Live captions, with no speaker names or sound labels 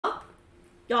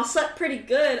Y'all slept pretty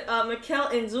good.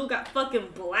 Mikkel and Zul got fucking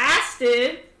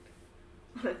blasted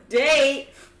on a date.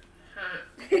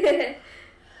 Funny.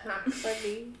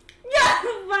 Yeah,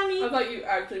 funny. I thought you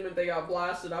actually meant they got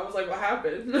blasted. I was like, what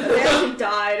happened? They actually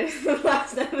died. The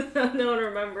last episode, no one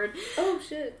remembered. Oh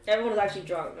shit. Everyone was actually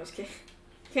drunk. I was kidding.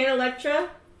 Kane and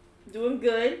Electra, doing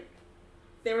good.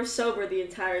 They were sober the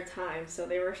entire time, so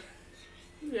they were...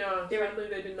 Yeah, sadly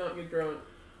they did not get drunk.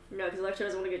 No, because Electra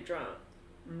doesn't want to get drunk.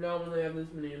 Not when they have this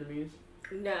many enemies.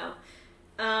 No.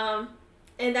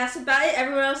 And that's about it.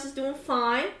 Everyone else is doing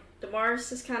fine. Damaris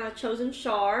has kind of chosen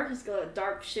Char. He's got a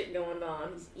dark shit going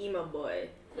on. He's emo boy.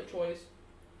 A choice.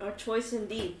 A choice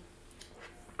indeed.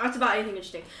 That's about anything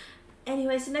interesting.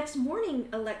 Anyways, the next morning,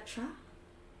 Electra.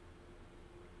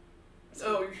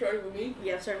 Oh, you're starting with me?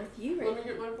 Yeah, I'm starting with you, right? Let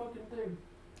me get my fucking thing.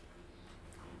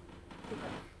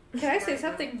 Can I say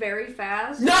something very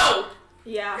fast? No!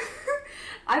 Yeah.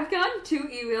 I've gotten 2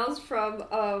 emails from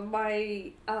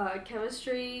my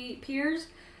chemistry peers.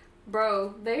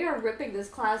 Bro, they are ripping this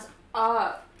class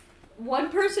up. One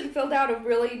person filled out a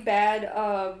really bad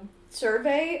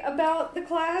survey about the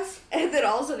class, and then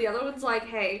also the other one's like,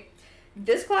 hey,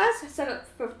 this class set up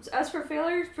for us for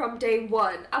failure from day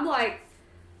 1. I'm like,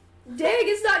 dang,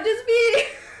 it's not just me.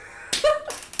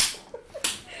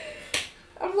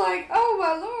 I'm like, oh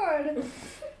my lord.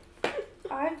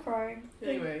 I'm crying.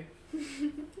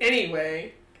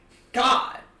 Anyway.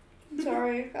 God.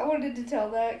 Sorry, I wanted to tell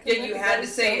that. Yeah, you had to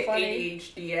say so it,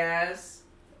 ADHD ass.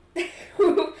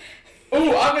 Ooh,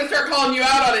 I'm gonna start calling you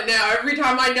out on it now. Every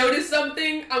time I notice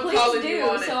something, I'm calling you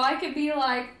on it. So I could be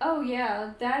like, oh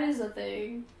yeah, that is a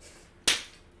thing.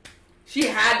 She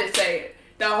had to say it.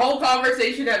 The whole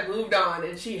conversation had moved on,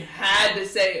 and she had to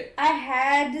say it. I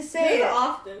had to say it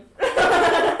often.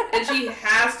 And she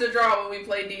has to draw when we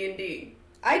play DnD.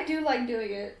 I do like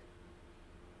doing it.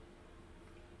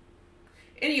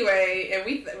 Anyway, and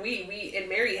we and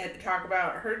Mary had to talk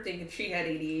about her thinking she had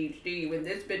ADHD when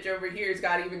this bitch over here's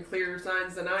got even clearer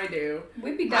signs than I do.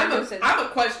 We'd be I'm diagnosing. a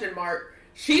question mark.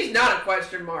 She's not a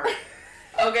question mark.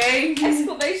 Okay?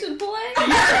 Exclamation point?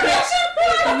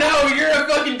 No, you're a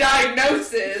fucking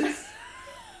diagnosis.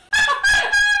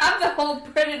 I'm the whole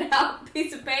printed out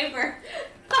piece of paper.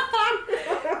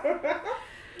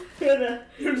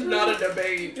 There's not a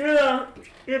debate.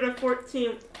 You're the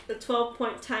 14th, the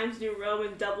 12-point Times New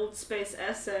Roman doubled space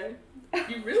essay.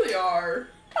 You really are.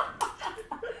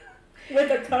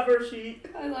 With a cover sheet.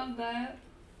 I love that.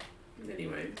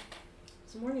 Anyway.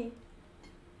 It's morning.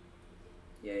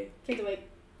 Yay. Kids awake.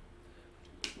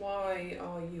 Why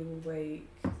are you awake?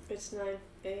 It's 9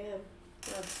 a.m.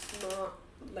 That's not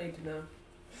late enough.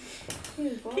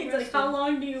 Kids like, how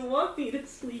long do you want me to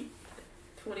sleep?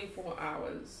 24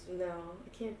 hours. No, I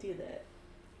can't do that.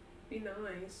 Be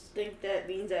nice. I think that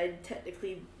means I'd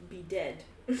technically be dead.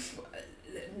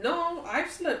 No, I've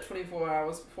slept 24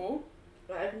 hours before.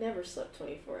 I've never slept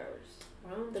 24 hours.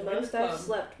 Well, The most I've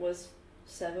slept was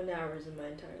 7 hours in my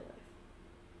entire life.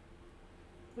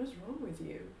 What's wrong with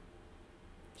you?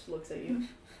 Just looks at you.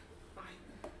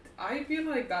 I feel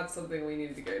like that's something we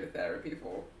need to go to therapy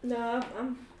for. No,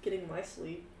 I'm getting my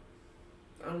sleep.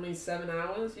 Only 7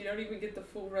 hours? You don't even get the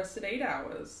full rested 8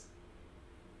 hours.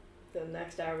 The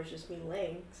next hour is just me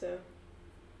laying, so...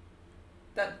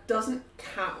 That doesn't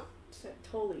count. That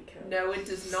totally counts. No, it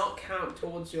does not count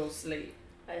towards your sleep.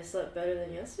 I slept better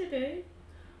than yesterday.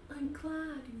 I'm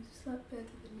glad you slept better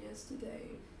than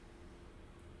yesterday.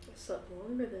 I slept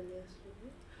longer than yesterday.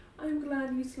 I'm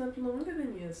glad you slept longer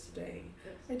than yesterday.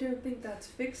 Yes. I don't think that's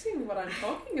fixing what I'm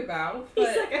talking about,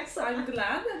 but I'm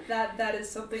glad that is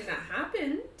something that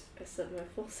happened. I slept my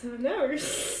full 7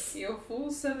 hours. Your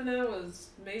full 7 hours.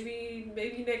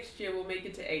 Maybe next year we'll make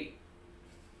it to 8.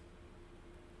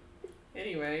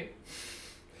 Anyway,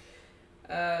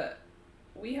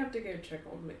 we have to go check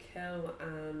on Mikkel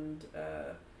and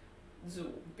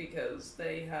Zul because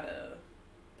they had a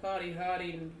party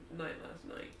hardy night last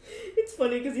night. It's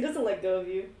funny because he doesn't let go of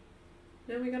you.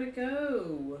 Now we gotta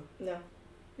go. No.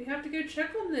 We have to go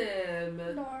check on them.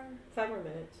 No. 5 more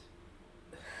minutes.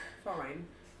 Fine.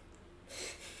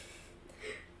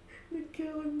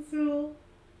 Mikkel and Zul.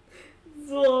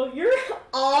 Zul, you're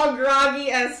all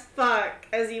groggy as fuck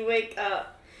as you wake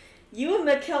up. You and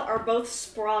Mikkel are both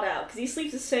sprawled out because he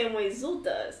sleeps the same way Zul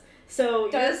does. So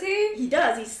Does he? He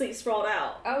does. He sleeps sprawled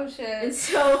out. Oh shit. And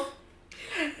so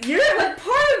you're like,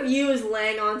 part of you is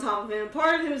laying on top of him,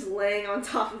 part of him is laying on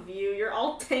top of you. You're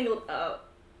all tangled up.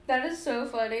 That is so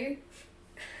funny.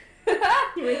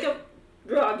 You wake up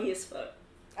groggy as fuck.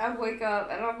 I wake up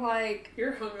and I'm like,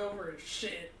 You're hungover as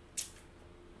shit.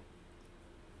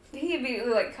 he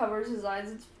immediately like covers his eyes.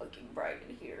 It's fucking bright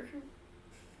in here.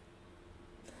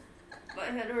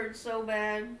 head hurts so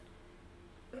bad.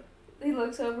 He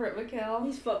looks over at Mikkel.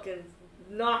 He's fucking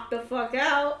knocked the fuck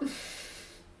out.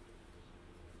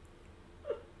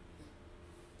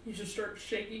 You just start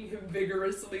shaking him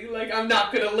vigorously, like, I'm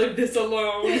not gonna live this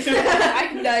alone.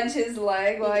 I nudge his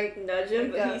leg, like, Nudge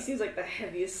him, but yeah. he seems like the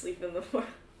heaviest sleep in the world.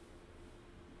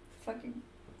 fucking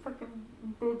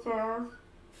bitch ass.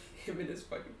 Him in his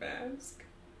fucking mask.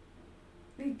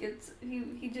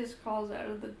 He just crawls out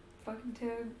of the fucking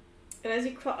tent. And as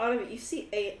you crawl out of it, you see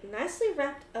a nicely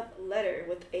wrapped up letter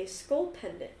with a skull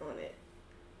pendant on it,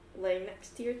 laying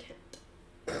next to your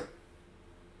tent.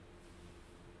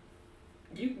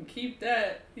 You can keep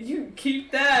that. You can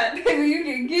keep that. You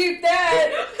can keep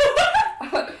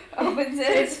that! Opens it.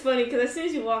 It's funny, because as soon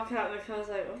as you walk out, Mikkel's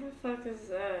like, what the fuck is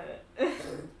that?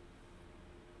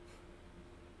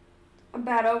 A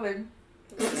bad omen.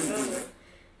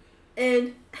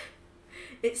 And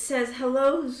it says,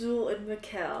 hello, Zul and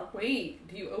Mikkel. Wait,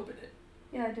 do you open it?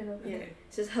 Yeah, I did open Yeah. it. It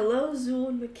says, hello, Zul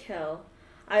and Mikkel.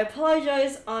 I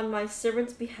apologize on my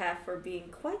servant's behalf for being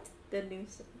quite the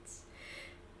nuisance.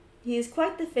 He is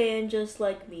quite the fan, just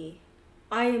like me.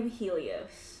 I am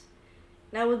Helios.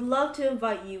 And I would love to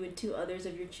invite you and 2 others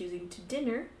of your choosing to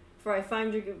dinner, for I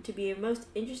find your group to be a most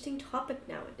interesting topic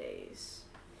nowadays.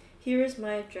 Here is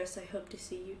my address. I hope to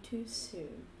see you 2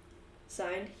 soon.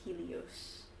 Signed,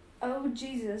 Helios. Oh,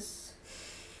 Jesus.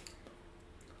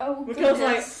 Oh,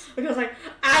 Mikkel's goodness. like,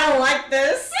 I don't like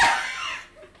this.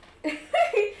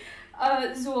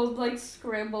 Zool, like,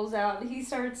 scrambles out. He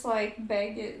starts, like,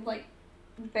 banging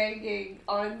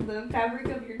on the fabric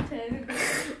of your tent.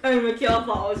 And Mikkel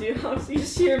follows you out, so you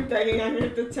just hear him banging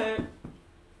underneath the tent.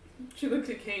 She looks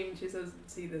at Kane and she says,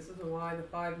 see, this is why the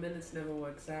 5 minutes never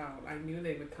works out. I knew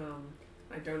they would come.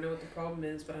 I don't know what the problem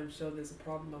is, but I'm sure there's a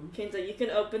problem. Kane's like, you can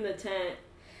open the tent.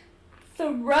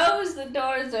 Throws the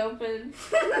doors open.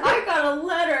 I got a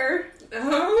letter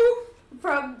Oh?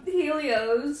 from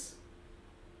Helios.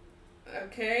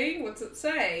 Okay, what's it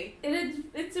say? And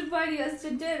it's inviting us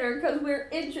to dinner because we're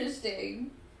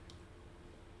interesting.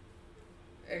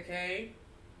 Okay.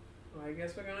 Well, I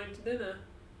guess we're going to dinner.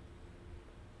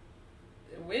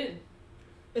 When?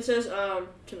 It says,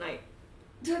 tonight.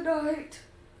 Tonight.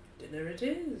 Dinner it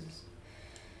is.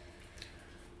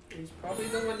 He's probably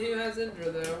the one who has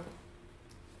Indra, though.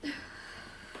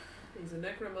 He's a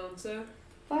necromancer.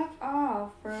 Fuck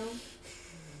off, bro.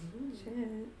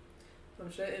 Shit. I'm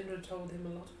sure Indra told him a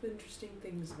lot of interesting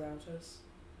things about us.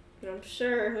 I'm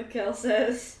sure, Mikkel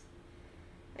says.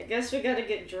 I guess we gotta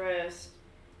get dressed.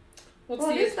 What's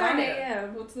Well, the it's 9 attire?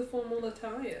 a.m. What's the formal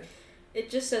attire? It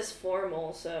just says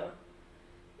formal, so.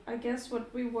 I guess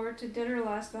what we wore to dinner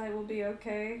last night will be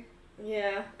okay.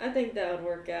 Yeah, I think that would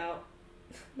work out.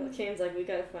 Kane's like, we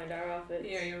gotta find our outfits.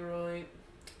 Yeah, you're right.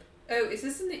 Oh, is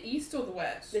this in the east or the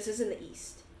west? This is in the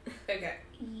east. Okay,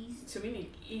 East. so we need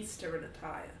Eastern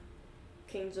attire.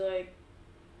 Kane's like,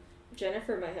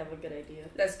 Jennifer might have a good idea.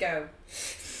 Let's go.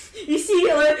 You see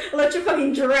Electra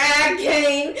fucking drag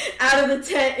Kane out of the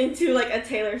tent into like a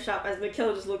tailor shop as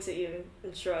Mikkel just looks at you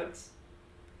and shrugs.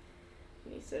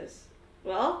 And he says,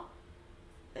 well,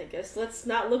 I guess let's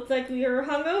not look like we are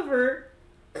hungover.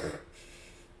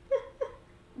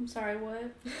 I'm sorry, what?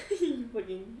 You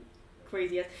fucking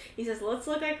crazy ass. He says, let's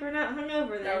look like we're not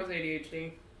hungover then. That was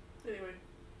ADHD.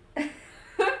 Anyway.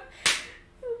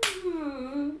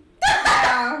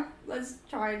 Yeah, let's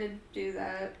try to do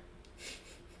that.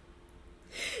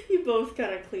 You both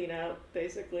kind of clean out,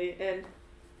 basically, and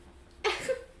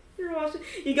you're watching.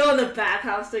 You go in the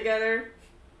bathhouse together.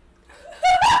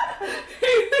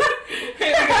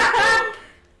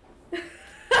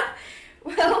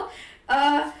 Well,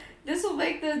 this will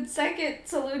make the second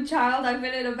saloon child I've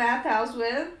been in a bathhouse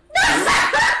with.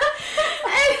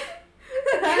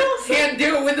 Can't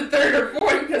do it with the third or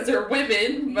fourth because they're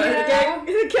women, but Yeah.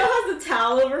 Mikkel has the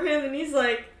towel over him, and he's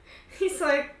like, let's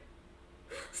not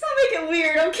make it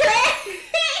weird, okay?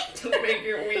 don't make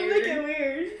it Don't weird. make it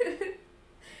weird.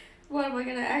 What, am I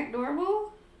gonna act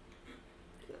normal?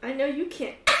 I know you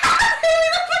can't. The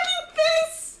fucking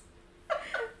face.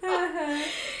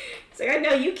 It's like, I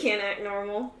know you can't act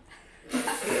normal.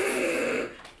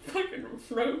 Fucking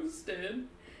roasted.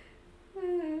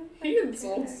 He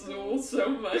insults Zool so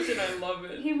much and I love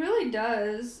it. He really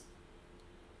does.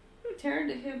 Tearing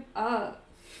him up.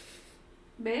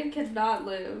 Man cannot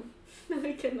live. No,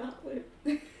 he cannot live.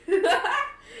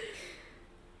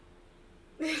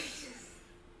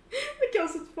 Mikkel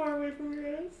sits far away from your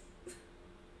ass.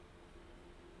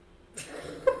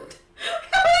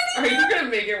 Are you gonna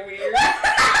make it weird?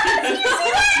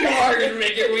 You are gonna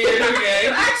make it weird, okay?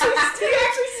 You actually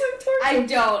swim towards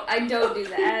him. I don't do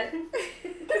that.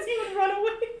 Because he would run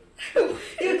away.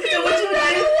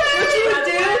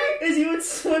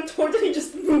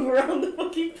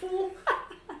 Zool.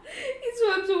 He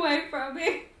swims away from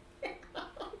me.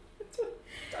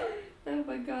 Oh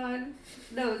my god.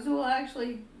 No, Zool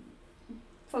actually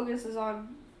focuses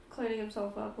on cleaning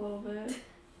himself up a little bit.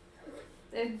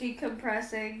 And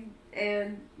decompressing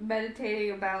and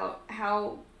meditating about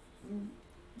how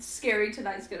scary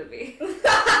tonight's gonna be.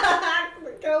 I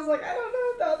was like, I don't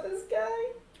know about this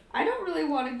guy. I don't really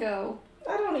want to go.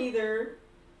 I don't either.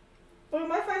 But we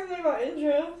might find something about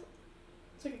Indra.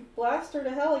 So we can blast her to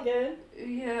hell again.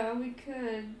 Yeah, we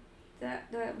could.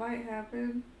 That might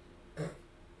happen.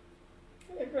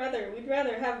 We'd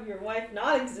rather have your wife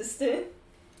not existent.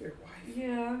 Your wife.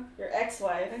 Yeah. Your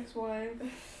ex-wife.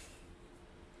 Ex-wife.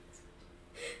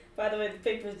 By the way, the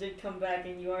papers did come back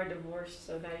and you are divorced,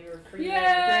 so now you're a free Yay!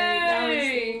 man. Now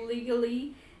it's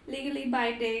legally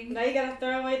binding. Now you gotta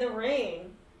throw away the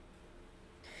ring.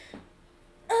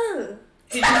 Ugh.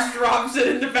 He just drops it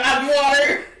into bad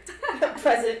water. A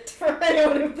present for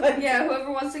anyone who plays. Yeah,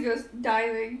 whoever wants to go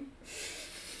diving.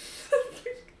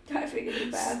 Diving in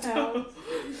the bathhouse.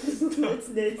 That's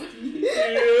nasty.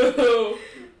 Ew.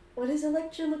 What is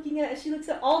Electra looking at? She looks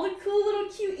at all the cool little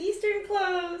cute Eastern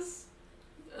clothes.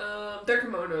 They're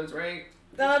kimonos, right?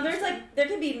 There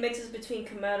can be mixes between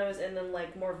kimonos and then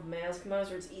like more of males kimonos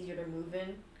where it's easier to move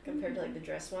in compared to like the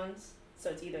dress ones. So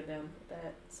it's either them or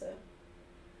that. So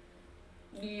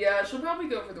Yeah, she'll probably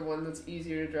go for the one that's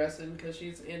easier to dress in because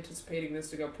she's anticipating this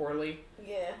to go poorly.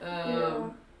 yeah.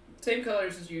 Same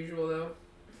colors as usual though.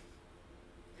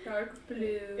 Dark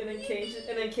blue. And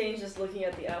then Kane's just looking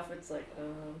at the outfits like,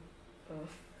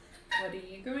 What are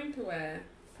you going to wear?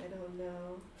 I don't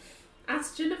know.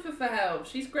 Ask Jennifer for help.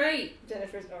 She's great.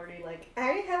 Jennifer's already like, I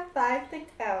already have 5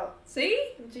 picked out.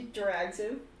 See? And she drags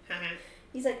him.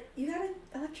 He's like,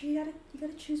 Electra, you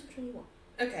gotta choose which one you want.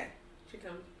 Okay. She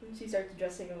comes. And she starts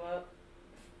dressing him up.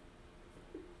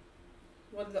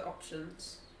 What are the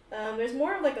options? There's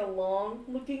more of like a long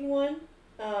looking one.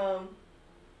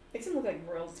 Makes him look like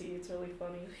royalty. It's really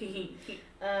funny.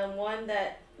 One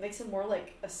that makes him more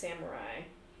like a samurai,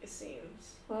 it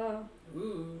seems. Wow.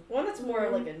 Ooh. One that's more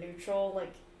like a neutral,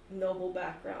 like noble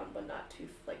background, but not too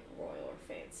like royal or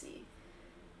fancy.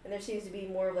 And there seems to be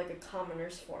more of like a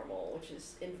commoner's formal, which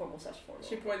is informal / formal.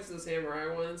 She points to the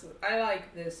samurai ones. I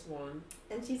like this one.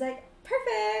 And she's like,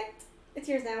 perfect! It's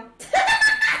yours now.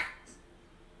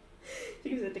 She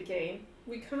gives it to Kane.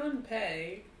 We can't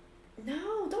pay.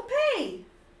 No, don't pay!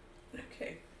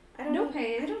 Okay. I don't No need,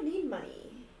 pay. I don't need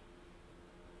money.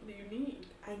 What do you need?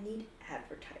 I need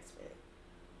advertisement.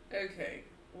 Okay.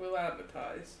 We'll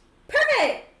advertise.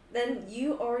 Perfect! Then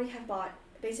you already have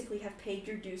basically have paid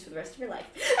your dues for the rest of your life.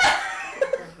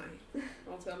 Right.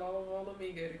 I'll tell all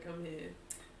Amigo to come here.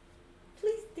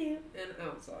 Please do. And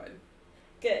outside.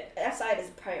 Good. Outside is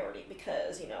a priority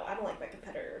because, I don't like my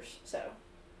competitors, so.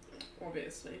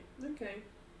 Obviously. Okay.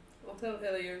 I'll tell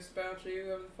Helios about you,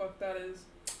 whoever the fuck that is.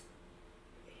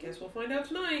 Guess we'll find out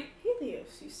tonight.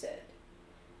 Helios, you said.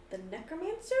 The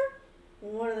necromancer?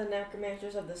 One of the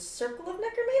necromancers of the Circle of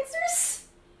Necromancers?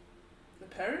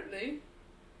 Apparently.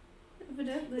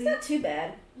 Evidently. It's not too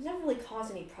bad. He's never really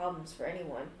caused any problems for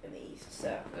anyone in the East,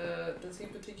 so. Does he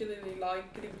particularly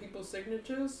like getting people's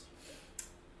signatures?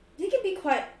 He can be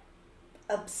quite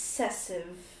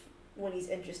obsessive when he's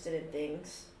interested in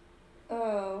things.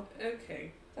 Oh,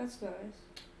 Okay. that's nice.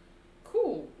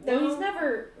 Cool. Though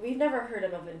Well, we've never heard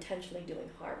him of intentionally doing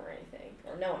harm or anything.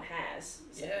 Or no one has.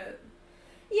 So. yeah.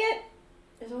 Yet.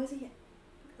 There's always a yet.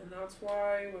 And that's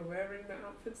why we're wearing the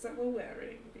outfits that we're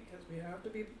wearing. Because we have to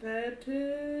be prepared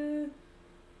to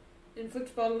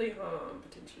inflict bodily harm,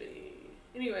 potentially.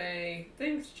 Anyway,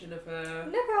 thanks, Jennifer.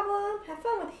 No problem. Have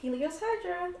fun with Helios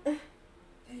Hydra.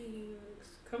 Thanks.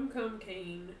 Come,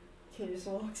 Kane. He just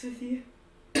walks with you.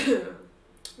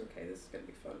 Okay, this is gonna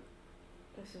be fun.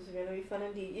 This is gonna be fun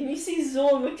indeed. And you see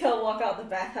Zool and Mikkel walk out the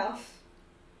bathhouse.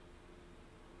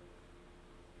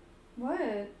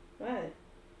 What? What?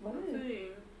 Nothing.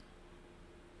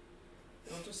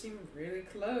 Y'all just seem really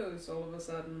close all of a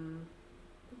sudden.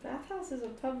 The bathhouse is a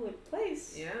public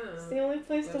place. Yeah. It's the only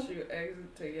place Let to... you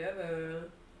exit together.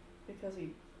 Because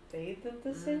we bathed at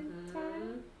the same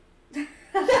time? Mhm.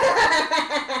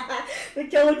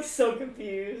 Mikkel looks so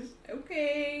confused.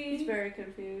 Okay. He's very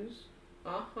confused.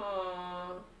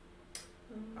 Uh-huh.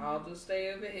 I'll just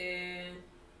stay over here.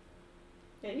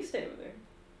 Yeah, you stay over there.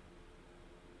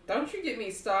 Don't you get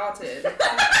me started,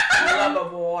 lover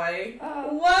boy.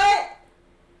 Oh. What?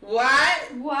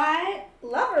 What? What?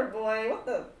 Lover boy? What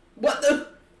the... What the?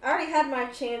 I already had my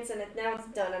chance and now it's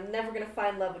done. I'm never gonna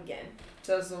find love again.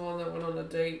 Says the one that went on a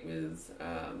date with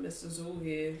Mr. Zool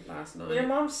here last night. Your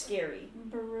mom's scary.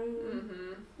 Baru.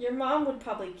 Mm-hmm. Your mom would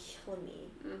probably kill me.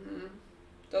 Mm-hmm.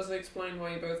 Doesn't explain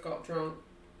why you both got drunk.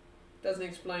 Doesn't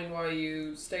explain why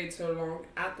you stayed so long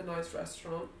at the nice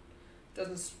restaurant.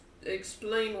 Doesn't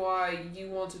explain why you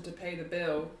wanted to pay the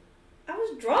bill. I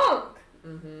was drunk.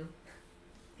 Mm-hmm.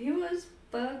 He was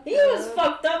fucked He up. was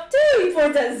fucked up too. He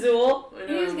points at Zool. I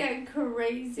He know. was getting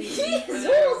crazy. Zool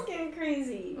was getting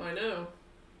crazy. I know.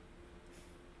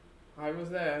 I was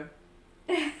there.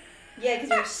 Yeah, because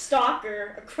you're a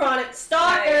stalker, a chronic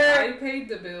stalker. I paid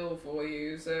the bill for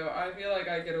you, so I feel like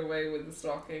I get away with the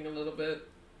stalking a little bit.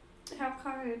 How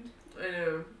kind. I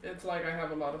know. It's like I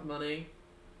have a lot of money.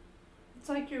 It's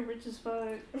like you're rich as fuck.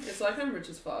 It's like I'm rich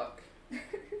as fuck.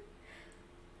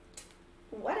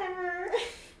 Whatever.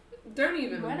 Don't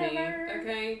even with me, Whatever.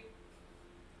 okay?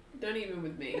 Don't even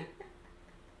with me.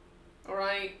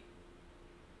 Alright?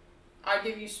 I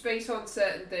give you space on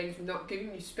certain things, I'm not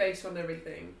giving you space on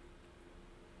everything.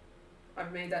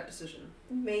 I've made that decision.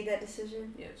 You made that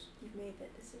decision. Yes. You've made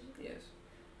that decision. Yes.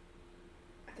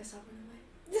 I guess I'll run away.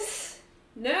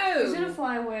 No! He's gonna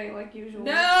fly away like usual.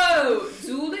 No!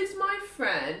 Zool is my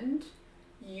friend.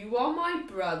 You are my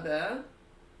brother.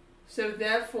 So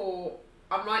therefore,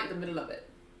 I'm right in the middle of it.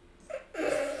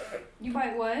 You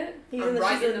might what? He's I'm in the,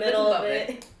 right she's in the middle of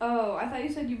it. Oh, I thought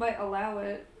you said you might allow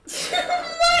it.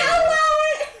 Might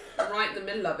allow it. I'm right in the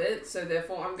middle of it, so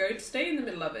therefore I'm going to stay in the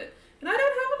middle of it. And I don't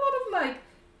have a lot of, like,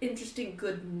 interesting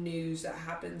good news that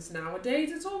happens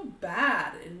nowadays. It's all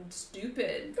bad and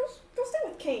stupid. Go stay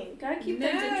with Kane. Gotta keep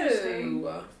things interesting.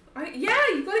 Yeah,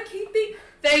 you gotta keep things...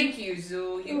 Thank you,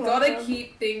 Zool. You You're gotta welcome.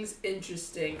 keep things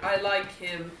interesting. I like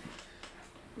him.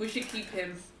 We should keep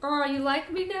him. Oh, you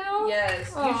like me now?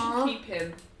 Yes, Aw. you should keep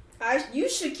him. You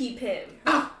should keep him.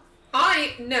 No,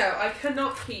 I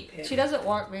cannot keep him. She doesn't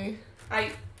want me.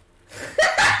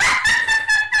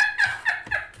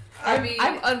 I mean,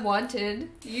 I'm unwanted.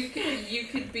 you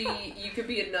could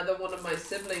be another one of my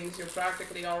siblings. You're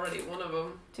practically already one of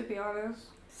them. To be honest.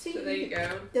 See, So there you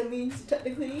go. that means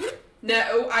technically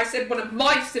No, I said one of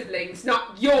my siblings,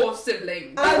 not your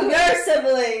siblings. I'm your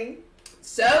sibling.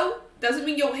 So doesn't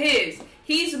mean you're his.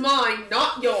 He's mine,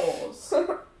 not yours.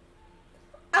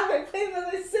 I'm gonna play with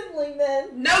my sibling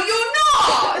then. No, you're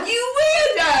not. You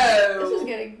weirdo. This is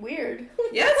getting weird.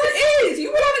 Yes, it is.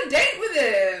 You went on a date with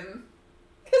him.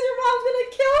 Because your mom's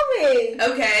gonna kill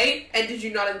me. Okay, and did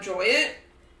you not enjoy it?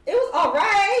 It was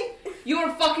alright. You're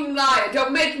a fucking liar.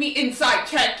 Don't make me inside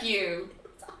check you.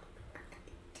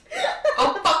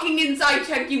 I'll fucking inside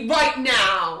check you right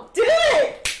now. Do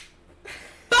it.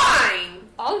 Fine.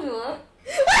 I'll do it.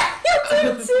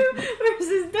 You do too. Where's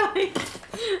his dice?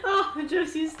 Oh,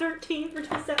 Josie's 13 for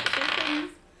deception, please.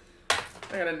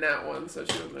 I got a nat one, so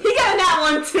she doesn't know. He got that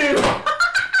one too.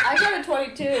 I got a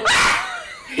 22.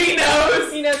 He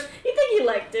knows. He knows. You think he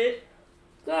liked it?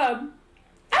 Good.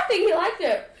 I think he liked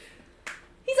it.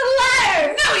 He's a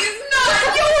liar. No, he's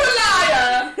not.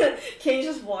 You're a liar. Kane's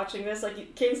just watching this.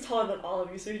 Like Kane's taller than all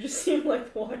of you, so you just seem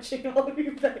like watching all of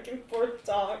you back and forth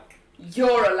talk.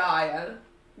 You're a liar.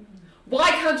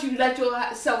 Why can't you let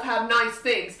yourself have nice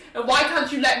things? And why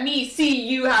can't you let me see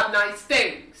you have nice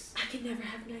things? I can never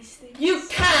have nice things. You I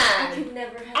can. can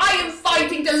never have. I am nice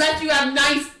fighting to let you have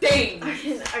nice things.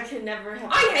 I can never have.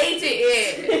 I hate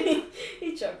it here.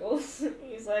 He chuckles.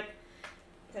 He's like,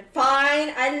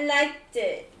 fine, I liked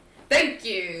it. Thank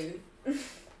you.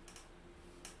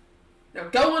 Now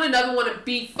go on another one and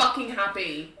be fucking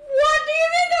happy. What do you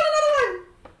mean? Go another one.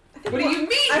 What do you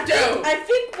mean, I don't?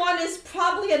 think one is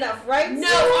probably enough, right? No,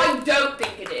 Zool? I don't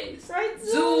think it is. Right,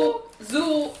 Zool,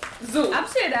 Zool, Zool. I'm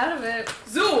staying out of it.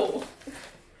 Zool.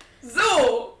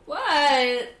 Zool.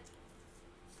 What?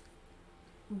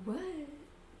 What?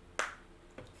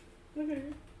 Okay.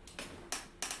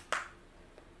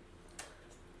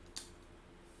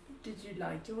 Did you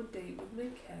like your date with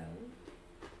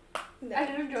Mikkel? No. I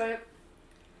did enjoy it.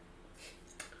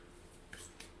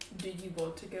 Do you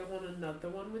want to go on another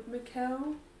one with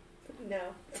Mikkel? No.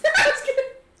 I was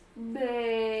kidding.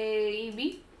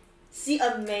 Maybe. See,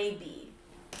 a maybe.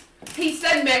 He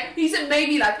said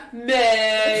maybe like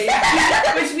maybe,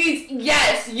 which means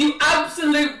yes, you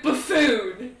absolute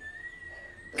buffoon.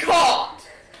 God.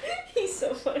 He's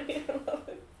so funny. I love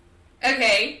him.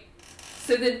 Okay,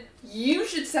 so then you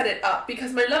should set it up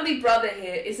because my lovely brother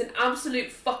here is an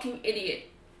absolute fucking idiot.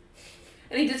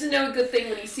 And he doesn't know a good thing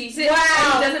when he sees it. Wow.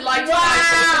 And he doesn't like to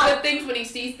Wow. find good things when he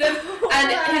sees them. And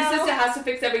his Wow. sister has to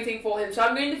fix everything for him. So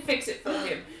I'm going to fix it for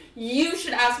him. You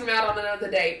should ask him out on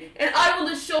another date. And I will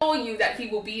assure you that he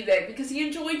will be there because he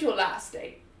enjoyed your last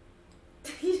date.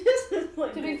 He doesn't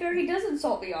like. To be fair, he does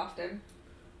insult me often.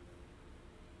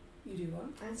 You do what?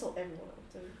 I insult everyone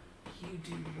often. You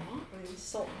do what? I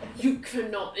insult him. You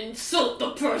cannot insult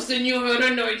the person you had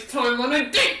a nice time on a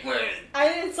date with! I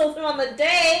didn't insult him on the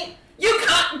date! You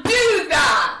can't do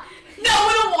that! No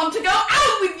one will want to go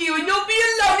out with you and you'll be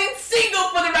alone and single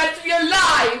for the rest of your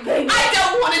life! I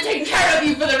don't want to take care of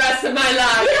you for the rest of my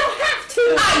life! You don't have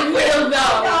to! I will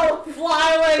though! No,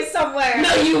 fly away somewhere!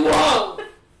 No, you won't!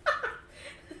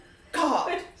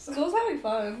 God! Zool's having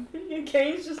fun.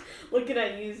 Kane's just looking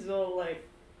at you, Zool, like...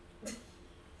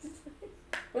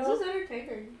 This is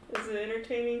entertaining. Is it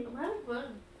entertaining? I'm having fun.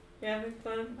 You having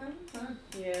fun? I'm having fun.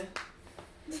 Yeah.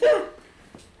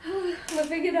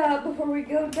 Living it up before we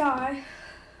go die.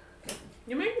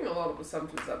 You're making a lot of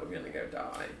assumptions that we're gonna go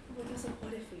die. Because of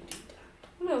what if we do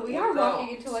die? No, we What are about?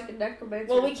 walking into like a necromancer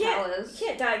Well, we palace.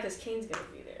 can't die because Kane's gonna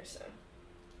be there, so...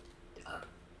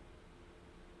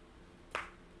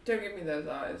 Don't give me those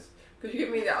eyes. Because you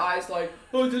give me the eyes like,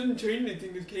 oh, it doesn't change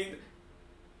anything, it's King.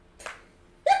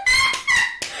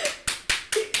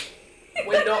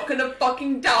 We're not gonna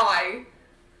fucking die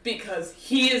because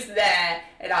he is there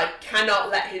and I cannot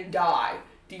let him die.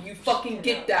 Do you fucking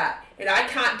get that? And I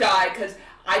can't die because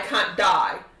I can't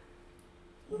die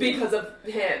because of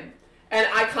him. And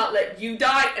I can't let you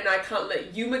die and I can't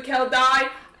let you, Mikkel, die.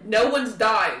 No one's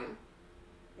dying.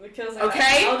 Because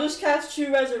Okay? I'll just cast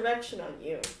True Resurrection on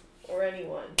you. Or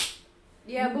anyone.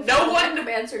 Yeah, before No the one-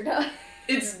 necromancer dies.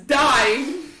 It's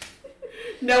dying.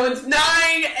 No one's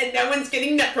dying and no one's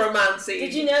getting necromancy.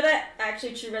 Did you know that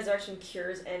actually True Resurrection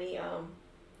cures any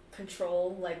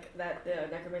control like that the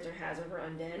necromancer has over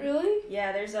undead? Really?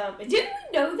 Yeah, there's Didn't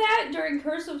we know that during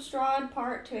Curse of Strahd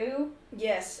Part 2?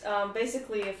 Yes,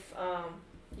 basically if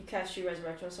you cast True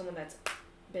Resurrection on someone that's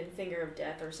been Finger of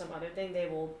Death or some other thing, they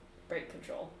will break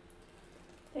control.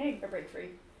 Dang. Or break free.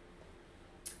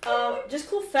 Just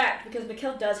cool fact, because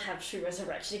Mikkel does have True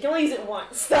Resurrection. You can only use it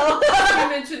once, so... You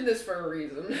mentioned this for a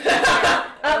reason.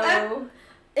 Oh.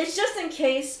 It's just in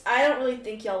case. I don't really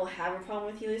think y'all will have a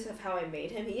problem with Helios of how I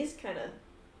made him. He is kind of...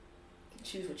 You can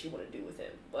choose what you want to do with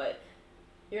him, but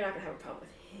you're not going to have a problem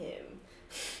with him.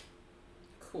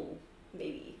 Cool.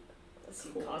 Maybe. Unless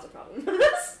you Cool. cause a problem.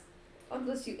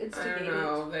 Unless you I instigate don't it.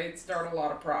 know. They start a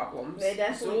lot of problems. They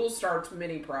definitely- Zool starts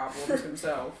many problems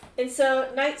himself. And so,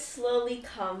 night slowly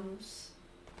comes.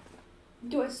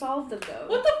 Do I solve them though?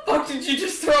 What the fuck did you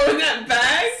just throw in that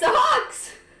bag?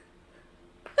 Socks!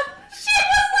 She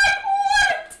was like,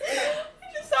 what?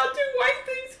 I just saw two white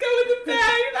things go in the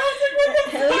bag, and I was like, what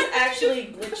the Haley's fuck?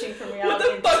 actually glitching from reality.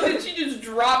 What the fuck did she just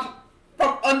drop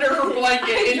from under her blanket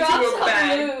I dropped into a some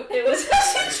bag? loot. It was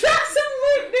she dropped some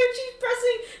loot. Dude,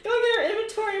 she's going in her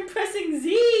inventory and pressing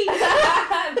Z.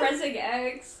 Pressing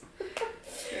X.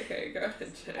 Okay, go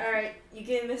ahead, Jen. Alright, you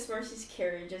get in Miss Mercy's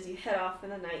carriage as you head off in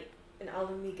the night, and all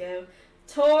of me go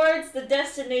towards the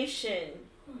destination,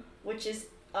 which is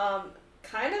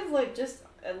kind of like just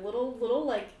a little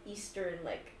like eastern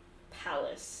like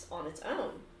palace on its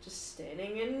own, just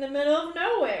standing in the middle of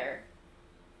nowhere.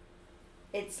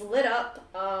 It's lit up,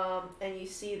 and you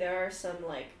see there are some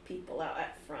like people out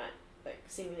at front, like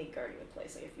seemingly guarding the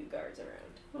place, like a few guards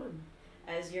around.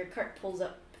 As your cart pulls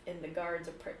up and the guards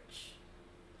approach.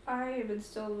 I am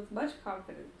instilled with much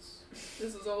confidence.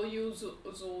 This is all you,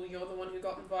 Zool. You're the one who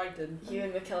got invited. You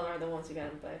and Mikkel are the ones who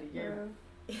got invited. You're.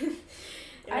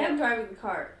 I am driving the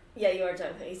cart. Yeah, you are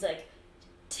driving. He's like,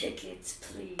 tickets,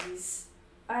 please.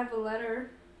 I have a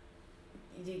letter.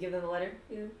 Do you give them the letter?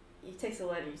 Yeah. He takes the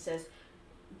letter. He says,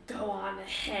 "Go on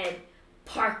ahead.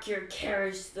 Park your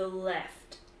carriage to the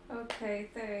left." Okay,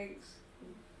 thanks.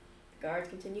 The guards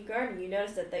continue guarding. You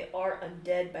notice that they are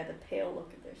undead by the pale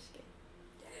look of their skin.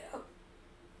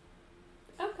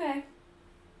 Okay.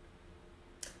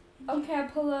 Okay, I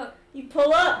pull up. You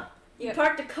pull up. You Yep.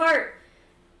 park the cart,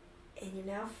 and you're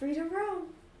now free to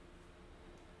roam.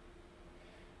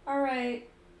 Alright,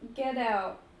 get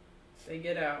out. They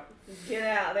get out. Get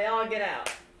out. They all get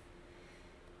out.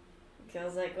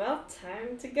 Mikkel's like, "Well,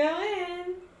 time to go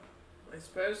in." I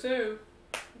suppose so.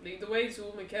 Lead the way,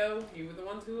 Zool, Mikkel. You were the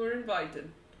ones who were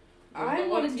invited. You're I the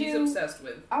wanna ones he's do- obsessed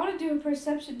with. I want to do a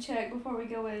perception check before we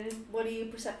go in. What are you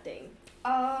percepting?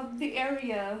 The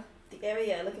area. The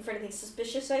area. Looking for anything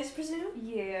suspicious, I presume?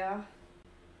 Yeah.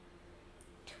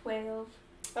 12.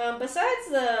 Besides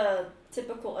the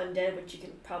typical undead, which you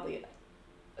can probably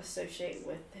associate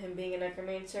with him being a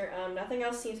necromancer, nothing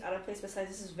else seems out of place besides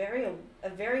this is a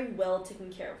very well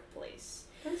taken care of place.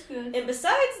 That's good. And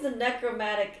besides the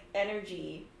necromantic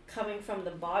energy coming from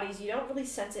the bodies, you don't really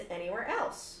sense it anywhere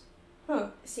else. Huh.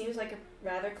 It seems like a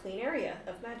rather clean area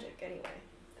of magic, anyway.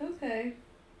 Okay.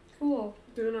 Cool.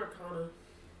 Do an arcana.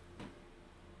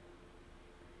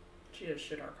 She has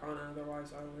shit arcana,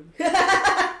 otherwise I would.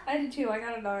 I did too. I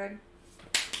got a 9.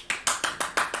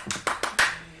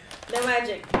 No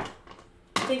magic.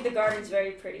 I think the garden's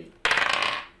very pretty.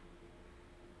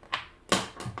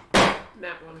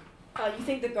 That one. You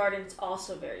think the garden's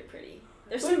also very pretty.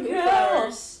 There's some Look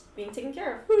moonflowers being taken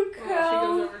care of. Oh, she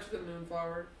goes over to the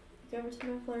moonflower. You go over to the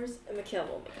moonflowers, and Mikhail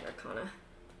will make an arcana.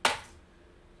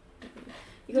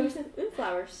 You go over to the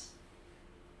moonflowers.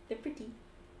 They're pretty.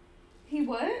 He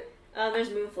what? There's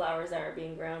moonflowers that are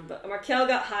being grown, but Markel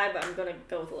got high, but I'm gonna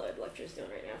go with what Lecture's doing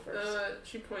right now first.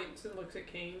 She points and looks at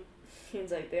Kane.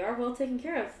 He's like, they are well taken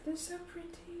care of. They're so pretty.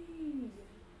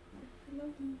 I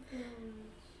love moonflowers.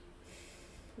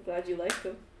 I'm glad you like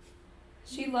them.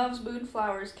 She loves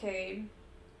moonflowers, Kane.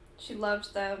 She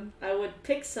loves them. I would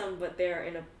pick some, but they are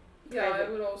in a Yeah, private,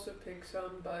 I would also pick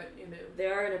some, but you know. they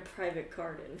are in a private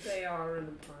garden. They are in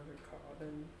a private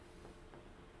garden.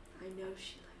 I know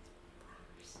she likes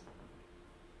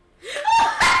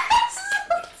moonflowers.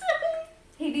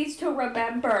 He needs to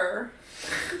remember.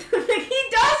 He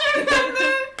does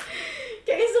remember!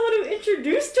 Kay's the one who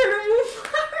introduced her to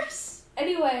moonflowers.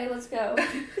 Anyway, let's go.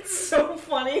 It's so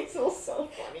funny. It's all so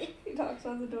funny. He knocks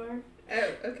on the door. Oh,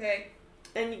 okay.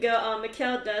 And you go,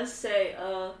 Mikhail does say,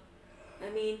 I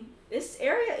mean, this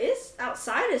area is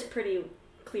outside is pretty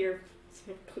clear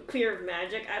of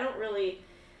magic. I don't really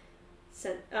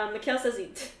sense, Mikhail says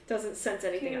he doesn't sense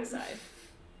anything outside.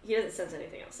 He doesn't sense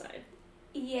anything outside.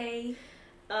 Yay.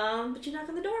 But you knock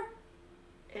on the door.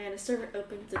 And a servant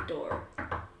opens the door.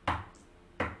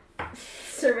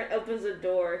 Servant opens the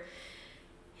door.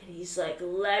 And he's like,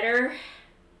 letter.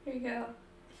 Here you go.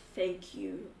 Thank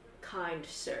you, kind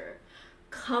sir.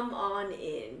 Come on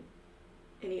in.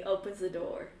 And he opens the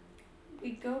door.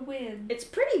 We go in. It's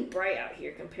pretty bright out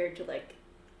here compared to, like,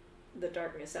 the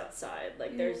darkness outside.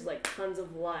 Like, there's, like, tons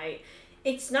of light.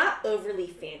 It's not overly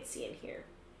fancy in here.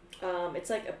 It's,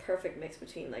 like, a perfect mix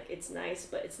between, like, it's nice,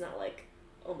 but it's not, like,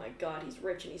 oh my god, he's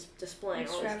rich and he's displaying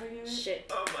all this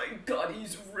shit. Oh my god,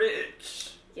 he's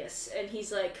rich. Yes, and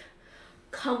he's like,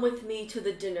 come with me to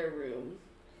the dinner room.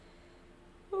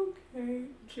 Okay.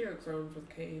 She hooks arms with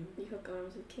Kane. You hook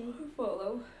arms with Kane?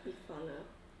 Follow. You follow.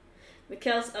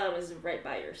 Mikhail's is right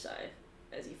by your side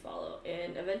as you follow,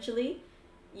 and eventually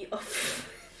you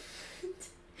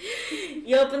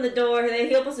you open the door.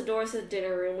 He opens the door to the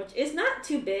dinner room, which is not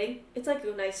too big. It's like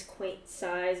a nice quaint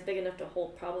size, big enough to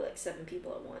hold probably like 7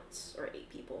 people at once or 8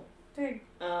 people. Dang.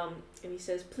 And he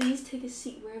says, "Please take a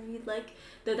seat wherever you'd like.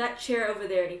 Though that chair over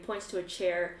there," and he points to a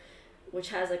chair, which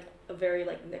has like a very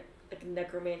like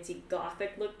necromancy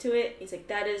gothic look to it. He's like,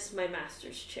 "That is my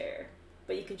master's chair,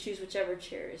 but you can choose whichever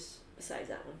chair is besides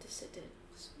that one to sit in."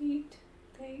 Sweet.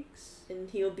 Thanks. And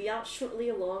he'll be out shortly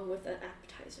along with an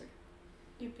appetizer.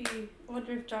 Yippee. I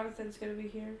wonder if Jonathan's gonna be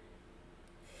here.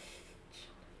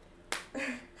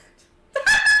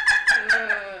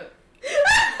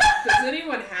 Does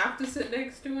anyone have to sit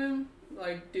next to him?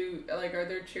 Are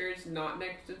there chairs not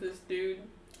next to this dude?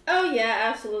 Oh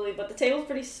yeah, absolutely. But the table's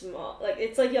pretty small. Like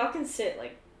it's like y'all can sit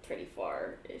like pretty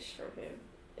far-ish from him.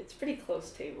 It's a pretty close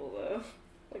table though.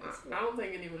 Like I don't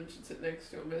think anyone should sit next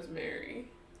to him as Mary.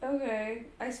 Okay.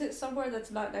 I sit somewhere that's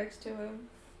not next to him.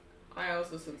 I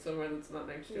also sit somewhere that's not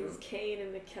next to him. Kane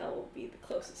and Mikkel will be the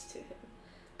closest to him.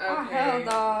 Okay. Oh, hell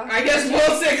no. I guess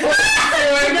we'll sit close to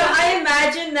him. No, I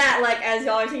imagine that, like, as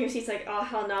y'all are taking your seats, like, oh,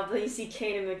 hell no, but then you see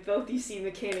Kane and both you see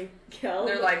McCain and Kel.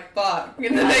 They're like, fuck.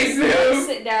 And then they We move.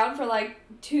 sit down for like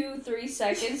 2-3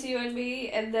 seconds, you and me,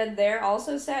 and then they're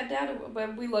also sat down, and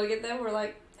when we look at them, we're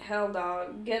like, hell no,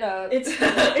 get up. It's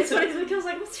funny because McKel's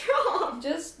like, what's wrong?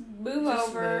 Just move Just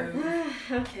over. move.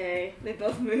 Okay, they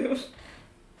both move.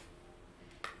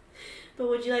 But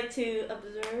would you like to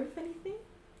observe anything?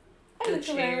 I The look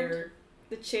around. chair.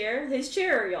 The chair? His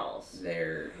chair or y'all's?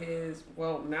 They're his.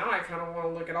 Well, now I kind of want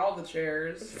to look at all the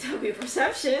chairs. That'll be a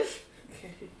perception. Is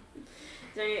Okay.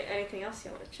 there anything else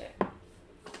you want to check?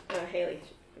 Haley.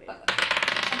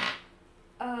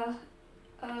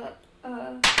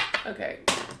 Okay.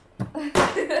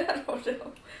 I don't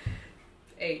know.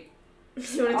 8.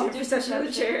 You want to I'll do do perception of the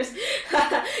perception.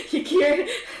 chairs? You hear?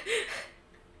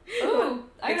 Ooh,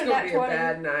 I It's got gonna that be 20. a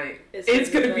bad night. It's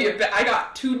gonna be a bad. I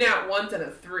got 2 nat 1s and a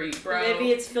 3, bro.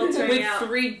 Maybe it's filtering with out.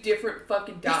 3 different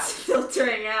fucking It's dice.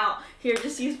 filtering out. Here,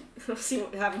 just use. Let's see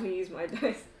what happens when you use my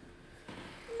dice.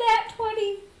 Nat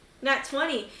 20. Nat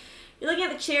 20. You're looking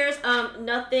at the chairs.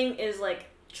 Nothing is like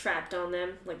trapped on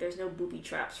them. Like there's no booby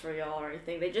traps for y'all or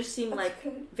anything. They just seem like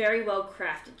That's good. very well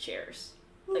crafted chairs.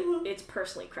 Like it's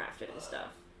personally crafted and stuff.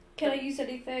 Can I use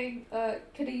anything?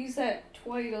 Can I use that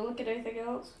 20 to look at anything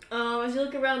else? As you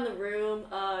look around the room,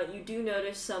 you do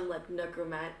notice some like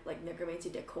necromancy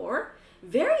decor.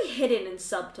 Very hidden and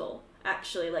subtle,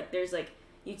 actually. Like there's like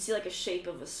you'd see like a shape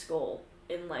of a skull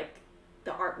in like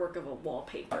the artwork of a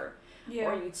wallpaper.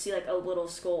 Yeah. Or you'd see like a little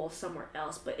skull somewhere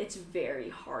else, but it's very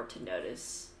hard to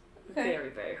notice. Okay. Very,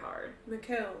 very hard.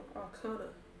 Mikkel, Arcana.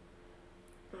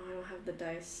 Oh, I don't have the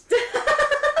dice.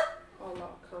 All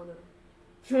Arcana.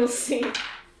 We'll see.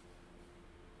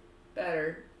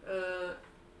 Better.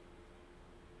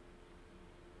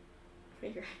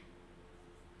 Figure.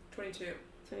 22.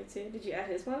 22. Did you add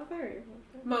his modifier or your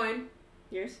modifier? Mine.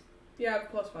 Yours? Yeah,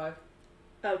 +5.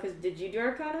 Oh, because did you do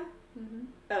Arcana? Mm-hmm.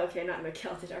 Oh, okay, not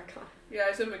Mikkel did Arcana. Yeah,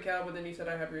 I said Mikkel, but then he said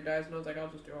I have your dice, and I was like, I'll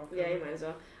just do Arcana. Yeah, you might as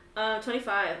well.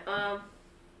 25.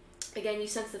 Again, you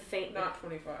sense the faint. Not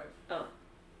 25. Oh.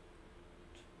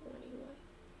 21.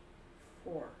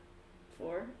 4.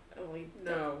 4? Oh, wait.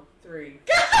 No, 3.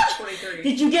 23.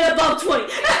 Did you get above 20?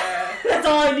 Yeah. That's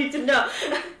all I need to know.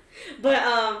 But,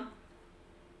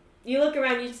 you look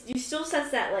around, you still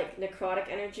sense that, like, necrotic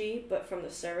energy, but from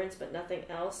the servants, but nothing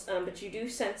else. But you do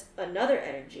sense another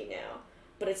energy now.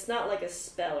 But it's not like a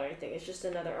spell or anything. It's just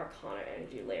another Arcana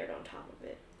energy layered on top of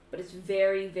it. But it's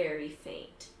very, very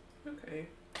faint. Okay.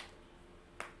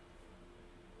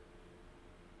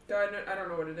 I don't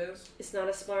know what it is. It's not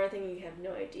a spell or anything, you have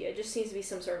no idea. It just seems to be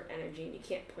some sort of energy and you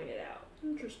can't point it out.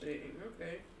 Interesting.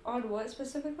 Okay. On what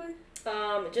specifically?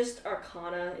 Just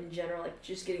Arcana in general, like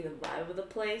just getting the vibe of the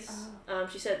place. Oh.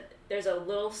 She said there's a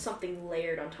little something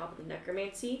layered on top of the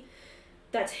necromancy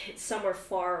that's hit somewhere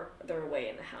farther away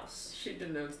in the house. She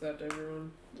denotes that to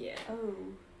everyone. Yeah. Oh.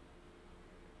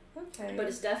 Okay. But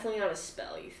it's definitely not a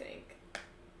spell, you think.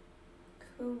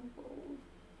 Cool.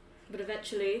 But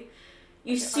eventually,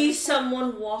 you Okay, see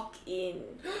someone walk in,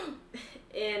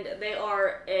 and they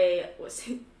are they're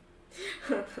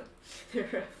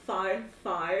a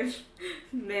 5'5"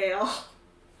 male.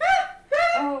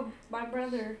 Oh, my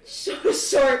brother.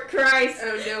 Short Christ.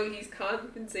 Oh no, he's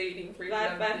compensating for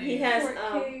 5'5". something. He has Short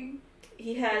king.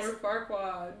 he has Or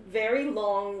Farquaad. very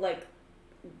long like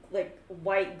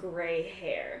white gray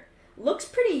hair. Looks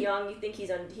pretty young. You think he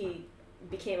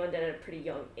became undead at a pretty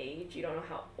young age. You don't know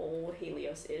how old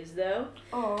Helios is though.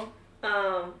 Oh.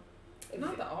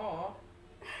 Not the aw.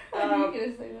 I knew you were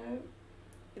gonna say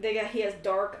that. He has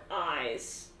dark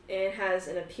eyes and has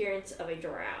an appearance of a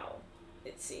drow,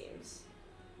 it seems.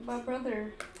 My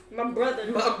brother. My brother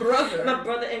in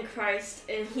Christ,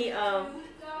 and he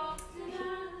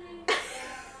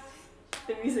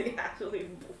the music actually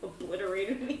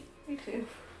obliterated me. Me too.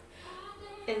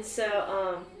 And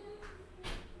so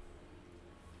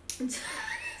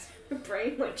my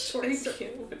brain like short I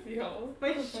circuit. can't with y'all.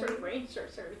 My brain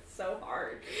short circuited so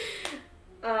hard.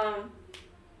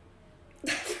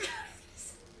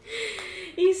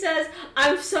 He says,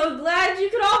 "I'm so glad you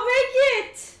could all make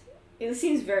it." He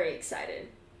seems very excited.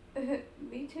 Me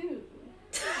too.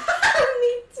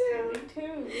 Me too. Me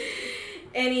too.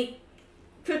 And he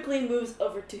quickly moves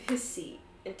over to his seat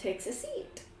and takes a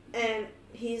seat. And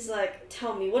he's like,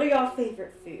 "Tell me, what are y'all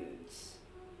favorite foods?"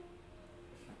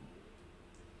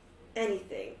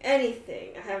 Anything.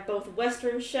 I have both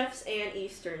Western chefs and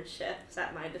Eastern chefs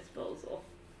at my disposal.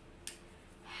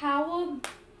 How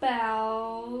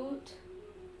about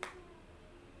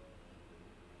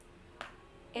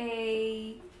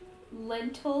a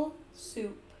lentil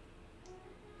soup?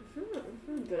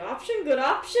 Good option.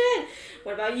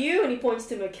 What about you? And he points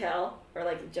to Mikkel, or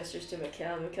like gestures to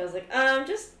Mikkel. And Mikkel's like,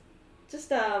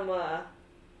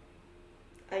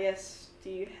 I guess, do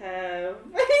you have...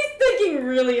 He's thinking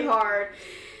really hard.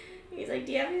 He's like,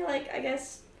 do you have any, like, I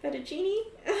guess, fettuccine,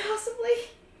 possibly?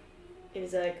 And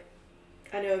he's like,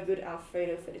 I know a good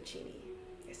Alfredo fettuccine.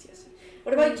 Yes.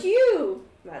 What about you,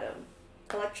 madam?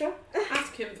 Electra?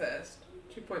 Ask him first.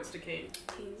 She points to Kane.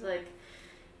 He's like,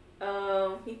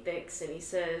 he thinks and he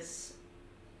says,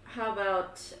 how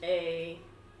about a,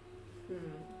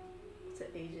 what's an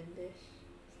Asian dish?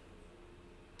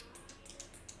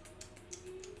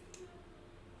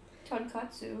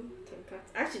 Tonkatsu.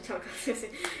 Actually, tonkatsu.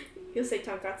 He'll say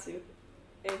tonkatsu.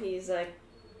 And he's like,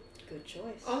 good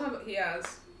choice. I'll have. He has.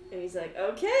 And he's like,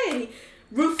 okay,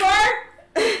 Rufar,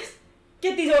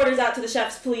 get these orders out to the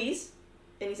chefs, please.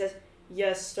 And he says,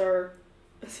 yes, sir.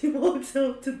 As he walks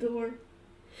out the door.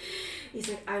 He's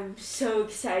like, I'm so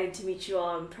excited to meet you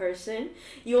all in person.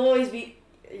 You'll always be,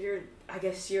 your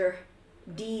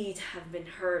deeds have been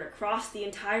heard across the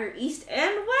entire East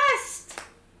and West.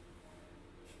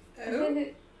 Oh?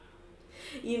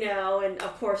 You know, and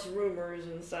of course rumors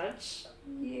and such.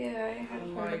 Yeah, I have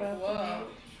heard Like about what? that.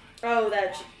 Oh,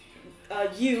 that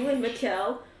you and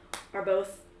Mikkel are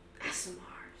both ASMRs.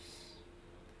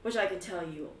 Which I can tell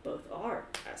you both are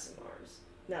ASMRs,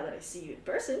 now that I see you in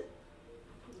person.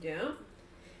 Yeah.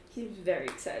 He was very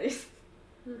excited.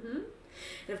 Mm-hmm.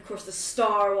 And of course the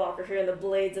Star Walker here in the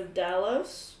Blades of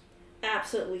Dalos.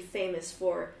 Absolutely famous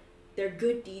for their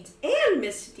good deeds and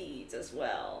misdeeds as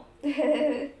well.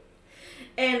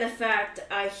 And the fact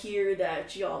I hear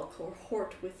that y'all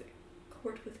cohort with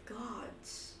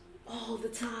gods all the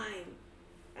time.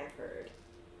 I've heard.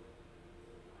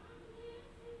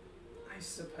 I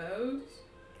suppose.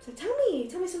 So tell me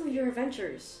some of your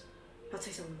adventures. I'll tell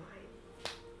you some of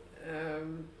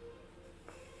mine.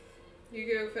 You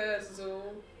go first, Zul.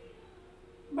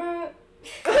 Bruh.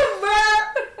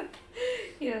 Bruh!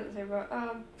 He doesn't say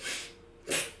bruh.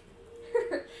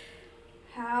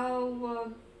 How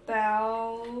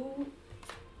about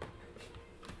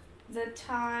the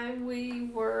time we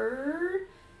were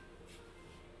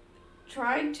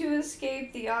trying to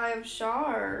escape the Eye of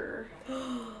Shar?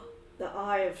 The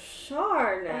Eye of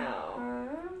Shar now.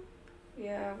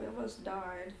 Yeah, we almost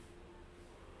died.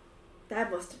 That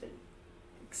must have been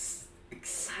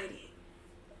exciting.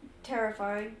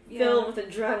 Terrifying. Yeah. Filled with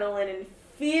adrenaline and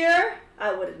fear.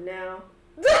 I would have now.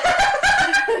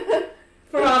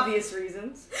 For obvious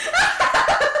reasons.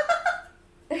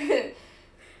 What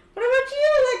about you,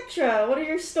 Electra? What are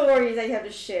your stories that you have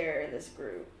to share in this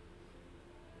group?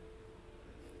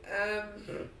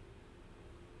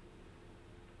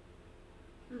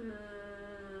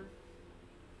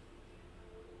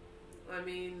 I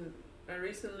mean, I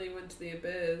recently went to the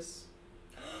Abyss.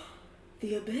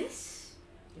 The Abyss?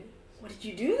 Yes. What did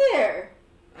you do there?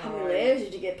 How many layers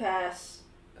did you get past?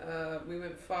 We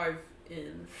went 5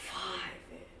 in. 5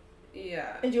 in.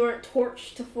 Yeah. And you weren't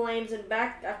torched to flames and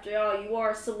back? After all, you are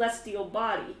a celestial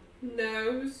body.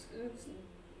 No,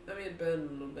 I mean, it burned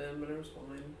a little bit, but it was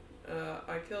fine.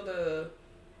 I killed a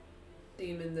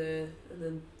demon there, and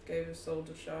then gave his soul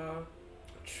to Shah.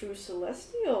 True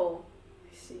celestial.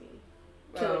 I see.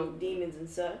 Killing demons and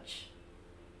such.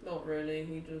 Not really,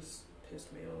 he just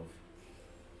pissed me off.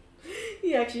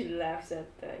 He actually laughs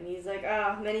at that, and he's like,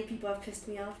 many people have pissed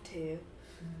me off too.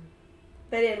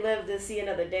 They didn't live to see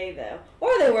another day, though.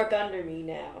 Or they work under me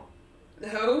now.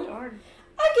 No? Darn.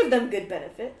 I give them good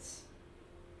benefits.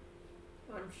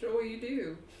 I'm sure you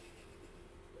do.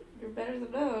 You're better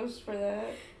than those for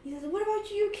that. He says, what about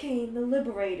you, Cain, the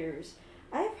Liberators?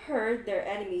 I've heard their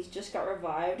enemies just got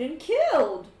revived and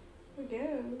killed.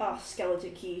 Again. Oh,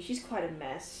 Skeleton Key, she's quite a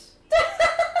mess.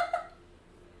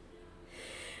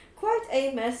 Quite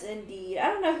a mess indeed. I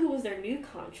don't know who was their new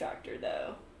contractor,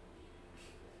 though.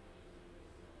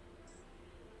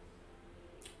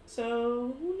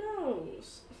 So, who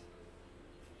knows?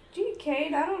 Gee,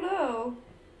 Kate, I don't know.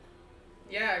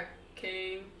 Yeah,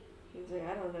 Cain. He's like,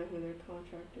 I don't know who their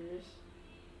contractor is.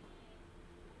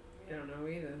 I don't know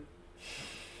either.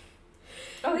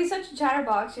 Oh, he's such a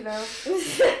chatterbox, you know.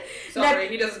 Sorry,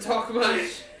 he doesn't talk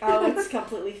much. Oh, it's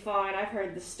completely fine. I've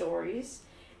heard the stories.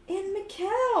 And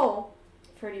Mikkel!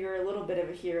 I've heard you're a little bit of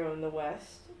a hero in the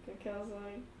West. Mikkel's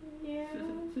like, yeah,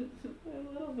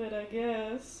 a little bit, I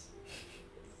guess.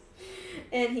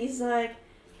 And he's like,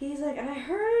 I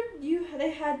heard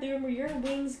they had the rumor your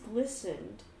wings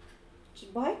glistened,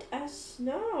 white as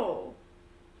snow.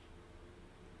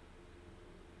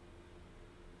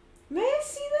 May I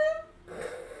see them?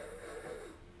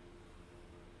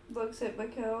 Looks at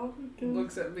Mikkel.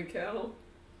 Looks at Mikkel.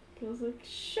 Mikkel's like,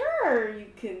 sure, you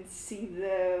can see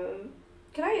them.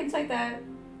 Can I insight that?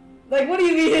 Like, what do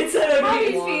you mean it's like How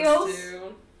he wants feels.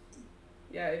 to.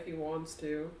 Yeah, if he wants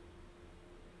to.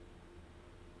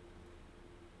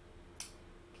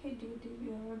 Okay, D&D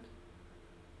Beyond.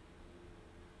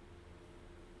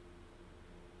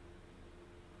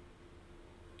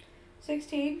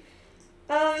 $16.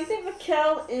 You think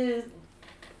Mikkel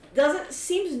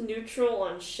seems neutral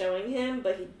on showing him,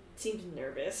 but he seems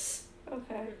nervous.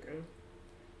 Okay. Okay.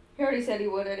 He already said he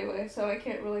would anyway, so I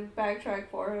can't really backtrack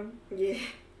for him. Yeah.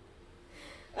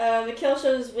 Mikkel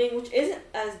shows his wing, which isn't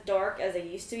as dark as they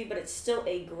used to be, but it's still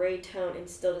a gray tone and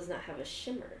still does not have a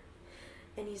shimmer.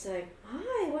 And he's like,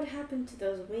 "Hi, what happened to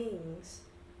those wings?"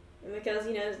 And Mikkel's,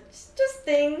 just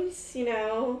things,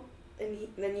 And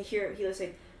then you hear he was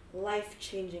like,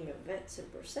 "Life-changing events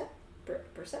and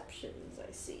perceptions,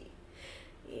 I see."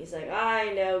 He's like,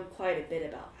 "I know quite a bit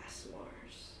about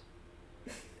Asmars."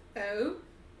 Oh?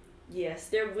 Yes,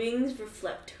 their wings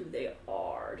reflect who they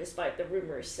are, despite the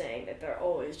rumors saying that they're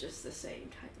always just the same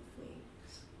type of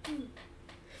wings.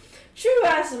 True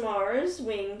Asimars'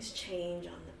 wings change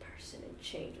on the person and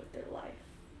change with their life.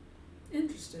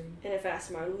 Interesting. And if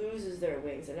Asimar loses their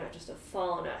wings, they're not just a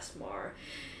fallen Asimar.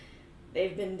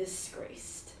 They've been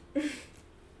disgraced.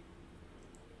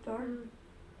 Darn.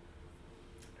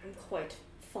 I'm quite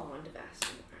fond of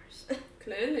Asimars.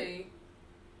 Clearly.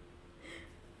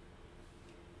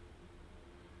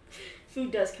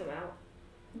 Food does come out.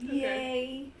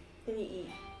 Yay. And you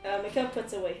eat. Mikhail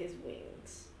puts away his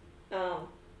wings. And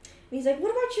he's like,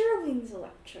 what about your wings,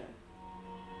 Electra?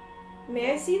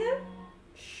 May I see them?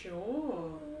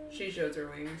 Sure. She shows her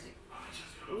wings.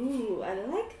 Ooh, I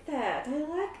like that. I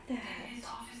like that.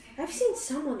 I've seen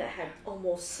someone that had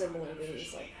almost similar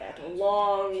wings like that a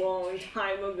long, long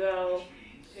time ago.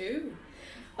 Who?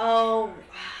 Oh,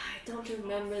 I don't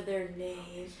remember their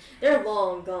name. They're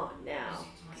long gone now,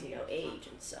 because, you know, age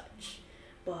and such.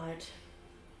 But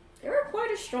they were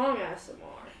quite a strong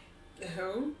ASMR.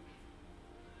 Who?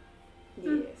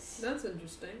 Yes. That's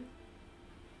interesting.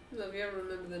 Well, if you ever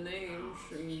remember the name,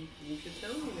 sure you should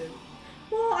tell me then.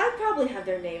 Well, I probably have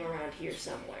their name around here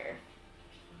somewhere.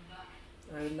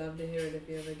 I would love to hear it if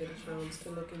you ever get a chance to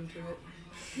look into it.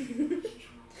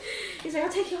 He's like, I'll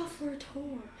take y'all for a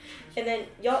tour. And then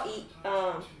y'all eat.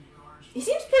 He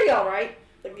seems pretty alright.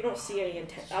 Like, you don't see any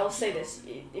intent. I will say this.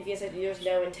 If you said there's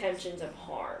no intentions of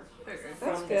harm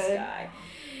from this guy.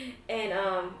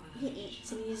 And he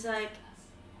eats and he's like,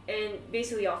 and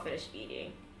basically y'all finish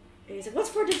eating. And he's like, what's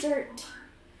for dessert?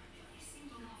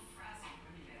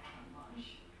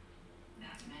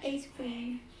 Ice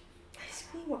cream. Ice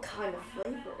cream? What kind of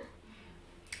flavor?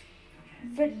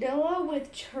 Vanilla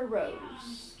with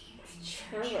churros.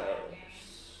 Churros.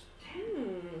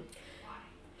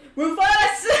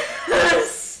 Rufus!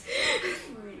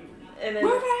 And then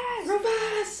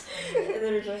Rufus! And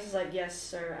then Rufus is like, yes,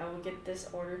 sir, I will get this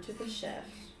order to the chef.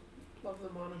 Love the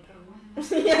monotone.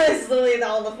 Yes, literally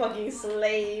all the fucking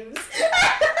slaves.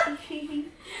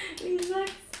 He's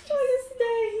like, oh, this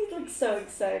day. He looks so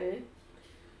excited.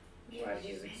 Why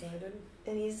he's excited?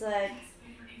 And he's like,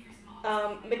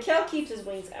 Mikhail keeps his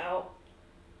wings out.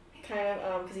 Kind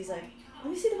of, because he's like,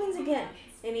 let me see the wings again.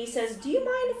 And he says, do you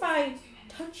mind if I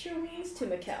touch your wings to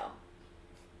Mikhail?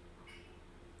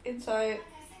 Insight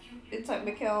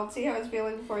Mikhail. See how he's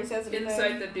feeling before he says anything.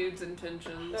 Insight the dude's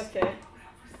intentions. Okay.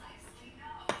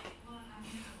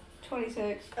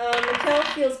 26. Mikhail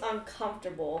feels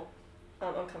uncomfortable.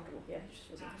 Yeah, he just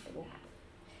feels uncomfortable.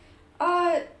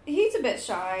 He's a bit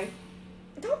shy.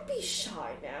 Don't be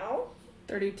shy now.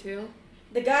 32.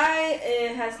 The guy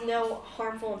has no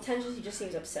harmful intentions, he just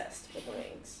seems obsessed with the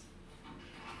wings.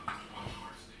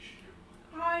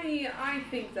 I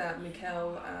think that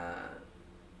Mikhail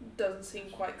doesn't seem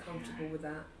quite comfortable with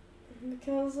that.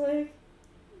 Mikhail's like,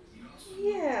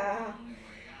 yeah.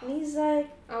 And he's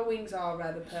like, our wings are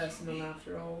rather personal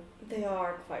after all. they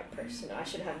are quite personal. I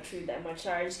shouldn't have intruded that much.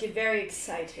 I just get very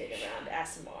excited around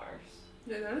ASMRs.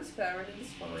 No, that is fair and it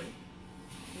is fine.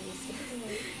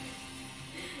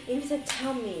 And he's like,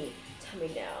 tell me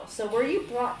now. So were you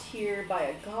brought here by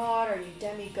a god? Are you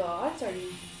demigods? Are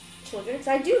you children? Because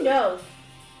I do know,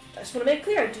 I just want to make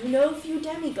clear, I do know a few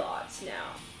demigods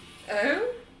now. Oh?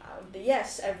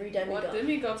 Yes, every demigod. What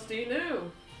demigods do you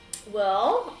know?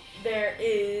 Well, there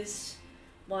is,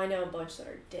 well, I know a bunch that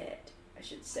are dead, I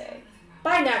should say.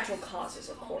 By natural causes,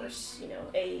 of course. You know,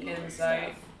 age and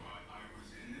stuff.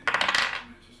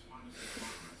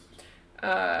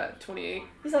 28.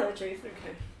 He's not the truth.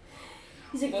 Okay.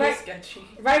 He's like, Very sketchy.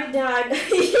 right now,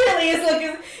 he really is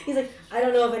looking. He's like, I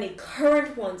don't know of any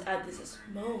current ones at this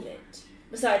moment.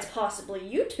 Besides possibly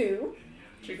you two.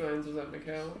 She glances at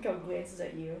Mikhail. Mikhail glances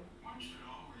at you.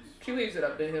 She leaves it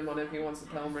up to him on if he wants to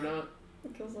tell him or not.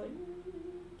 Mikhail's like,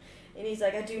 and he's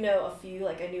like, I do know a few.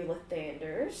 Like, I knew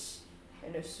Lathanders. I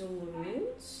know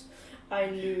Saloons.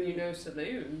 I knew. You know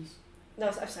saloons. No,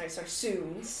 I'm sorry,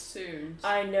 Soons. Soons.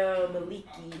 I know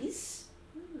Malikis.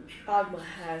 Agma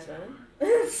has one. No,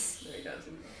 he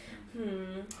doesn't.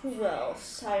 Who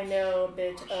else? I know a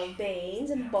bit of Banes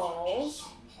and Balls.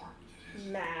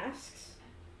 Masks.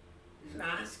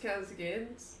 Mask has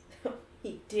kids.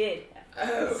 He did.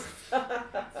 Oh. That's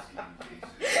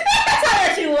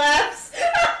how she laughs.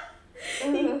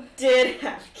 He did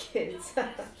have kids.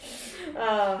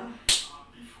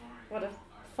 What a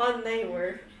fun they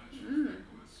were.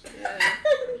 Yeah.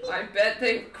 I bet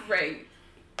they were great.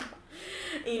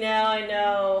 You know, I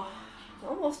know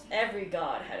almost every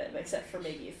god had it, except for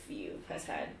maybe a few, has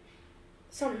had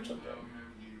some children.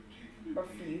 Or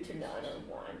few to none, or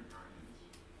one.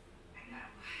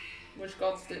 Which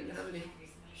gods didn't have any?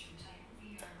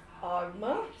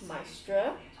 Agma,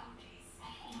 Maestra.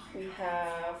 We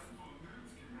have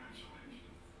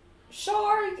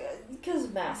Shar, because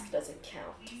Mask doesn't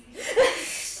count.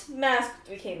 Mask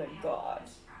became a god.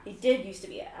 He did used to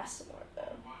be an Asimar,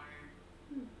 though.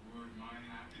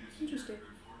 Interesting.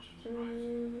 I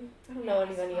don't know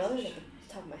any other than at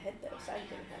the top of my head, though, so I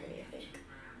didn't have any, I think.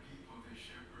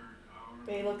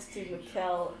 But he looks to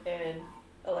Mikhail and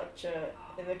Electra,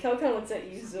 and Mikhail kind of looks at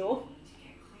you, Zul.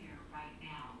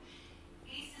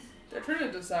 They're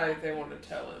trying to decide if they want to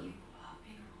tell him.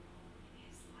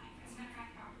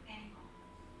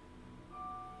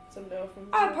 So no from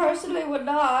I Zul. personally would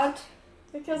not.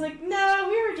 Because like, no,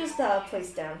 we were just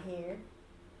placed down here.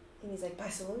 And he's like, by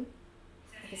saloon?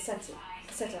 I can sense it. I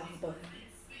can sense it off the boat.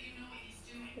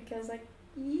 Because like,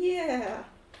 yeah.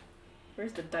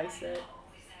 Where's the dice at?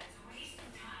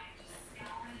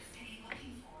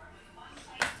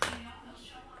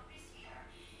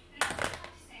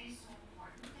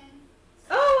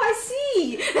 Oh, I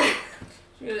see!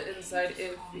 She's gonna decide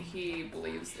if he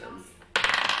believes them.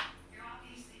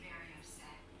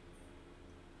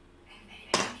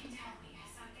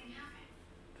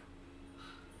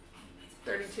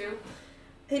 32.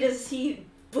 He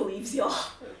believes y'all.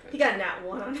 Okay. He got a nat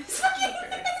 1 on his fucking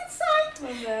side.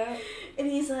 Love that. And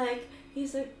he's like,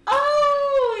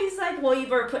 well, you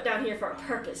better put down here for a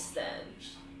purpose then.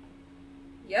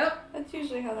 Yep. That's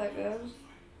usually how that goes.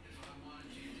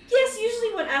 Yes,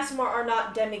 usually when Aasimar are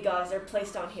not demigods, they're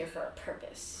placed down here for a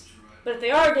purpose. But if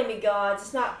they are demigods,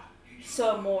 it's not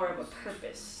so more of a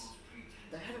purpose.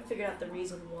 But I haven't figured out the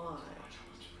reason why.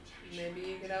 Maybe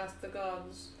you could ask the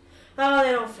gods. Oh,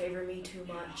 they don't favor me too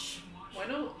much. Why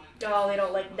not? Oh, they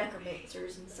don't like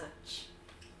necromancers and such.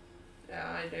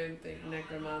 Yeah, I don't think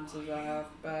necromancers are half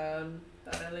bad.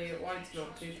 That Elliot White's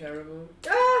not too terrible.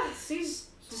 He's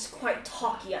just quite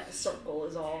talky at the circle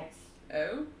is all.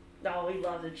 Oh? Oh, he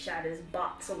loves to chat his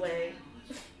box away.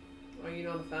 Are you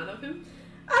not a fan of him?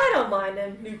 I don't mind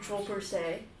him, neutral per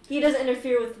se. He doesn't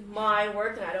interfere with my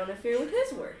work, and I don't interfere with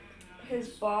his work. His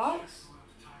box?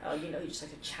 Oh, you know, he's just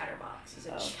like a chatterbox. He's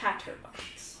a Oh.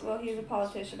 chatterbox. Well, he's a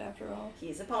politician after all.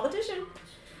 He's a politician.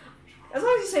 As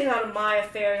long as he stays out of my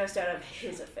affairs, I stay out of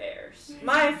his affairs.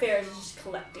 My affairs is just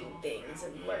collecting things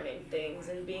and learning things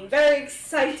and being very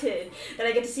excited that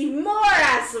I get to see more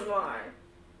Aasimar.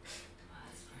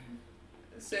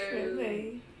 So,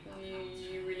 Really?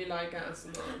 you really like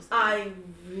Aasimars? I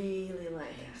really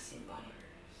like Aasimar.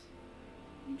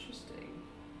 Interesting.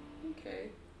 Okay.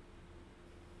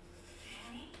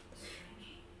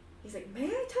 He's like, may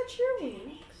I touch your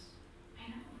wings?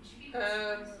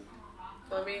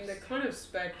 I mean, they're kind of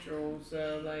spectral,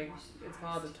 so, like, it's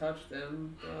hard to touch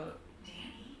them, but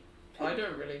I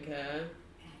don't really care.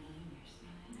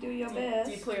 Do your Do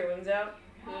best. you pull your wings out?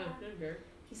 Yeah, I don't care.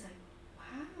 He's like,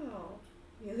 wow.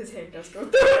 Yeah, his hand does go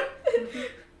through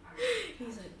it.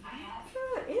 He's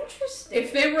like, interesting.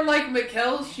 If they were like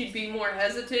Mikkel's, she'd be more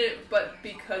hesitant, but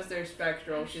because they're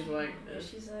spectral, she's like,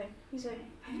 He's like,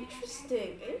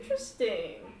 interesting.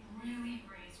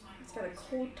 It's got a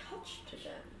cold touch to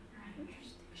them.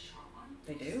 Interesting.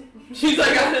 they do? She's like,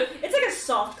 It's like a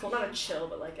soft cold, not a chill,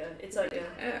 but it's like a.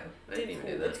 oh, I didn't even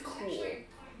know that. It's cool.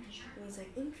 And he's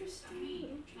like,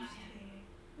 interesting.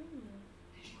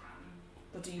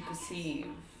 What do you perceive,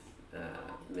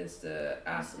 Mr.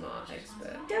 Aasimar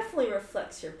expert? Definitely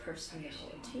reflects your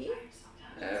personality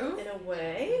Oh? in a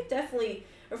way. It definitely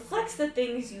reflects the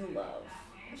things you love,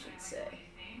 I should say.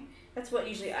 That's what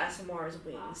usually Aasimar's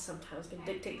wings sometimes can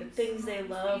dictate the things they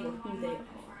love or who they are.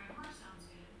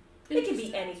 It can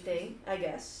be anything, I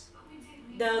guess.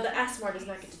 Though the Aasimar does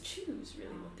not get to choose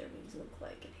really what their wings look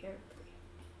like inherently.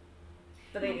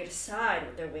 But they decide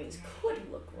what their wings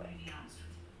could look like.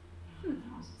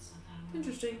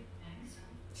 Interesting.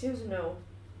 Seems to know.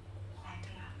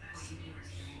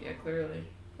 Yeah, clearly.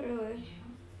 Really?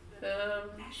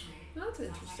 That's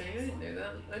interesting. I didn't know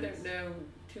that. I don't know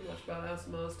too much about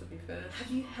Aasimars, to be fair.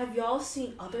 Have y'all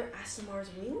seen other Aasimar's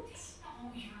wings?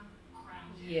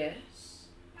 Yes.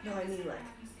 No, I mean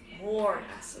like more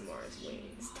Aasimar's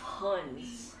wings.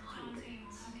 Tons.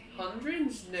 Hundreds.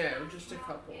 Hundreds? No, just a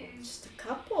couple. Just a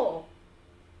couple.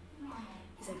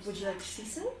 He's like, would you like to see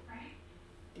some?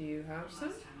 Do you have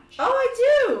some? Oh,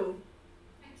 I do!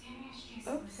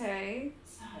 Okay.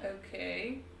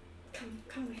 Okay.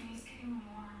 Come with me.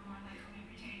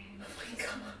 Oh my god.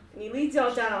 And he leads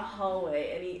y'all down a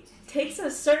hallway and he takes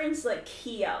a certain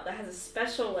key out that has a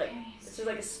special it's just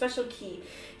like a special key.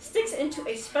 Sticks into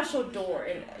a special door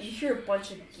and you hear a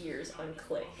bunch of gears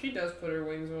unclick. She does put her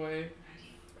wings away.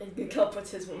 And Miguel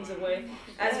puts his wings away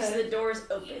as you see the doors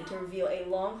open to reveal a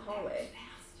long hallway.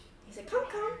 He's like, come.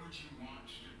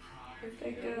 There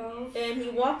they go. And he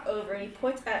walk over and he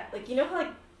points at, you know how,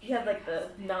 you have, the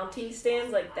mounting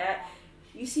stands like that?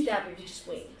 You see that, but it's just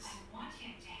wings.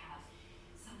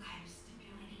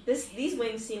 These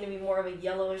wings seem to be more of a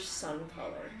yellowish sun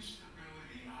color.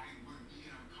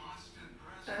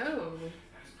 Oh.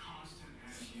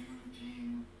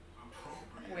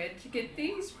 Where'd you get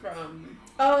these from?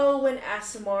 Oh, when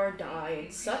Aasimar died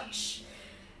and such,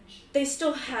 they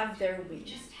still have their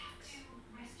wings.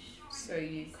 So So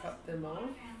you cut them off?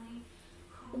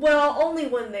 Well, only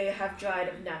when they have died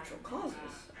of natural causes.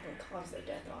 I don't cause their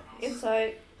death, obviously.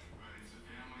 Insight.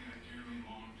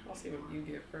 I'll see what you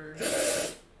get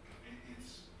first.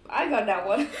 I got that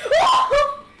one.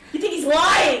 You think he's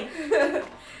lying?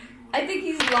 I think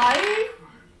he's lying?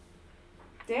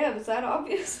 Damn, is that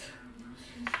obvious?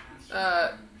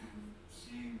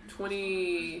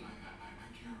 20...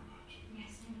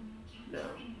 No.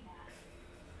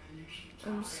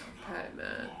 I'm so bad at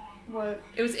math. What?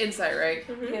 It was insight, right?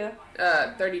 Mm-hmm.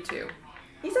 Yeah. 32.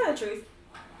 He's telling the truth.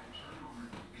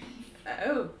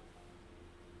 Oh.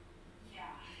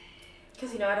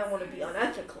 Because, I don't want to be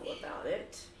unethical about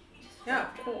it. Yeah,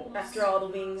 of course. After all, the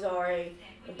wings are a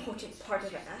important part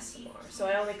of an ASMR, so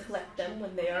I only collect them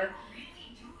when they are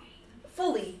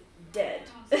fully dead.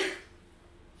 Yeah,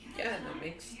 that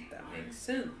makes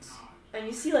sense. And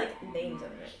you see, like, names on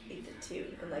it too,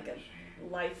 and like a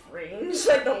life range,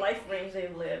 like the life range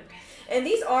they've lived. And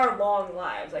these are long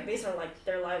lives. Like, these are like,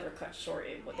 their lives are cut short,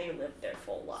 but they lived their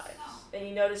full lives. And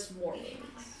you notice more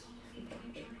wings.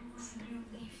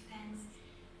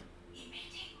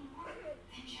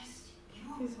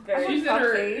 He's very She's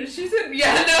comfy. she's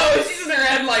in her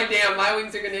head like, damn, my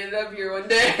wings are gonna end up here one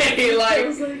day. I Like,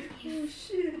 was like, oh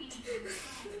shit.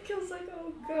 I was like,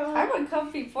 oh god. I went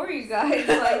comfy for you guys.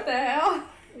 Like the hell?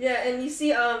 Yeah, and you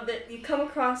see that you come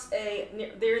across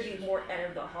near the more end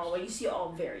of the hallway. You see all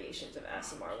variations of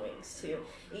ASMR wings too.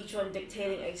 Each one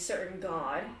dictating a certain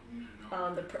god,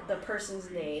 the person's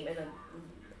name, and the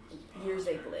years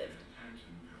they've lived.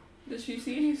 does she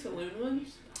see any saloon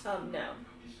ones? No.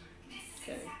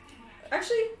 Okay.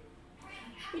 Actually,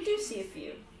 we do see a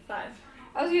few. 5.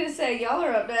 I was gonna say, y'all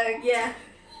are up next. Yeah.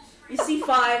 You see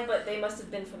 5, but they must have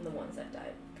been from the ones that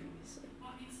died previously.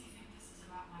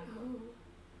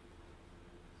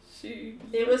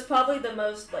 It was probably the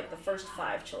most, like, the first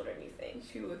 5 children, you think.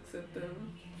 She looks at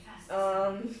them.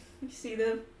 You see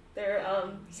them? They're,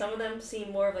 some of them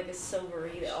seem more of like a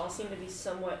silvery. They all seem to be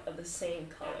somewhat of the same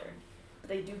color. But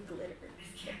they do glitter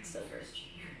like silver.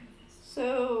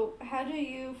 So, how do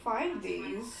you find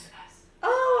these?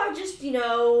 Oh, I just,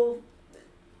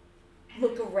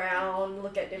 look around,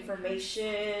 look at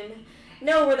information,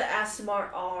 know where the ASMR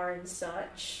are and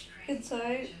such.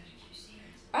 Insight.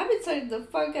 I'm inciting the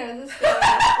fuck out of this guy.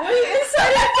 What are you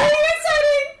inciting? What are you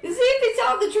inciting? To see if he's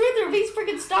telling the truth or if he's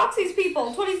freaking stalks these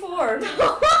people. 24. He's a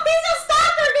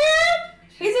stalker, dude!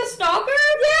 He's a stalker?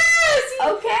 Yes!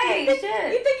 Okay, You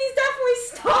shit. think he's definitely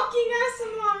stalking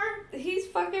ASMR? He's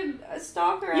fucking a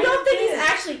stalker. You don't think he's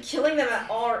actually? actually killing them at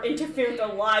all or interfering with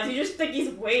their lives. You just think he's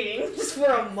waiting just for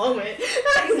a moment.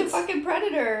 He's a fucking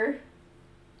predator.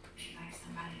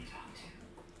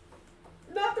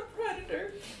 Not the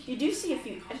predator. You do see a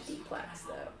few empty plaques,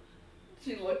 though.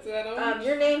 She looks at him.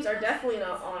 Your names are definitely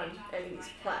not on any of these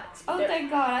plaques. Oh, thank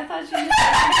God. I thought you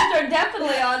just are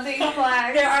definitely on these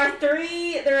plaques. There are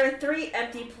 3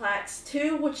 empty plaques,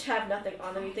 2 which have nothing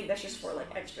on them. You think that's just for, like,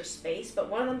 extra space, but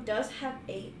one of them does have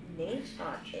a name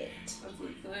on it. That's the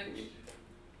thing.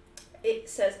 It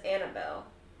says Annabelle,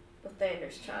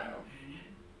 Lathander's child.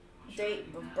 Date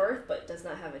of birth, but does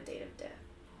not have a date of death.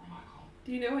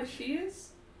 Do you know what she is?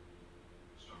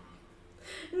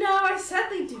 No, I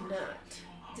sadly do not.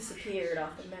 Disappeared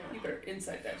off the You map. better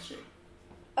insight that shit.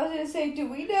 I was gonna say, do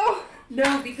we know?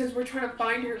 No, because we're trying to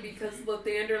find her because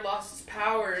Lathander lost his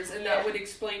powers, and that would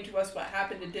explain to us what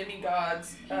happened to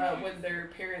demigods when their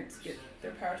parents get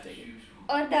their powers taken.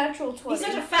 Unnatural 20. He's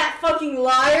such a fat fucking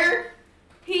liar.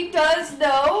 He does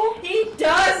know? He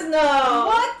does know.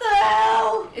 What the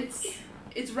hell?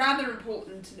 It's rather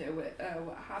important to know what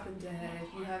happened to her.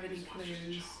 If you have any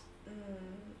clues.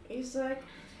 He's like,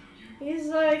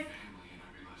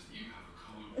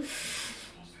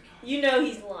 you know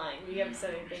he's lying. You haven't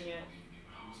said anything yet.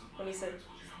 When he said,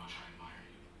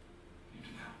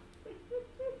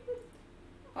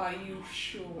 Are you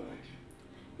sure?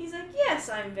 he's like, yes,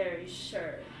 I'm very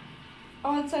sure.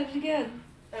 I'll incite it again.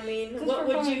 I mean, Just what for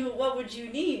would fun. what would you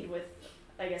need with,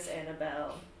 I guess,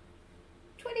 Annabelle?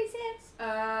 26.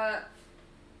 Liar.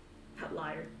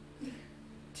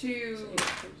 To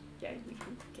Yeah, we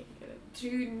can't get it. to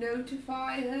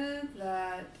notify her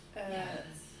that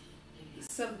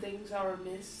some things are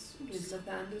amiss with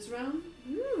Lathander's realm.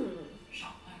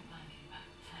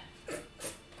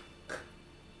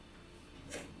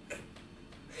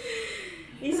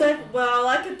 He's like, well,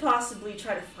 I could possibly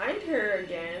try to find her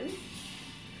again.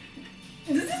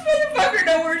 Does this motherfucker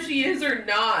know where she is or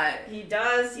not? He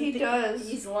does. He does.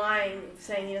 He's lying,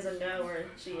 saying he doesn't know where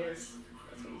she is.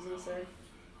 That's what he's gonna say.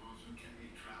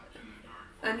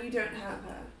 And you don't have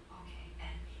her.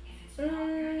 Not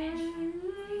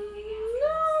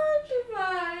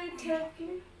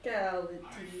reality.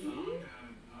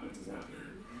 What does that mean?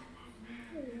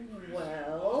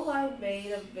 Well, I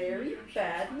made a very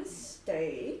bad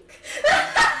mistake.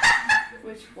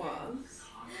 Which was?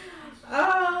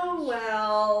 Oh,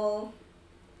 well.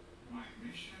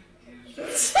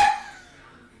 He's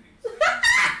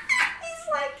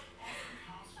like,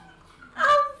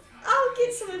 I'll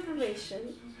get some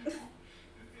information.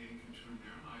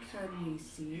 Can we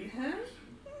see her?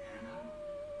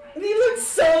 He looks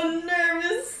so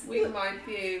nervous. We might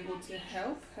be able to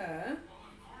help her.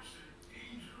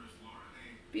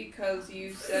 Because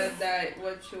you said that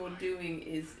what you're doing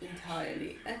is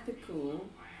entirely ethical.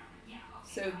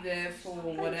 So therefore,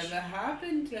 whatever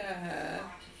happened to her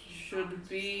should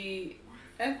be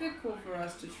ethical for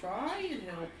us to try and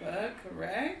help her,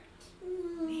 correct?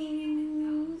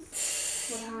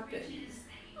 What happened?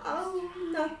 Oh,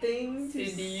 nothing.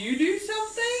 Did you do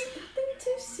something? Nothing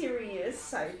too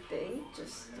serious, I think.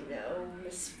 Just,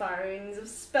 misfirings of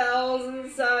spells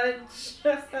and such.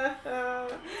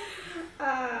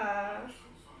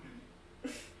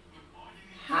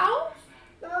 How?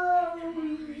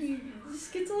 Oh, he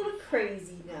just gets a little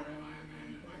crazy now.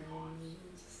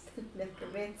 Just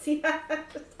necromancy.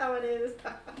 That's how it is.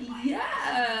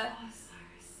 Yeah.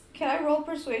 Can I roll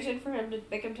persuasion for him to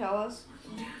make him tell us?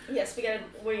 Yes, what are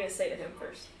you going to say to him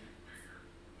first?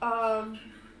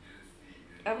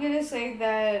 I'm gonna say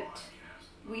that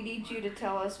we need you to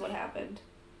tell us what happened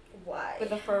Why?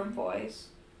 with a firm voice.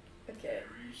 Okay.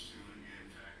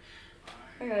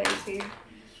 I got 18.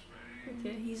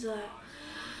 Okay, he's like,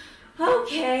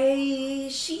 okay,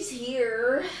 she's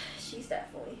here. She's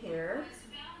definitely here.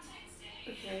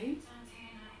 Okay.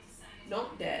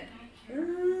 Not dead.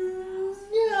 No,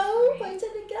 by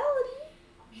technicality.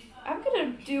 I'm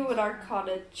gonna do an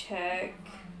Arcana check.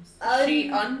 She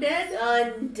undead?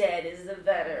 Undead is the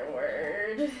better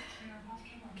word.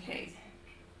 Okay.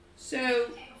 So,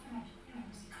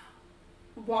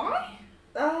 why?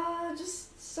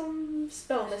 Just some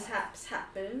spell mishaps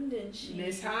happened, and she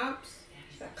Mishaps?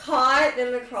 got caught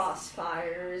in the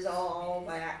crossfires all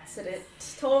by accident.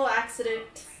 Total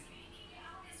accident.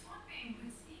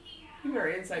 You better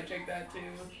insight check that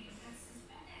too.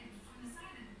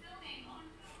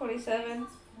 27.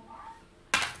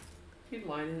 He'd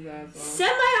line his ass off.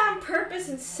 Semi on purpose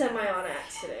and semi on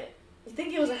accident. You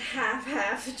think it was a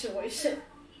half-half situation?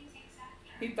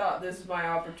 He thought this was my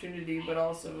opportunity, but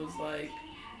also was like,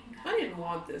 I didn't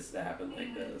want this to happen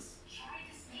like this.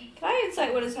 Can I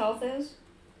insight what his health is?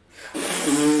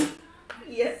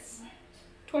 Yes.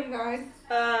 29.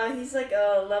 He's like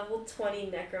a level 20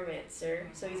 necromancer,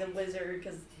 so he's a wizard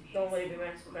because the only way to be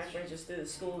necromancer is through the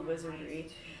school of wizardry.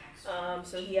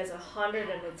 So he has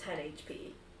 110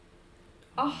 HP.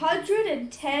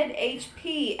 110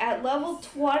 HP at level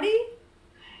 20?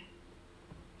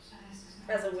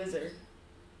 As a wizard.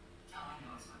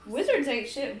 Wizards ain't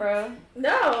shit, bro.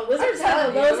 No, wizards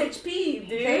have the telling lowest HP,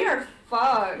 dude. They are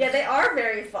fucked. Yeah, they are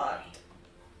very fucked.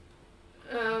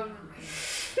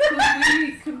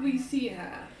 Could we see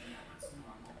her?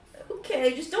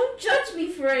 Okay, just don't judge me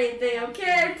for anything,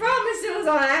 okay? I promise it was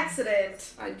on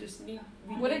accident. I just need.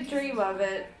 Wouldn't dream of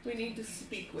it. We need to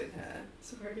speak with her.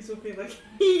 Sorry, this will be like.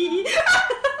 He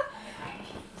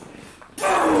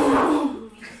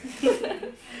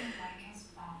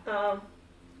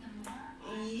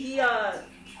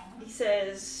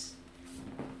says,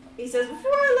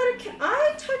 before I let her, can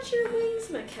I touch your wings,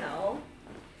 Mikkel?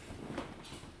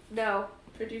 No.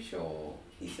 Pretty sure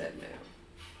he said no.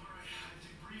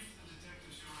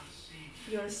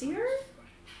 You want to see her?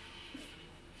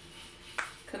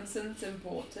 Consent's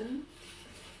important.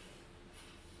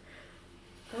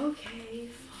 Okay,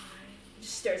 fine.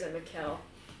 Just stares at Mikkel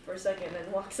for a second and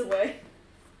then walks away.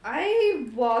 I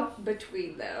walk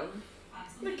between them.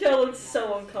 Mikkel looks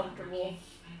so uncomfortable.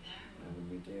 What would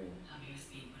we do?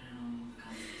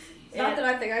 Not that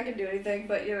I think I can do anything,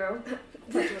 but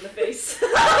Punch him in the face.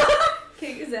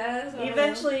 kick his ass. He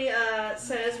eventually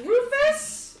says,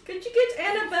 Rufus, could you get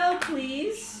Annabelle,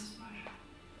 please?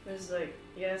 He's like,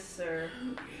 yes, sir.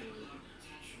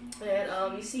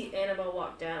 And you see Annabelle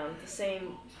walk down, the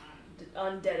same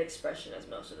undead expression as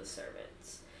most of the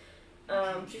servants.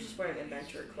 She's just wearing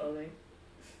adventurer clothing.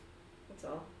 That's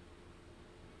all.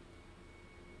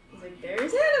 He's like,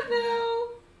 there's Annabelle!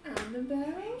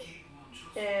 Annabelle?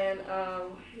 And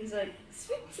he's like,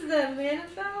 speak to them,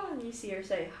 Annabelle, and you see her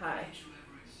say hi.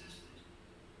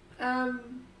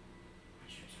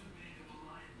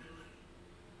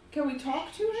 Can we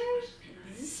talk to her?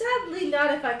 Sadly,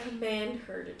 not if I command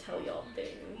her to tell y'all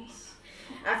things.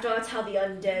 After all, that's how the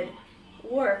undead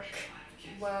work.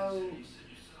 Well,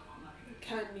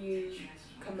 can you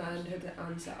command her to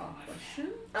answer our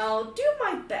question. I'll do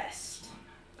my best.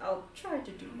 I'll try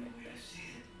to do my best.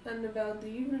 Annabelle, do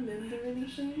you remember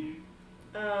anything?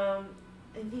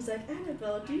 And he's like,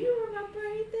 Annabelle, do you remember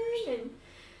anything? And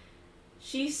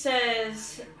she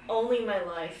says, only my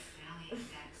life.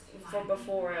 From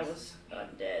before I was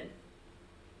undead.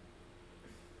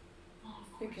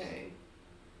 Okay.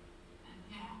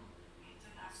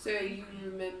 So you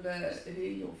remember who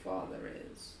your father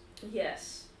is?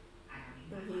 Yes.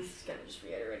 And he's kind of just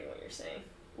reiterating what you're saying.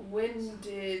 When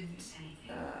did...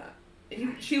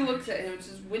 she looks at him and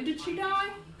says, when did she die?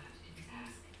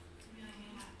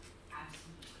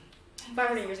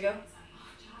 500 years ago.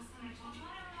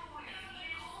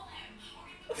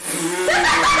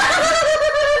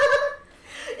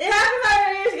 It happened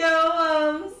 500 years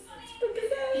ago.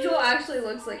 Joel actually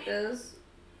looks like this.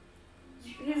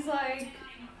 He's like...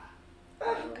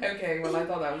 Okay, well I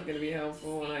thought that was going to be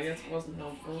helpful, and I guess it wasn't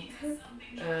helpful.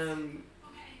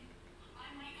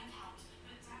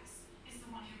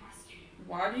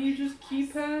 Why do you just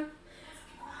keep her?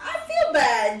 I feel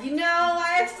bad, you know.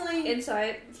 I actually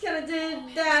Insight. kind of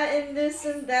did that and this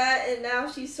and that, and now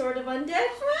she's sort of undead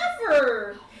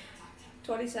forever.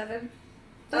 27.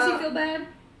 Does he feel bad?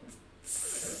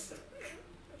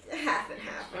 Half and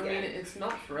half. I mean, it's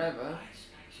not forever,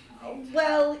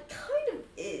 Well, it kind of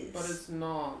is. but it's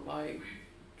not like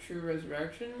true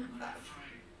resurrection.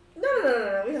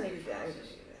 No. We don't need to do that.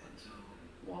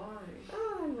 Why?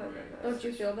 Oh, no. Don't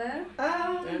you feel bad?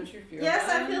 Don't you feel Yes,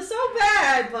 bad? I feel so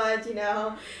bad, but you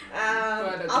know,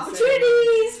 at the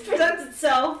opportunities presents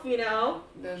itself. You know.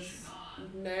 There's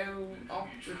no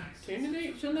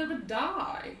opportunity. She'll never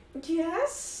die.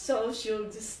 Yes, so she'll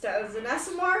just as an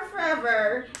SMR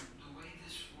forever.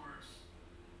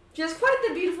 She has quite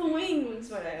the beautiful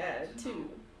wings, might I add, too.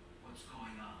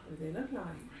 What do they look like?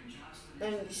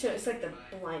 And it's like the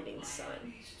blinding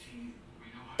sun.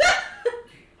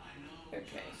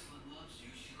 Okay.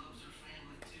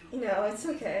 You know, it's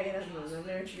okay. I'm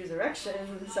going to resurrection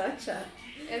and such.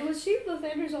 And was she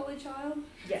Lathander's only child?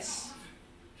 Yes.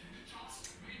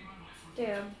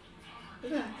 Damn.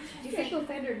 Yeah. Do you think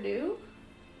Lathander knew?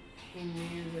 He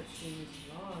knew that she was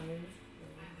alive,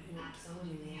 but he didn't tell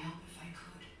anyone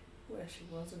where she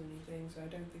was or anything, so I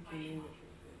don't think he knew that she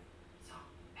was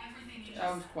there. I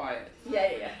was quiet.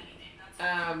 Yeah.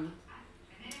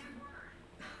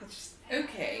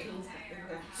 Okay.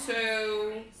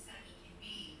 So...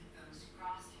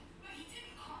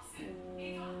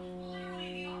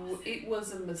 it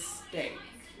was a mistake.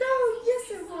 No,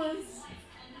 yes it was.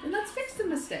 And let's fix the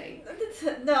mistake.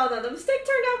 No, the mistake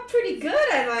turned out pretty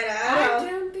good, I might add. I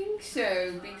don't think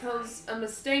so, because a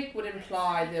mistake would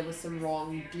imply there was some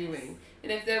wrongdoing.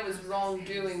 And if there was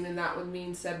wrongdoing, then that would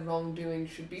mean said wrongdoing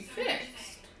should be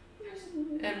fixed.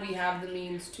 And we have the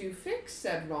means to fix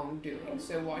said wrongdoing,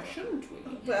 so why shouldn't we?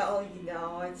 Well, you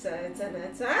know, it's an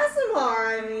ASMR.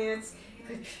 I mean, it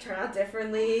could turn out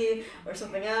differently or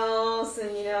something else,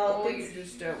 and you know. Or you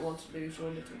just don't want to lose your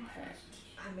little pet.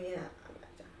 I mean,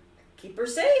 keep her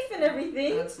safe and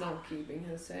everything. That's not keeping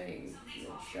her safe.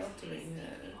 You're sheltering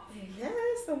her.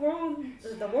 Yes, the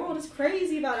world is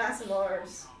crazy about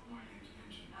ASMRs.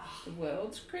 The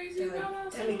world's crazy about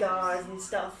us. Demigods and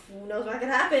stuff. Who knows what could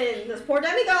happen? Those poor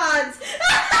demigods.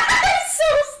 It's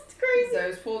so crazy.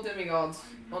 Those poor demigods,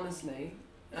 honestly.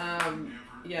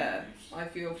 Yeah, I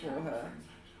feel for her.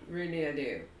 Really, I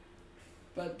do.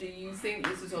 But do you think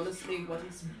this is honestly what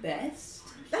is best?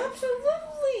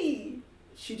 Absolutely.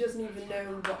 She doesn't even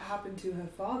know what happened to her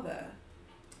father.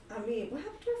 I mean, what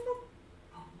happened to her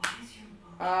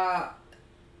father?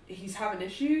 He's having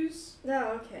issues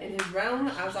No, okay. in his realm,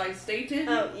 as I stated.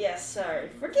 Oh, yes, sorry.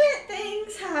 Forget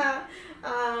things.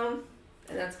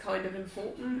 And that's kind of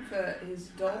important for his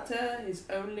daughter, his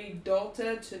only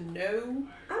daughter, to know.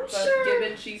 I'm But sure.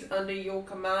 given she's under your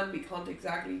command, we can't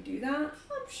exactly do that.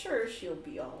 I'm sure she'll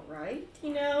be all right.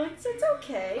 You know, it's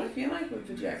okay. I feel like we're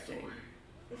projecting.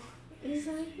 He's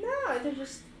like, no, they're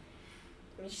just.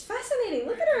 I mean, she's fascinating.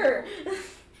 Look at her.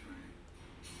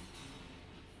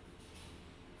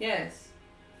 Yes.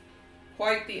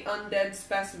 Quite the undead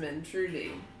specimen,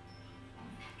 truly.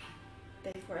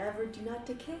 They forever do not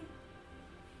decay.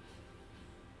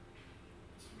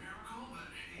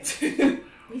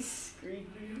 He's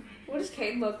screaming. What does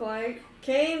Kane look like?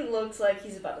 Kane looks like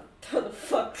he's about to throw the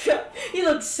fuck up. He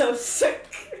looks so sick.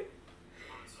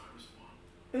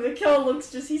 And Mikkel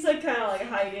looks he's like kind of like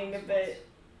hiding a bit.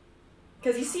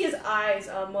 Because you see his eyes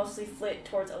mostly flit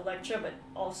towards Electra, but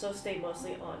also stay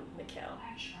mostly on Mikkel.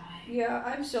 Yeah,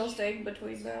 I'm still staying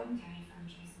between them.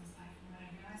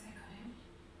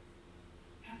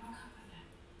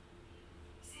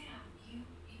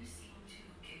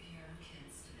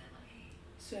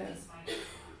 So,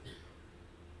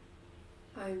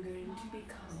 I'm going to be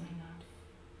kind.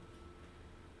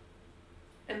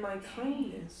 And my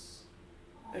kindness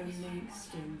only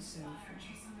extends so far.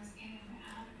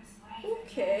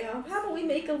 Okay, how about we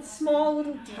make a small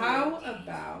little deal? How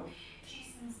about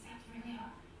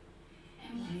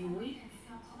you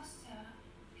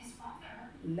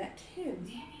let him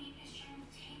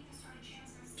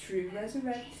true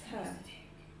resurrect her,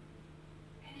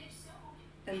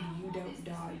 and you don't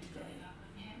die today?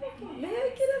 May I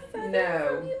get a feather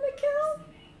No. from you, Mikkel?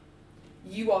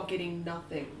 You are getting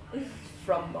nothing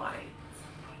from my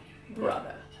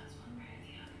brother.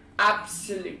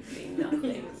 Absolutely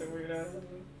nothing.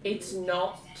 It's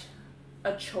not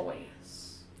a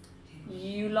choice.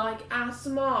 You like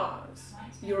ASMRs.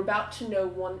 You're about to know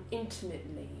one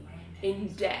intimately, in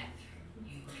depth.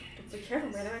 Be careful,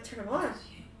 man. I might turn him on.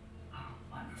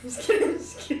 Just kidding.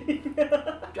 Just kidding.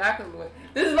 Jacqueline,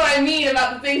 this is what I mean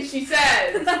about the things she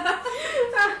says.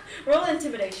 Roll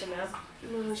intimidation now.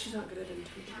 No, she's not good at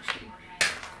intimidation.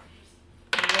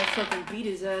 I fucking beat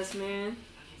his ass, man.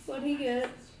 What'd he get?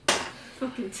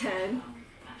 Fucking 10.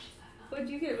 What'd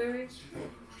you get, Mary?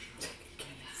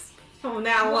 Oh,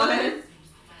 now what?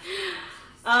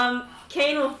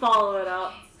 Kane will follow it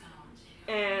up.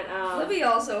 And, Libby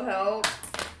also helped.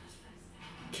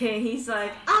 Kane, he's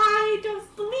like, I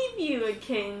don't believe you. And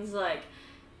Kane's like,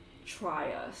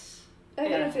 try us. I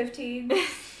got a 15.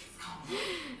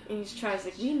 And he tries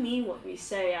like, we mean what we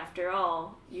say after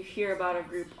all. You hear about a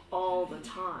group all the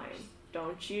time,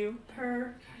 don't you?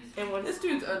 Her. And when This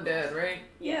dude's undead, right?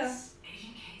 yes.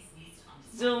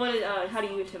 So what is, how do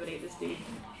you intimidate this dude?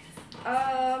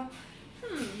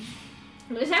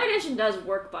 This intimidation does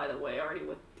work, by the way, already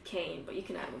with Kane, but you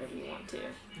can add whatever you want to.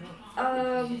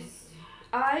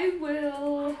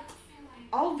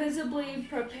 I'll visibly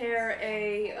prepare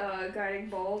a guiding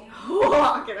bolt.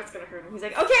 Okay, that's gonna hurt him. He's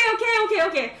like,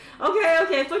 okay.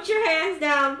 Put your hands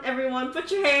down, everyone. Put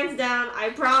your hands down. I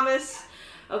promise.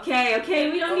 Okay.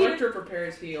 We don't need. Electra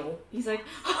prepares heal. He's like,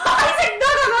 no.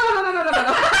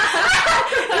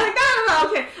 He's like, no.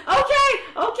 Okay.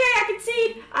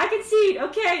 I concede.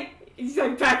 Okay. He's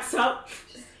like, backs up.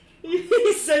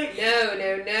 He's like,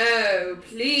 No,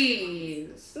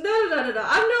 please. no. I'm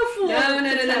no fool.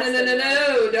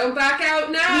 No. Don't back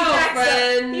out now,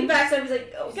 friend. He backs up. He's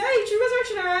like, okay, true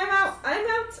resurrection. I'm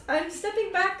out. I'm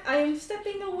stepping back. I'm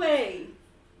stepping away.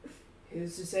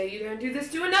 Who's to say you don't do this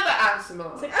to another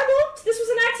Asima? He's like, I won't. This was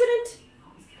an accident.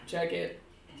 Check it.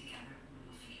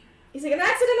 He's like, an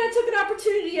accident I took an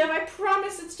opportunity of. I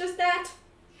promise it's just that.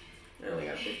 I only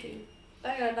got 15.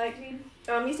 I got 19.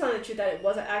 He's telling the truth that it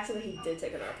was an accident he did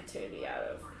take an opportunity out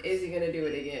of. Is he gonna do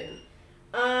it again?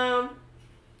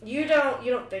 You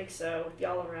don't think so. If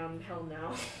y'all around, hell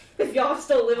no. If y'all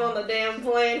still live on the damn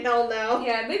plane, hell no.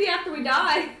 Yeah, maybe after we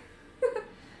die.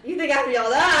 You think after y'all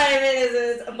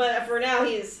die, but for now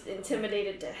he's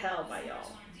intimidated to hell by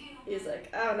y'all. He's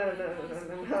like, oh no.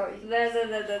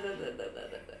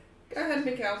 Go ahead,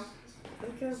 Mikkel.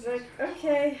 Because like,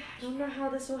 okay, I don't know how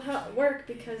this will work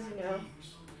because, you know.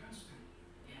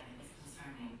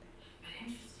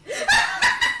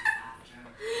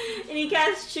 And he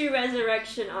casts True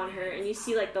Resurrection on her, and you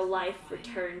see, like, the life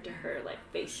return to her, like,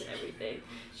 face and everything.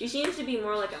 She seems to be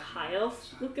more like a high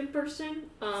elf-looking person.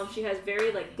 She has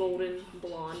very, like, golden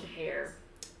blonde hair.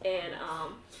 And,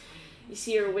 you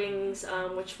see her wings,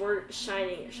 which were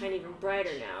shine even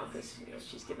brighter now, because, you know,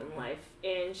 she's given life.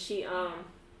 And she,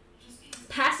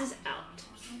 passes out.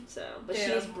 So, but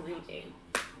she is breathing.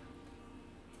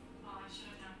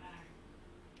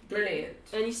 Brilliant.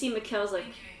 And you see Mikkel's like,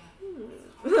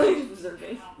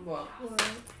 observing. What?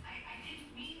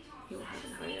 He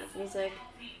wasn't high enough. And he's like,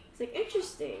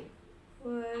 interesting.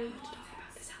 What? We'll have to talk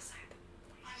about this outside.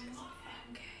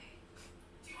 Okay.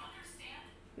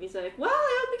 And he's like, well,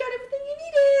 I hope you got everything you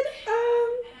needed.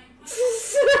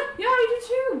 Yeah, I do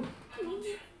too.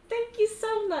 Thank you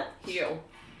so much. Heal.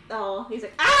 Oh, he's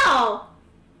like, ow!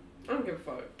 I don't give a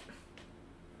fuck.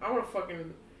 I want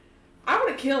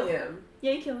to kill him.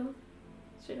 Yeah, you kill him.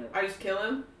 Straight up. I just kill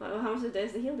him. Well, how much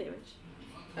does the heal damage?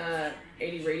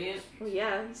 80 radiant. Oh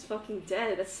yeah, he's fucking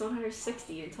dead. That's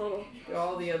 160 in total. Do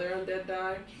all the other undead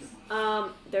die?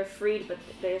 They're freed, but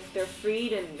they're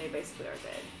freed and they basically are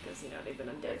dead because, you know, they've been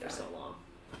undead for so long.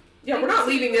 Yeah, we're not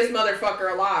leaving this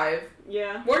motherfucker alive.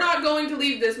 Yeah. We're not going to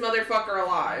leave this motherfucker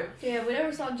alive. Yeah, we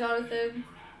never saw Jonathan.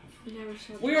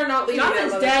 We are not leaving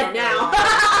Jonathan's that dead motherfucker now. alive.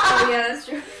 Oh yeah, that's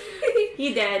true.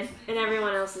 He dead, and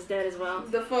everyone else is dead as well.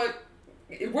 The fuck?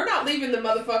 We're not leaving the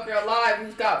motherfucker alive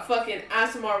who's got fucking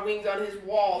Asimar wings on his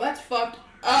wall. That's fucked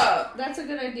up. That's a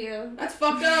good idea. That's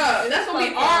fucked up. That's gonna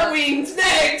be fucked our up. wings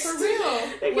next. For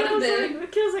real. What if they?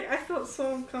 Mikhail's like, I felt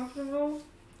so uncomfortable.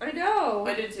 I know.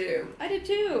 I did too. I did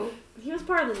too. He was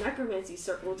part of the necromancy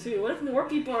circle too. What if more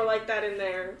people are like that in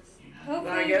there? Hopefully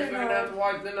I guess they we're gonna have to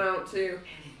wipe them out too.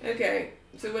 Okay,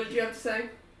 so what did you have to say?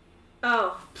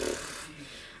 Oh,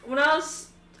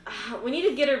 we need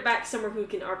to get her back somewhere who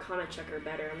can Arcana check her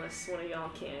better, unless one of y'all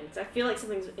can. 'Cause I feel like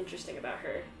something's interesting about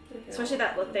her, especially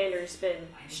that Lathander's been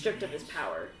stripped of his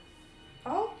power.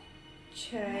 I'll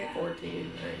check.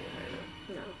 14.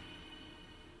 I know.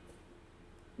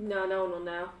 No, no one will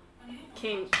know.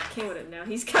 Kane wouldn't know.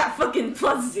 He's got fucking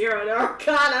 +0 to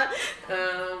Arcana.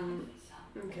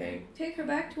 Okay. Take her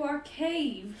back to our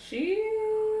cave. She's...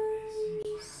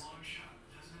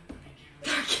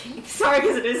 Sorry,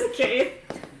 because it is a cave.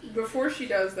 Before she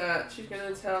does that, she's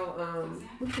gonna tell,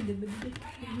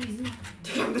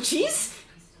 The cheese?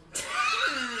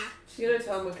 she's gonna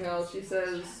tell Mikhail, she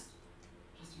says,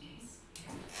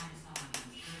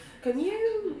 can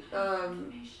you,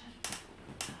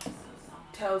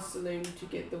 tell Saloon to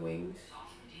get the wings?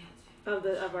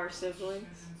 Of our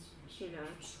siblings? He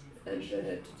knows. And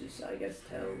to just, I guess,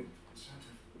 tell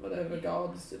whatever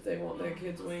gods if they want their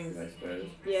kids' wings, I suppose.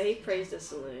 Yeah, he praised the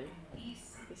saloon. He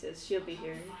says she'll be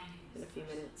here in a few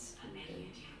minutes. Okay.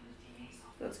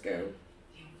 Let's go.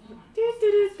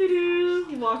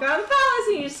 You walk out of the palace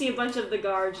and you see a bunch of the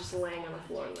guards just laying on the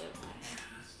floor limp.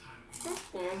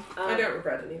 I don't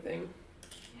regret anything.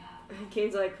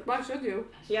 Kane's like, Why should you?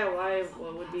 yeah, why?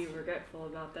 What would be regretful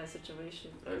about that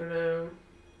situation? I don't know.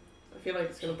 I feel like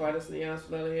it's gonna bite us in the ass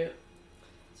with Elliot.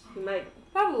 He might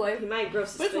Probably. grow It's worth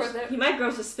suspicious. it. He might grow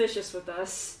suspicious with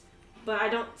us. But I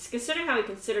don't, considering how he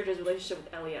considered his relationship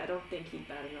with Elliot, I don't think he'd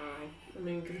bat an eye. I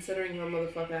mean, considering how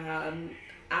motherfucker had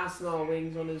Asnar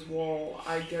wings on his wall,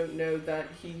 I don't know that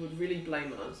he would really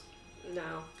blame us.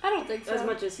 No. I don't think so. As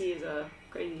much as he is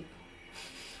crazy.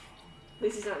 At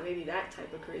least he's not maybe that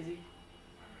type of crazy.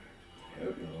 I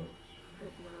hope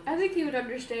not. I think he would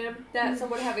understand that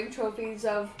someone having trophies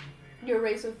of your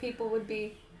race of people would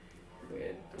be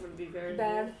Weird. It would be very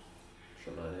bad.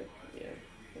 Traumatic.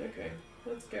 Yeah. Okay.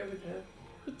 Let's go with that.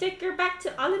 You take her back to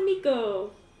Alamigo.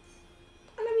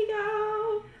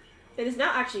 Alamigo. It is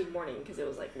now actually morning because it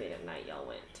was like late at night y'all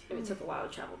went. And it took a while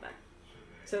to travel back.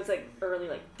 So it's like early,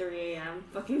 like 3 a.m.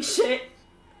 Fucking shit.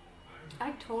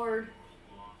 I toured.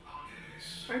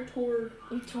 I toured.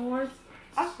 You toured?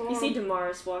 I toured. You see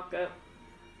Damaris walk up.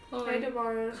 Hey,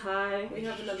 Damaris. Hi. We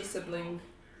have another sibling.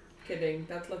 Kidding.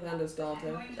 That's Lathander's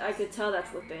daughter. I could tell that's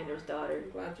Lathander's daughter.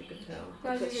 I'm glad you could tell.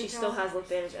 Glad you Because she could still tell. has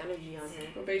Lathander's energy on her.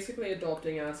 We're basically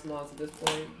adopting Asmars at this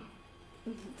point.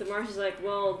 Damaris is like,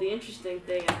 well, the interesting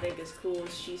thing I think is cool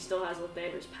is she still has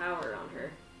Lathander's power on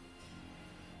her.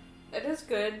 It is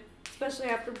good, especially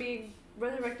after being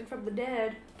resurrected from the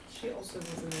dead. She also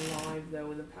wasn't alive though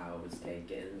when the power was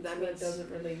taken. That So means- that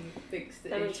doesn't really fix the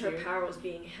That means issue. her power was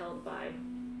being held by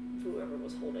whoever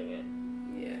was holding it.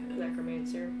 Yeah.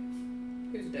 Necromancer.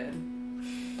 Who's dead?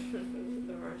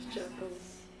 Damaris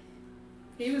chuckles.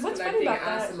 He was What's funny collecting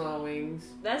about that? Asmar wings.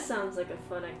 That sounds like a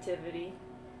fun activity.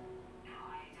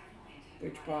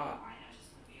 Which part?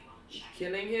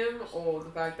 Killing him or the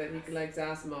fact that he collects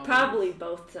Asmar? Probably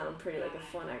both sound pretty like a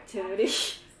fun activity.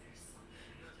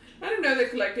 I don't know that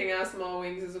collecting Asmar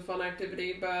wings is a fun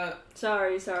activity, but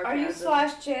Sorry, Are sarcasm. you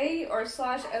 /J or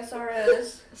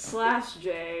 /SRS?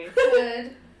 /J.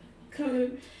 Good.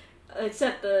 good.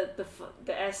 Except the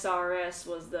SRS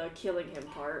was the killing him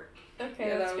part. Okay,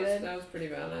 Yeah, that's good. that was pretty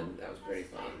valid. That was pretty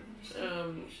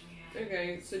fun.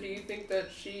 Okay, so do you think that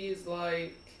she's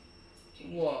like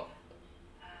what?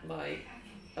 Like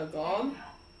a god?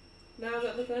 Now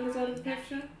that Lathander's out of the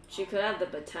picture? She could have the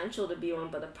potential to be one,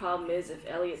 but the problem is if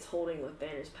Elliot's holding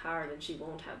Lathander's power, then she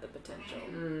won't have the potential.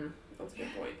 That's a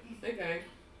good point. Okay.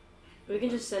 We can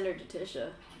just send her to Tisha.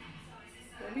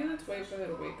 Maybe let's wait for her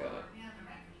to wake up.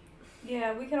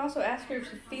 Yeah, we can also ask her if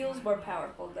she feels more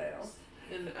powerful now.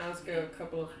 And ask her a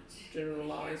couple of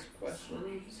generalized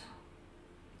questions.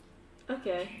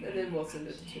 Okay, And then we'll send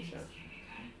it to Tisha.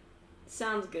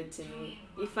 sounds good to me.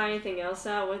 You find anything else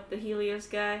out with the Helios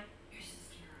guy?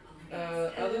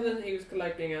 Other than he was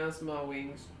collecting Asmar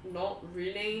wings, not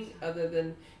really, other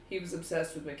than he was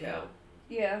obsessed with Mikhail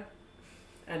Yeah.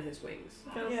 and his wings.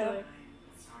 I was Yeah. like,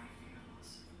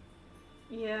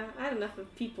 yeah, I had enough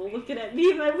of people looking at me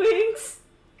and my wings.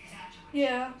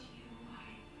 Yeah.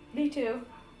 Me too.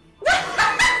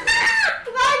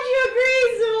 Glad you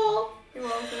agree, Zool. You're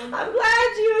welcome. I'm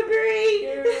glad you agree.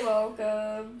 You're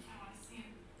welcome.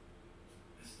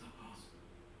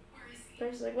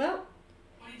 There's like, well,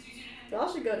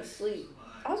 y'all should go to sleep.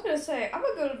 I was gonna say, I'm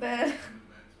gonna go to bed.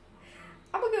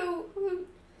 I'm gonna go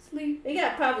sleep. We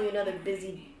got probably another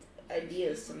busy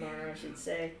ideas tomorrow, I should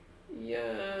say.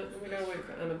 Yeah, we gotta wait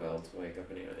for Annabelle to wake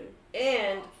up anyway.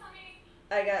 And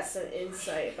I got some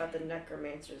insight about the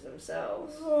necromancers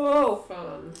themselves. Oh,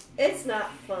 Fun. It's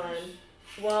not fun.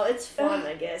 Well, it's fun,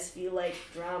 I guess, if you like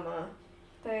drama.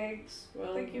 thanks.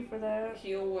 Well, Thank you for that.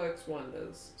 Heal works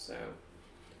wonders, so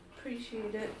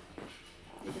Appreciate it.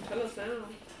 you can tell us now.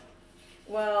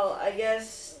 Well, I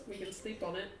guess... We can sleep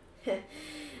on it.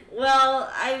 Well,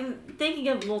 I'm thinking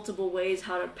of multiple ways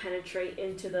how to penetrate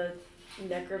into the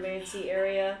necromancy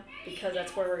area, because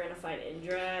that's where we're going to find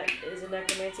Indra is a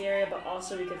necromancy area, but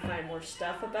also we can find more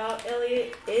stuff about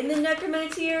Elliot in the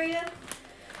necromancy area.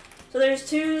 So there's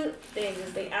two things.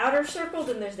 There's the outer circle,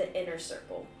 then there's the inner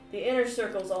circle. The inner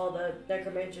circle is all the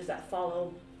necromancers that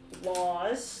follow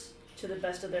laws to the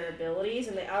best of their abilities,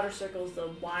 and the outer circle is the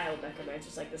wild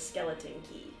necromancers, like the skeleton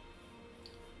key.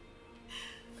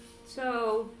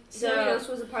 So Helios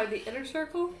was a part of the inner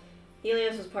circle?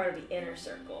 Helios was part of the inner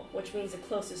circle, which means the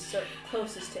closest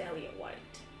to Elliot White,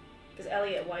 because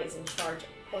Elliot White is in charge,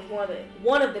 was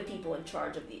one of the people in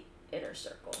charge of the inner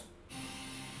circle.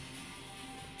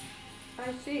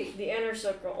 I see. The inner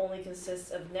circle only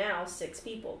consists of now 6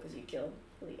 people, because you killed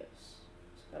Helios.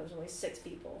 So that was only 6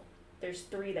 people. There's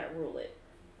 3 that rule it,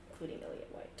 including Elliot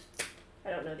White. I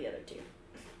don't know the other 2.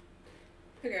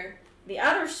 Okay. The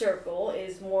outer circle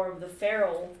is more of the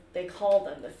feral, they call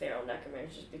them the feral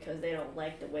necromancers because they don't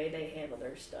like the way they handle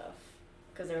their stuff.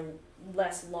 Because they're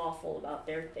less lawful about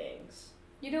their things.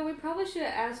 You know, we probably should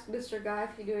have asked Mr. Guy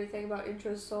if he knew anything about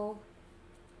Intra's soul.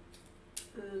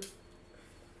 And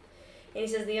he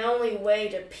says the only way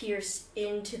to pierce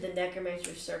into the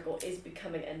necromancer circle is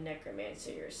becoming a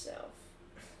necromancer yourself.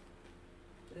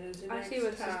 I see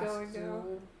where this is going now.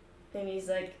 And he's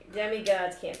like,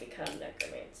 demigods can't become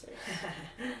necromancers.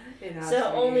 It has So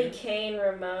to be only you. Cain,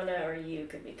 Ramona, or you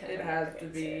could become It a has necromancer.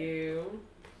 to be you.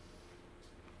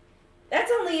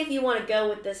 That's only if you want to go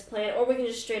with this plan, or we can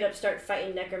just straight up start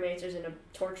fighting necromancers and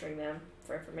torturing them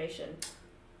for information.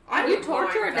 I You don't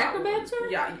torture like a that one. necromancer?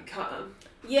 Yeah, you can.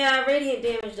 Yeah, radiant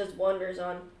damage does wonders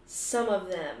on some of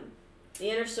them. The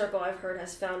inner circle, I've heard,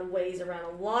 has found ways around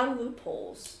a lot of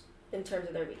loopholes in terms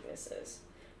of their weaknesses.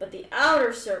 But the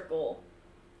outer circle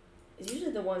is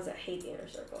usually the ones that hate the inner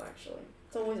circle, actually.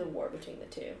 It's always a war between the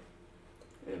two.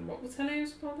 And what was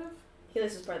Helios part of?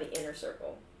 Helios is part of the inner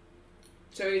circle.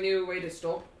 So he knew a way to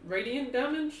stop radiant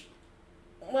damage?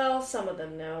 Well, some of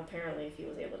them know, apparently, if he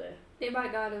was able to. They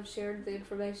might not have shared the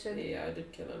information. Yeah, I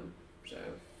did kill him, so...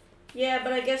 Yeah,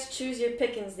 but I guess choose your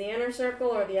pickings, the inner circle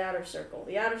or the outer circle.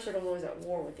 The outer circle is always at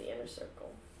war with the inner circle.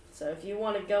 So if you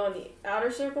want to go in the outer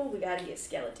circle, we gotta get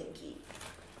Skeleton Key.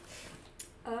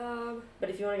 But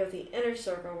if you want to go with the inner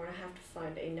circle, we're gonna have to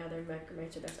find another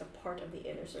necromancer that's a part of the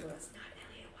inner circle. That's not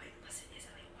Elliot White, unless it is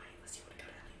Elliot White. Unless you want to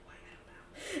go to Elliot White,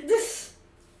 I don't know. This.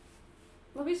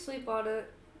 Let me sleep on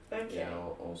it. Okay. Yeah,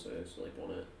 I'll also sleep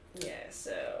on it. Yeah.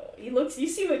 So he looks. You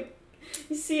see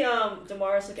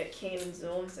Damaris look at Cain and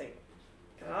Zul. He's like,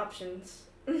 got options.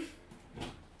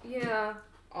 Yeah.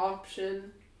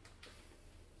 Option.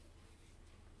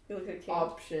 You look at Cain.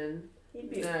 Option. He'd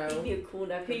be No. a cool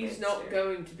necromancer. He's not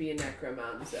going to be a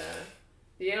necromancer.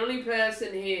 The only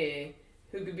person here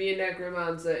who could be a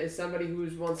necromancer is somebody who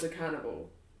was once a cannibal.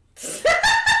 Because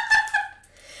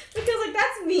like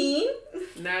that's mean.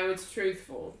 No, it's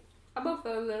truthful. I'm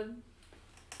offended.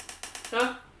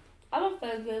 Huh? I'm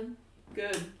offended.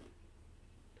 Good.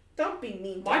 Don't be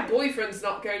mean. My boyfriend's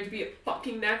not going to be a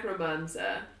fucking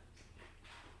necromancer.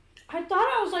 I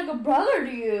thought I was like a brother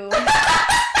to you.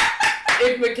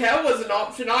 If Mikkel was an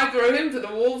option, I'd throw him to the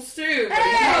wolves too, but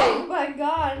he's Oh not. my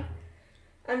god.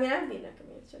 I mean, I'd be a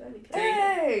necromancer. That'd be cool.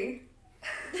 Hey.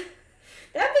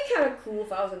 That'd be kind of cool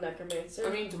if I was a necromancer.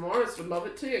 I mean, Damaris would love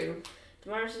it too.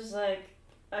 Damaris is like,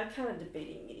 I'm kind of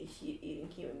debating eating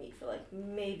human meat for like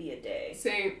maybe a day.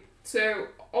 Same. So,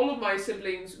 all of my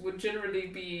siblings would generally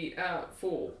be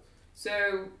 4.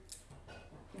 So,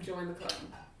 join the club.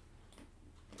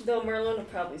 Though Merlin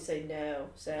would probably say no,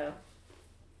 so.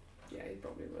 Yeah, he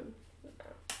probably would.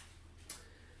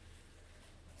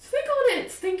 Think on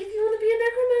it! Think if you want to be a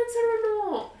necromancer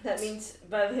or not! That means,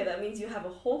 by the way, that means you have a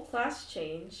whole class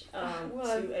change What?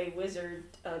 to a wizard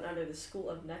under the School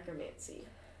of Necromancy.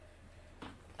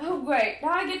 Oh great. Now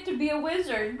I get to be a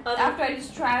wizard after I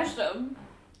just trashed them.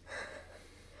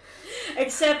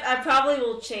 Except I probably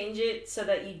will change it so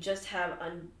that you just have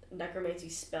necromancy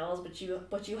spells, but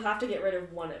you have to get rid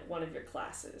of one of your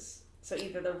classes. So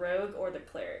either the rogue or the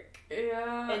cleric.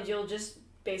 Yeah. And you'll just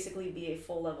basically be a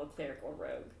full level cleric or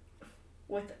rogue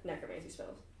with necromancy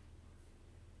spells.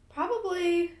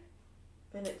 Probably.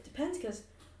 And it depends, because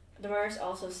Damaris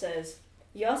also says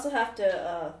you also have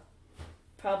to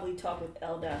probably talk with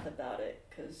Eldath about it,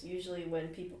 because usually when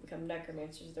people become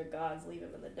necromancers, their gods leave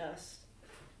them in the dust.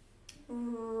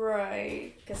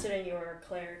 Right. Considering you are a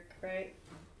cleric, right?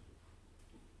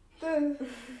 I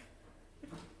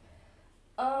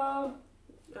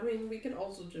mean, we could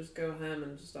also just go ham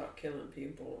and just start killing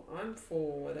people. I'm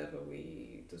for whatever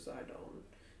we decide on.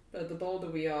 But the bolder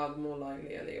we are, the more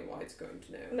likely Elliot White's going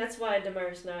to know. And that's why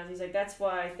Damaris nods. He's like, that's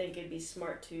why I think it'd be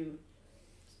smart to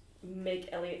make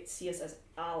Elliot see us as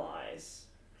allies.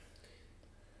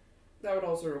 That would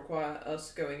also require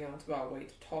us going out of our way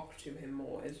to talk to him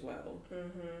more as well.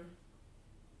 Mm-hmm.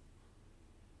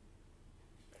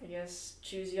 I guess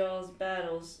choose y'all's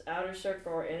battles, outer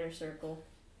circle or inner circle.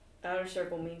 Outer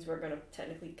circle means we're gonna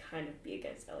technically kind of be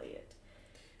against Elliot.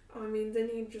 I mean, then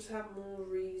he'd just have more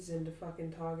reason to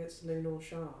fucking target Saloon or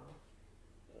Shah.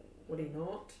 Would he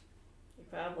not? He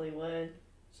probably would.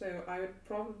 So I would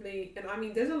probably... And I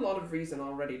mean, there's a lot of reason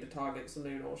already to target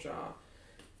Saloon or Shah.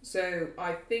 So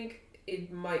I think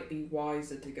it might be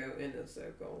wiser to go inner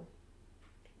circle.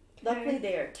 Luckily,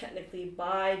 they are technically,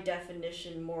 by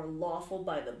definition, more lawful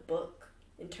by the book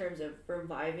in terms of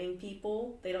reviving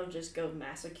people. They don't just go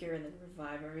massacre and then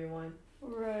revive everyone.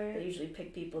 Right. They usually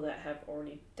pick people that have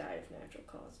already died of natural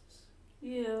causes.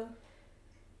 Yeah.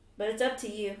 But it's up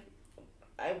to you.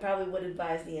 I probably would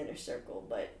advise the inner circle,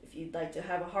 but if you'd like to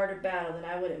have a harder battle, then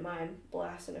I wouldn't mind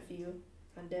blasting a few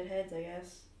undead heads, I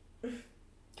guess.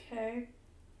 Okay.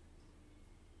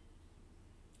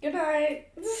 Good night.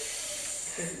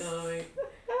 Good night.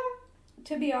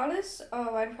 To be honest,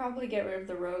 I'd probably get rid of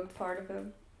the rogue part of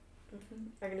him. Mm-hmm.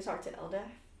 Are you gonna talk to Eldath?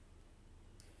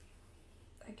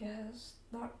 I guess.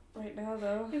 Not right now,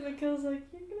 though. And Mikhail's like,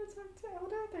 you're gonna talk to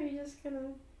Eldath, or are you just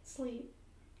gonna sleep?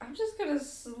 I'm just gonna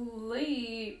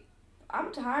sleep.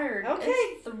 I'm tired. Okay.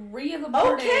 It's 3 in the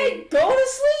morning. Okay, go to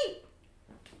sleep!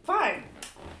 Fine.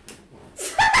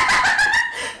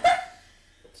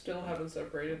 Still haven't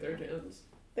separated their hands.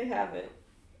 They haven't.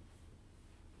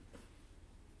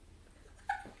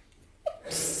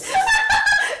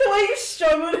 The way you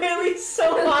struggled, Haley,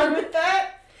 so hard with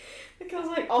that. Mikhail's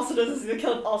like,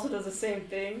 Mikhail also does the same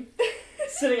thing.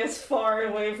 Sitting as far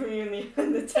away from you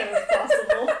in the tent as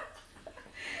possible.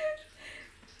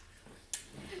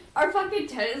 Our fucking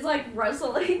tent is like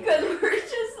wrestling because we're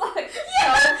just like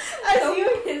As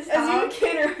you pissed and off.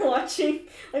 Kate are watching,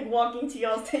 like walking to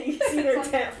y'all's tent, you see their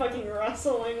tent fucking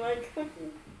wrestling like.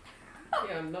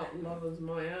 Yeah, I'm not lovers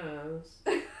my ass.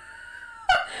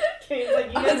 Kate's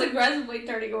like, you I was guys. aggressively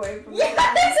turning away from Yeah, him.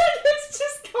 it's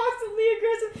just constantly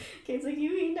aggressive. Kate's like,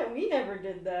 we never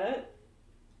did that.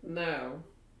 No,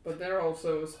 but they're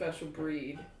also a special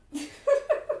breed.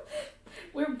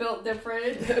 We're built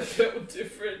different. They're built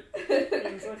different.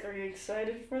 Kate's like, are you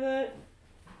excited for that?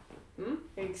 Hmm?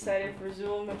 Are you excited for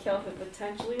Zool and Mikhail if it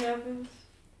potentially happens?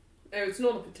 Oh, it's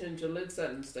not a potential, it's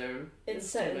set in stone. It's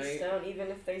set too in late. stone, even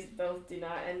if they both do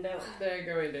not end up. They're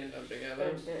going to end up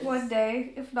together. One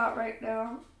day, if not right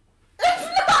now.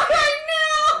 Not right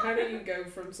now! How do you go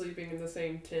from sleeping in the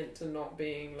same tent to not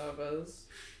being lovers?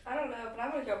 I don't know, but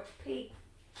I'm gonna go pee.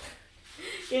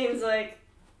 Game's like,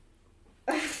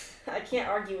 I can't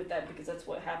argue with that because that's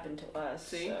what happened to us.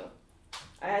 See? So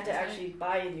I had to actually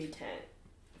buy a new tent.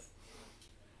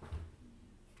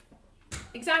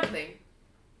 Exactly.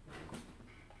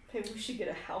 Maybe we should get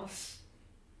a house.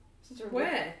 Since we're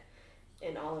Where?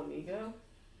 in Alamigo.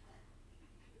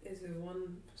 Is there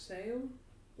one for sale?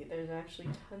 Yeah, there's actually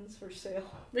tons for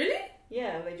sale. Really?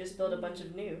 Yeah, they just built a bunch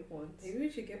of new ones. Maybe we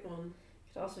should get one.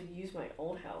 Could also use my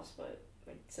old house, but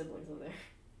my siblings live there.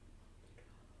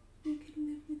 You can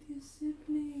live with your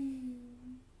sibling.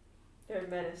 They're a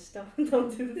menace. Don't do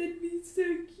that. That'd be so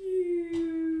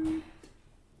cute.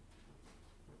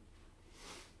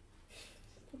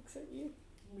 Looks at you.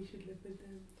 We should live with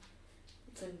them.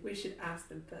 It's a- We should ask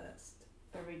them first.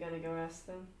 Are we gonna go ask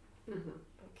them? Mm-hmm.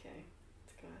 Okay,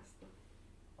 let's go ask them.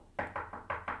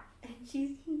 And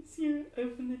she's here,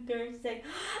 open the door and say,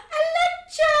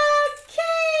 Electra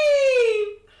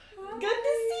came! Good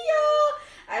to see y'all!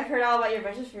 I've heard all about your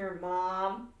adventures from your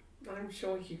mom. I'm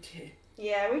sure you did.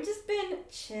 Yeah, we've just been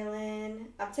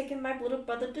chilling. I'm taking my little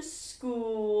brother to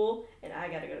school, and I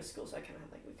gotta go to school, so we kind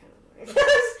of He's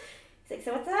like,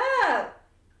 so what's up?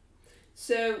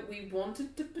 So, we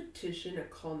wanted to petition a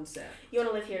concept. You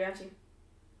wanna live here, don't you?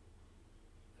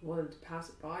 I wanted to pass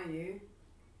it by you.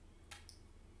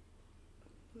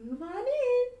 Move on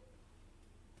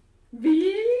in.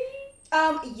 Really?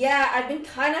 Yeah, I've been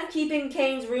kind of keeping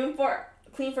Kane's room for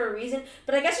clean for a reason.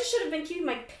 But I guess I should have been keeping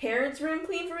my parents' room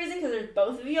clean for a reason because there's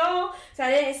both of y'all. So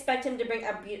I didn't expect him to bring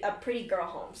a pretty girl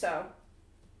home. So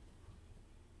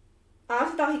I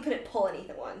honestly thought he couldn't pull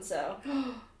anyone. So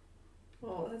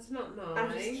Oh, that's not nice.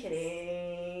 I'm just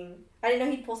kidding. I didn't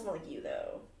know he'd pull someone like you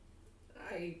though.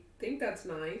 I think that's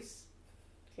nice.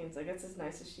 Kane's like, that's as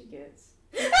nice as she gets.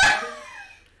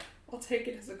 I'll take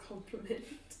it as a compliment.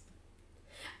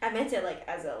 I meant it like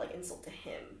as a insult to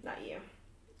him, not you.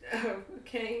 Oh,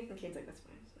 okay. And Kane's like, that's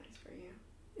fine. It's nice for you.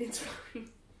 It's fine.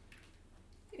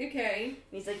 Okay. And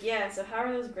he's like, yeah. So how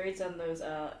are those grades on those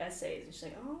essays? And she's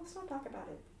like, oh, let's not talk about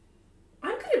it.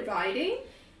 I'm good at writing.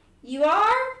 You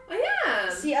are? I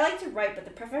am. See, I like to write, but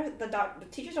the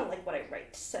teachers don't like what I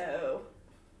write. So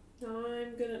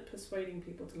I'm good at persuading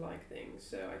people to like things,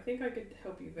 so I think I could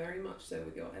help you very much so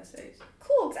with your essays.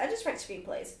 cool, because I just write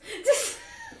screenplays.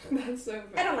 That's so fair.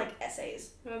 I don't like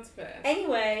essays. That's fair.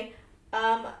 Anyway,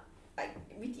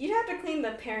 you'd have to clean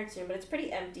the parents' room, but it's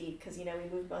pretty empty because we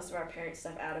moved most of our parents'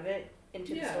 stuff out of it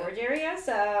into the storage area.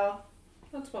 So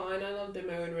That's fine. I love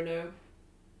Demo and Renault.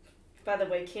 by the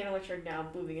way, Kane and Electra are now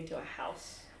moving into a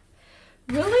house.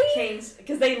 Really? Kane's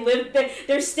because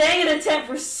they're staying in a tent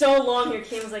for so long here.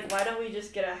 Kane was like, why don't we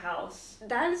just get a house?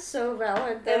 That is so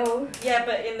valid, though. Yeah,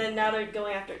 and then now they're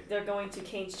going to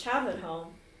Kane's childhood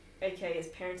home, aka his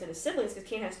parents and his siblings, because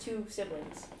Kane has two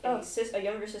siblings, a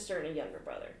younger sister and a younger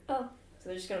brother. Oh. So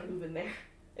they're just gonna move in there.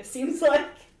 It seems like.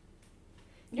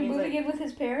 You're moving in with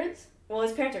his parents? Well,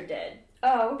 his parents are dead.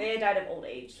 Oh. They had died of old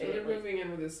age. So they're moving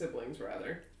in with his siblings,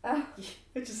 rather. Oh.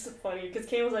 Which is so funny, because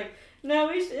Kane was like, no,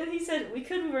 and he said, we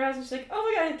could move our house, and she's like,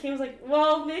 oh my god, and Kane was like,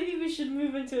 well, maybe we should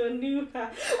move into a new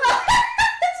house.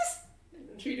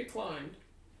 And she declined.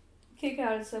 Kick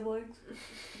out his siblings.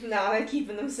 No, they're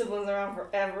keeping them siblings around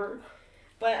forever.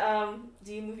 But,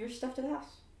 do you move your stuff to the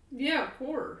house? Yeah,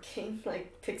 poor. Kane,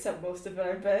 picks up most of it,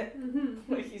 I bet.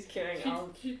 Mm-hmm. He's carrying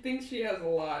all. She thinks she has a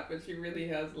lot, but she really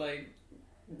has,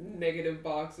 negative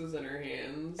boxes in her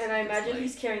hands. And I imagine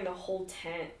he's carrying the whole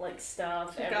tent,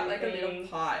 stuff, She's everything. got, a little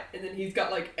pot, and then he's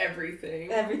got,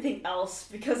 everything. Everything else,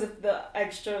 because of the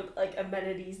extra,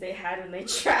 amenities they had when they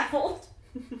traveled.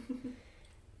 And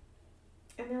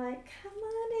they're like, come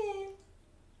on in.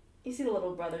 You see the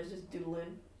little brothers just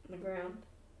doodling on the ground.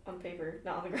 On paper,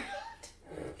 not on the ground.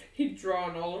 He's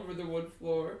drawn all over the wood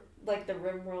floor. Like the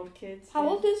RimWorld kids. How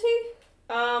old is he?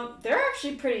 They're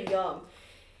actually pretty young.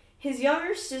 His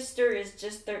younger sister is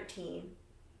just 13.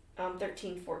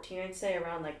 13, 14, I'd say,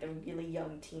 around, the really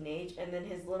young teenage. And then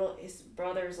his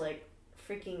brother's,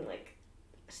 freaking,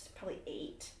 probably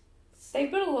 8.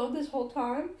 They've been alone this whole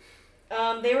time?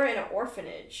 They were in an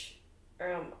orphanage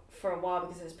for a while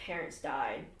because his parents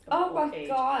died of Oh old my age.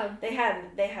 god. They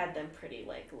had them pretty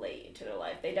late into their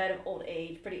life. They died of old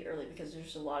age pretty early because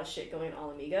there's a lot of shit going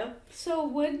on Amigo. So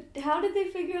how did they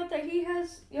figure out that he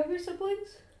has younger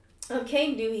siblings?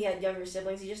 Kane knew he had younger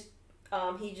siblings. He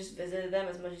just visited them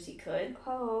as much as he could.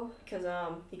 Oh. Because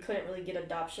he couldn't really get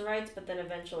adoption rights, but then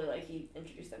eventually he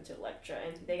introduced them to Electra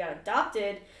and they got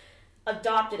adopted,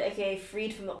 aka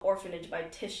freed from the orphanage by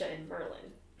Tisha and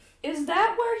Merlin. Is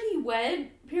that where he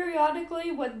went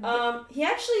periodically when He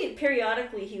actually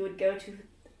periodically he would go to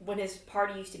when his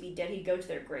party used to be dead, he'd go to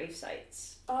their grave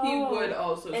sites. Oh. He would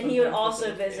also And he would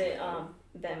also visit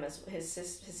them as his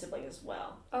sibling as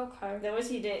well. Okay. Then was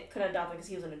he couldn't adopt them because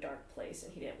he was in a dark place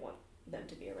and he didn't want them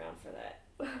to be around for that.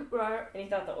 Right. And he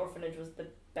thought the orphanage was the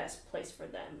best place for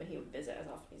them, and he would visit as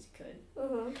often as he could.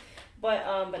 Uh-huh.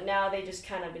 But now they just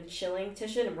kind of been chilling.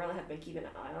 Tisha and Merlin have been keeping an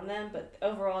eye on them, but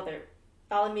overall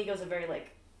Alamigo's a very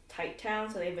tight town,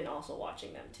 so they've been also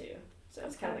watching them too. So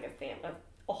it's kind of like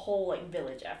a whole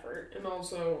village effort. And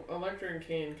also, Electra and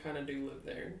Kane kind of do live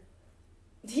there.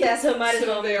 Yeah, so might as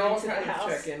well they move all into the kind of house.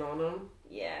 check in on them.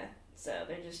 Yeah, so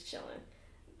they're just chilling.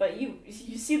 But you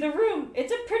see the room.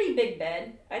 It's a pretty big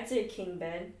bed. I'd say a king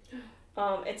bed.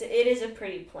 It is a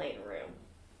pretty plain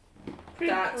room.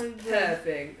 That's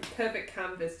perfect. Perfect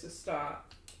canvas to start.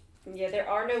 Yeah, there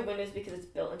are no windows because it's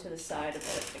built into the side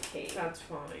of the cave. That's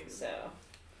fine. So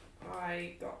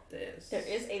I got this. there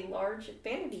is a large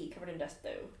vanity covered in dust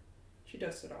though. She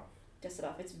dusts it off. Dust it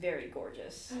off. It's very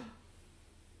gorgeous.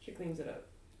 She cleans it up.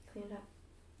 Clean it up.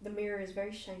 The mirror is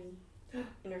very shiny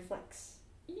and reflects.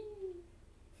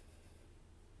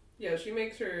 Yeah,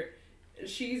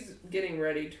 she's getting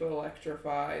ready to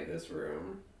electrify this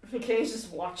room. Kane's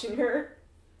just watching her.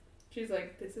 She's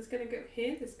like, this is gonna go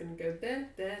here, this is gonna go there.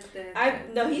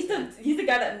 No, he's the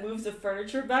guy that moves the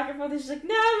furniture back and forth. And she's like,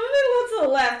 no, move it a little to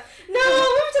the left. No,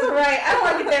 move it to the right. I don't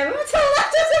like it there. Move it to the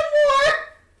left. There's more.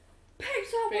 Peg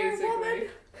somewhere, woman.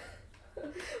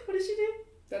 What does she do?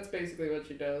 That's basically what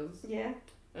she does. Yeah.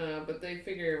 But they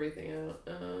figure everything out.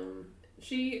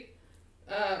 She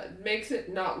makes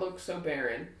it not look so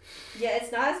barren. Yeah,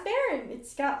 it's not as barren.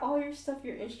 It's got all your stuff.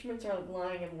 Your instruments are like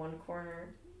lying in one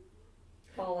corner,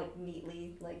 all like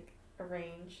neatly like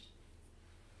arranged.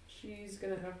 She's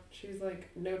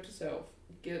like, note to self,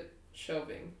 get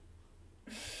shelving.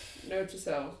 Note to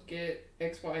self, get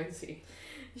X, Y, and Z.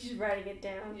 She's writing it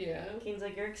down. Yeah. Kane's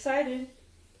like, you're excited.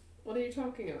 What are you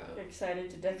talking about? You're excited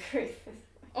to decorate this.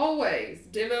 Always.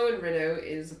 Demo and Reno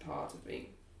is a part of me.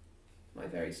 My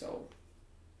very soul.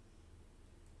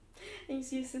 And you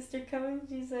see your sister coming.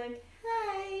 She's like,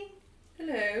 hi.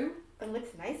 Hello. It looks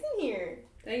nice in here.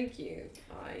 Thank you.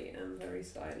 I am very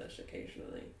stylish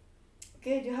occasionally.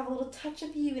 Good, you have a little touch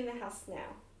of you in the house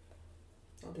now.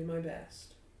 I'll do my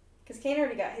best. Because Kane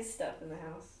already got his stuff in the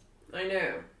house. I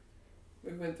know.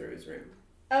 We went through his room.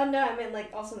 Oh no, I meant like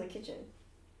also in the kitchen.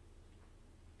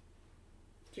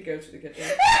 To go to the kitchen.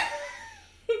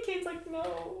 Kane's like,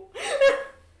 no.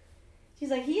 She's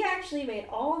like, he actually made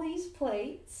all these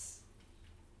plates.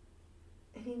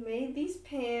 And he made these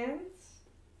pans.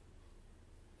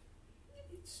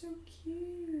 It's so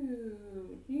cute.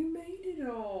 You made it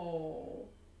all.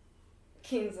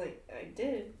 Kane's like, I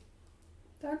did.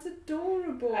 That's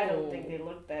adorable. I don't think they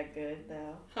look that good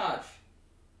though. Hush.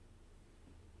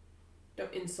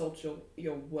 Don't insult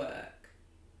your work.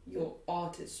 Your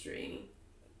artistry.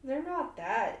 They're not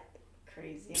that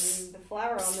crazy. I mean, the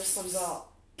flour on this one's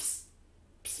all psst,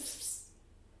 psst, psst, psst.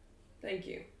 Thank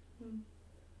you.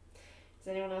 Is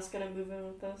anyone else gonna move in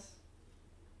with us?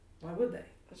 Why would they?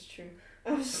 That's true.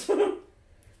 No,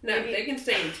 Maybe- they can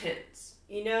stay in tents.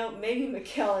 You know, maybe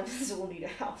Mikkel and Liz will need a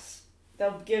house.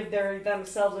 They'll give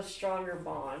themselves a stronger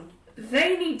bond.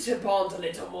 They need to bond a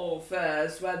little more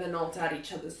first, where they're not at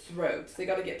each other's throats. They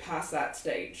gotta get past that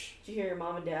stage. Did you hear your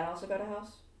mom and dad also got a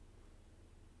house?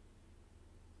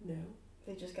 No.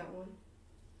 They just got one.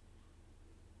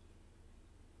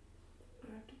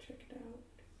 I have to check it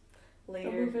out.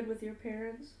 I'll move in with your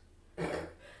parents.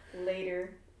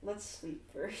 Later. Let's sleep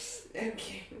first.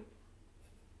 Okay.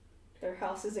 Their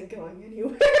house isn't going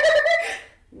anywhere.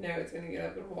 No, it's gonna get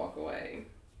up and walk away.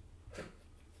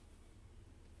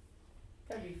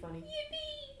 That'd be funny.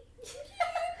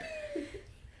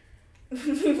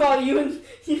 Meanwhile, you and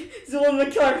Zul and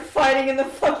Mikkel are fighting in the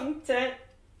fucking tent.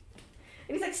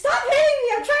 And he's like, stop hitting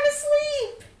me! I'm trying to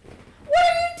sleep! What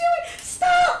are you doing?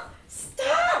 Stop!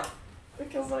 Stop!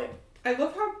 Mikkel's like, I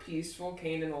love how peaceful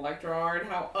Kane and Electra are and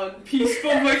how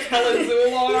unpeaceful Mikkel and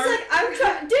Zul are. he's like, I'm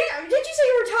trying. Did you say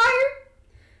you were tired?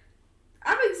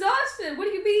 I'm exhausted. What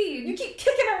do you mean? You keep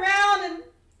kicking around and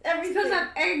everything. Because I'm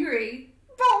angry.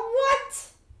 About what?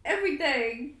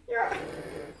 Everything. You're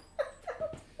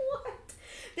what?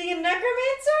 Being a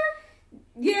necromancer?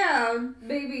 Yeah,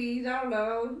 maybe. I don't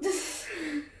know.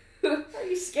 Are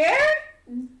you scared?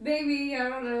 Maybe. I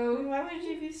don't know. Why would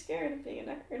you be scared of being a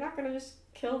necromancer? You're not gonna just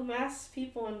kill mass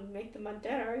people and make them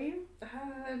undead, are you?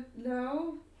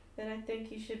 No. Then I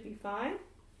think you should be fine.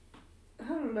 I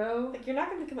don't know. Like, you're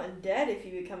not gonna become undead if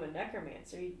you become a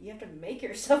necromancer. You have to make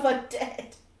yourself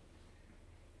undead.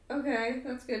 Okay,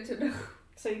 that's good to know.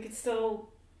 So you could still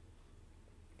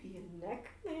be a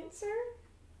necromancer?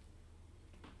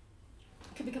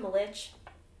 You could become a lich.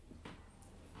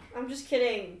 I'm just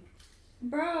kidding.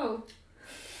 Bro.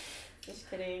 Just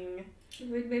kidding.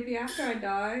 Maybe after I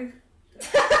die.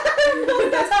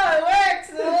 That's how it works,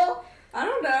 Zool. I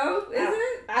don't know. Is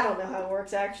it? I don't know how it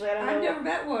works, actually. I don't know. I've never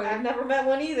met one. I've never met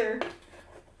one either.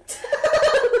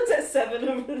 What's that 7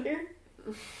 over there?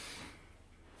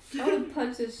 I would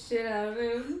punch the shit out of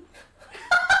him.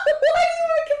 Why do you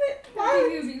want to commit I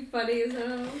think it would be funny as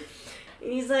hell.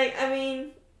 And he's like, I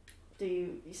mean,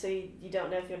 you don't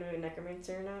know if you want to be a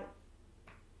necromancer or not?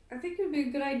 I think it would be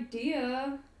a good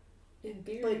idea. In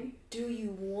theory. But do you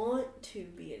want to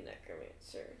be a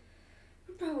necromancer?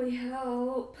 Would probably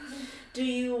help. Do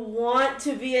you want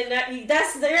to be a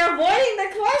they're avoiding the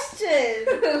question!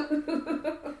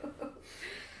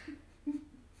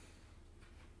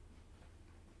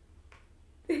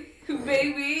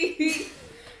 Maybe.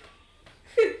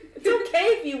 It's okay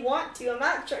if you want to. I'm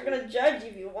not gonna judge you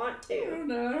if you want I to. don't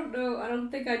know. I don't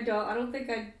think I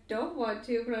don't want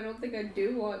to, but I don't think I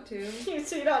do want to.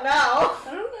 So you don't know.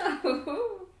 I don't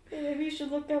know. Maybe you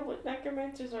should look up what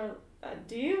necromancers are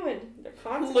do and their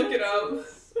consequences. Look it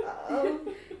up.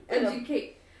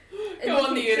 Educate. Go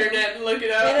on the internet and look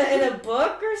it up. In a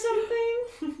book or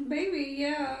something? Maybe,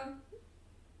 yeah.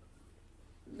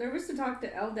 Nervous to talk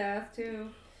to Eldath too.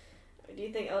 Do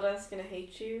you think Eldath's gonna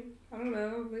hate you? I don't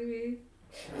know, maybe.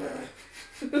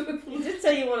 You did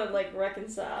say you want to,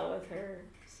 reconcile with her,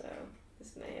 so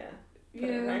this may put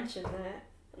a Yeah. wrench in that.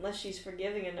 Unless she's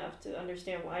forgiving enough to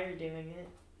understand why you're doing it.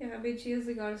 Yeah, I mean, she is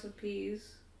the goddess of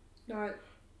peace, not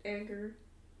anger.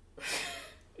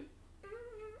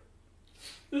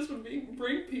 This would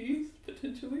bring peace,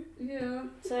 potentially. Yeah.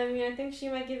 So, I mean, I think she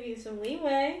might give you some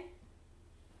leeway.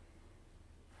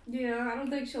 Yeah, I don't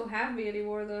think she'll have me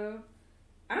anymore, though.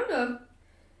 I don't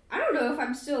know if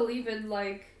I'm still even,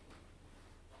 like,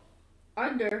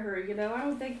 under her, you know? I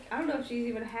don't know if she's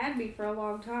even had me for a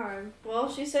long time.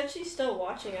 Well, she said she's still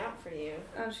watching out for you.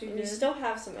 Oh, she And did? you still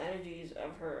have some energies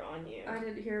of her on you. I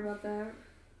didn't hear about that.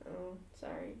 Oh,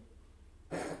 sorry.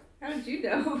 How did you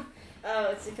know?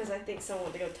 Oh, it's because I think someone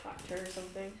went to go talk to her or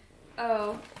something.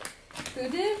 Oh. Who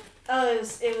did? Oh,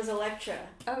 it was Electra.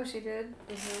 Oh, she did?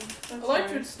 Mm-hmm.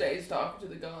 Electra stays talking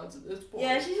to the gods at this point.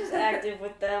 Yeah, she's just active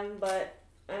with them, but,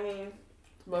 I mean...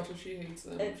 As much as she hates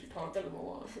them, she talks to them a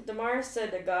lot. Damaris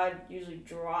said that God usually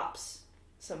drops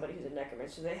somebody who's a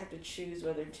necromancer, so they have to choose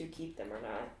whether to keep them or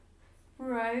not.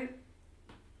 Right.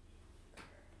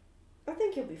 I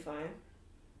think you'll be fine.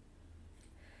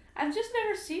 I've just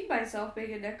never seen myself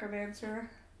being a necromancer.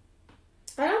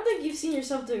 I don't think you've seen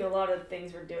yourself doing a lot of the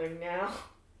things we're doing now.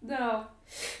 No.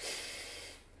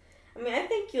 I mean, I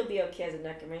think you'll be okay as a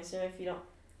necromancer if you don't...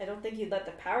 I don't think you'd let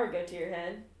the power go to your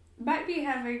head. Might be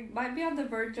on the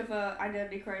verge of a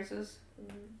identity crisis.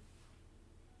 Mm.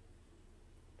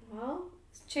 Well...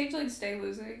 Changelings stay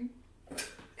losing.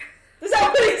 Is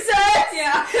that what he says?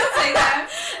 Yeah, he'll say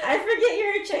that. I forget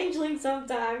you're a changeling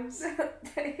sometimes.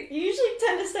 You usually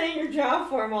tend to stay in your job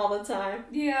form all the time.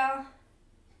 Yeah.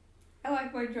 I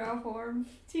like my draw form.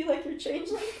 Do you like your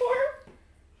changeling form?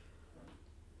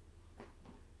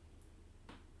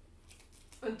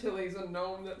 Until he's a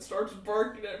gnome that starts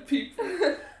barking at people.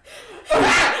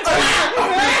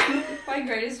 My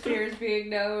greatest fear is being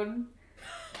known.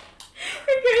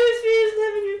 Your greatest fear is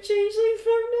living your changeling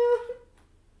form now.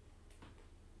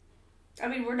 I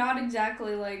mean, we're not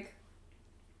exactly, like,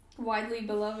 widely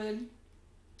beloved.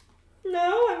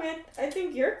 No, I mean, I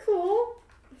think you're cool.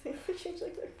 I think the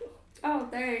changelings are cool. Oh,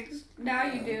 thanks. Now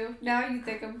you do. Now you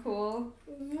think I'm cool.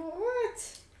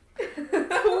 What?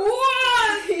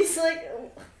 What? He's like,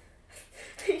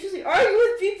 I usually argue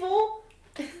with people.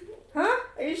 Huh?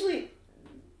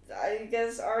 I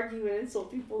guess, argue and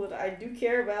insult people that I do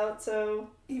care about, so...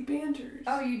 He banters.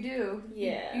 Oh, you do.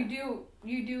 Yeah. You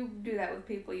do that with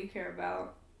people you care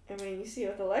about. I mean, you see it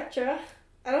with Electra.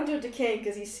 I don't do it to Kane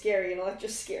because he's scary and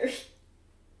Electra's scary.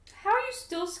 How are you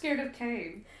still scared of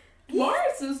Kane?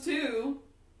 Lars is too.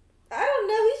 I don't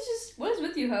know, he's just... What is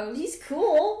with you, hoes? He's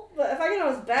cool, but if I get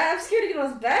on his bad... I'm scared to get on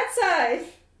his bad side.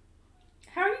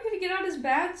 How are you going to get on his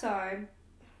bad side?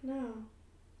 No.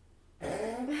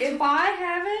 If I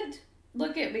haven't,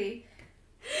 look at me.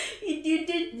 You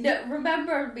did... No,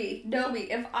 remember me. Know me.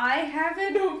 If I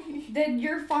haven't, then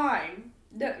you're fine.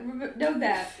 Know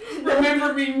that.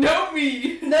 Remember me, know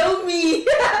me. Know me.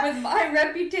 With my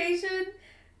reputation,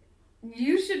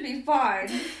 you should be fine.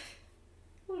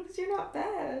 Well, because you're not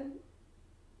bad.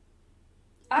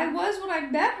 I was when I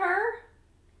met her.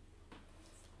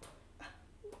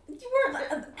 You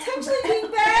weren't intentionally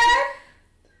being bad.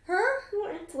 Her? You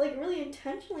weren't, like, really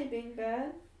intentionally being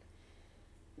bad.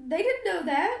 They didn't know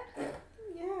that.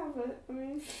 Yeah, but, I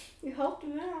mean, you helped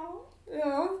him out.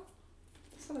 Yeah.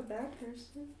 He's not a bad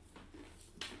person.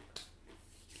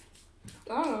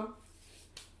 Oh.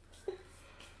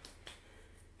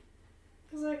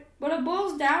 Cause, like... What it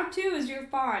boils down to is you're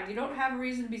fine. You don't have a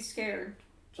reason to be scared.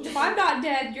 If I'm not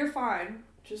dead, you're fine.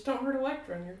 Just don't hurt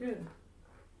Electra and you're good.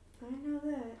 I know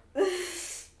that.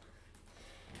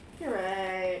 You're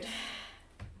right.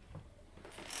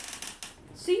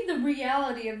 See the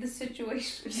reality of the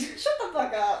situation. Shut the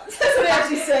fuck up. That's what he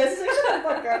actually says. He's like, shut the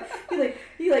fuck up.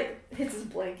 He hits his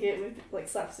blanket with, like,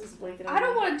 slaps his blanket on I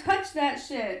don't him. want to touch that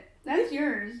shit. That's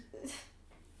yours.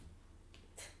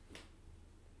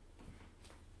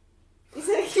 He's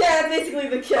like, yeah, basically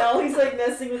the kill. He's, like,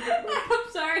 messing with the blanket.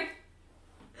 I'm sorry.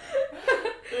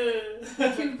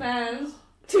 Too fast.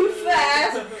 Too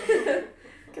fast.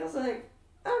 Kill's like,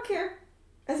 I don't care.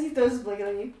 As he throws his blanket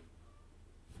on you.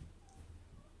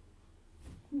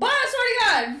 But I swear to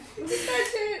God! Get that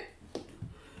shit.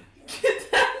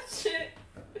 Get that shit.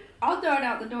 I'll throw it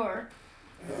out the door.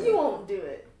 You won't do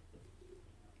it.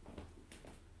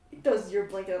 He throws your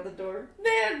blanket out the door.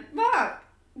 Man, fuck.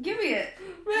 Give me it.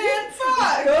 Man,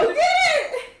 fuck. Go get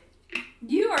it!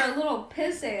 You are a little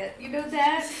pissant. You know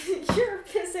that? You're a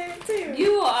pissant too.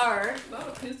 You are. Not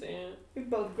a pissant. We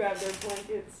both grabbed their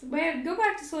blankets. Man, go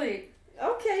back to sleep.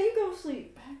 Okay, you go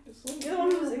sleep. Back to sleep. You're the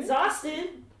one who was exhausted.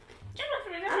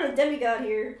 I'm a demigod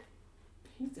here.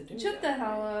 He's a dude. Shut the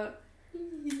hell up.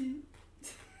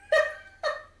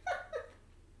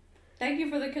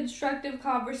 for the constructive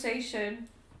conversation.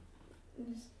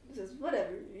 He says,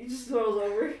 whatever. He just throws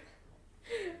over.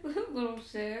 Little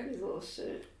shit. He's a little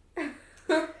shit.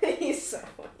 He's so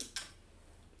funny.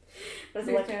 What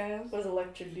does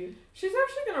Electric do? She's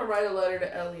actually gonna write a letter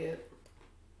to Elliot.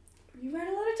 You write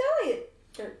a letter to Elliot.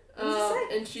 What does it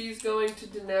say? And she's going to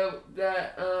denote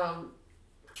that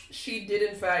she did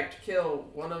in fact kill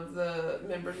one of the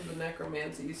members of the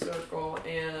necromancy circle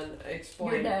and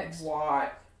explain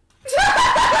why.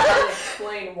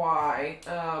 Explain why,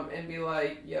 and be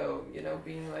like, yo, you know,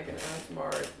 being like an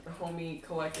Asmar homie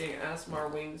collecting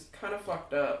Asmar wings kind of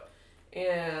fucked up,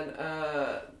 and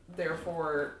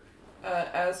therefore,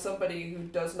 as somebody who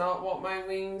does not want my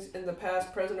wings in the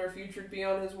past, present, or future to be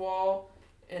on his wall,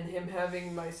 and him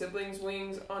having my siblings'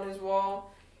 wings on his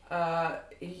wall,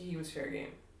 he was fair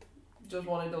game. Just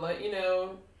wanted to let you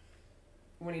know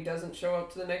when he doesn't show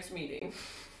up to the next meeting.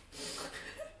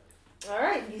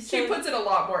 Alright, She puts it a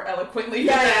lot more eloquently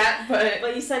than that,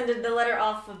 but you send the letter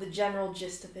off of the general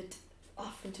gist of it,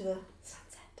 off into the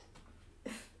sunset.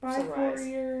 Bye,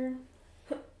 warrior.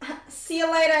 See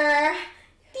you later.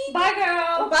 Bye,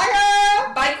 girl. Bye,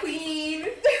 girl. Bye, queen.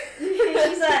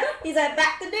 He's at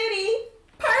back to duty.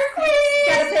 Bye, queen.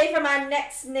 Gotta pay for my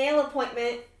next nail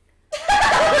appointment.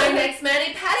 My next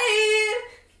mani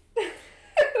patty.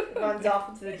 Runs off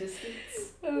into the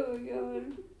distance. Oh my god.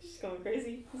 She's going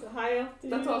crazy. He's a high elf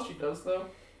dude. That's all she does, though.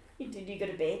 Do you go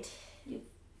to bed? You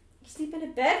sleep in a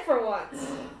bed for once.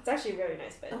 It's actually a very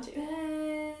nice bed, too.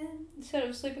 Bed. Instead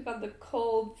of sleeping on the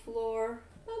cold floor.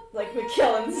 Like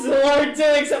Mikkel and Zul are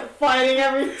doing, except fighting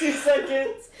every 2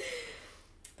 seconds.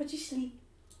 But you sleep.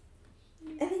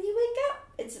 And then you wake up.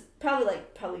 It's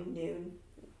probably noon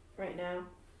right now.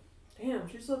 Damn,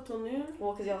 she slept till noon?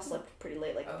 Well, because y'all slept pretty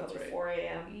late, like probably right. 4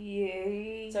 a.m.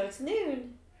 Yay. So it's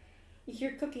noon. You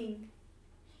hear cooking.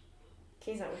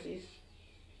 Kay's not with you.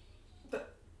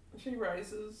 She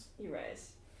rises You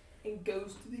rise. and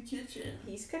goes to the kitchen.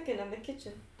 He's cooking in the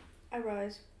kitchen. I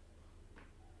rise.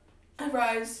 I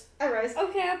rise. I rise.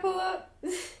 Okay, I pull up.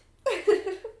 He's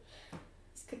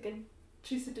cooking.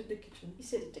 She sit in the kitchen. You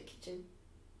sit at the kitchen.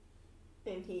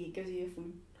 And he gives you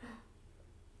food.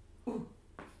 Ooh.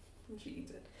 And she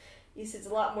eats it. You see, it's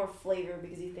a lot more flavor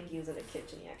because you think he was in a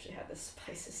kitchen. He actually had the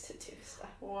spices to do stuff.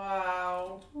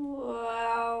 Wow.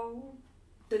 Wow.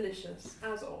 Delicious,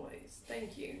 as always.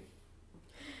 Thank you.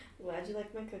 Glad you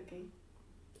like my cooking.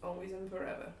 Always and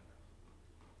forever.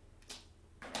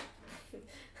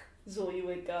 Zul, you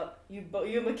wake up. You and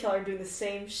Mikkel are doing the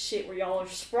same shit where y'all are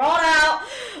sprawled out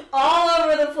all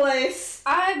over the place.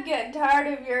 I'm getting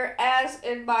tired of your ass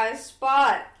in my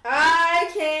spot. I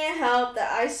can't help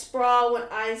that I sprawl when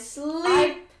I sleep.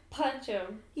 I punch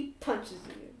him. He punches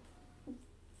you.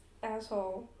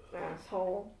 Asshole.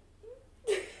 Asshole.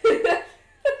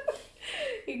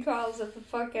 He calls it the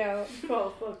fuck out.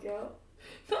 Crawl the fuck out.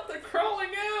 Not the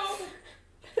crawling out.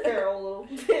 Feral little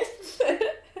bitch.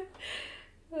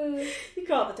 You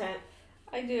call it the tent.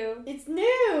 I do. It's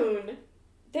noon.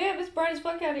 Damn, it's bright as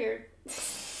fuck out here.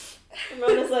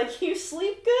 Ramona's like, you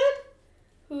sleep good?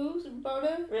 Who's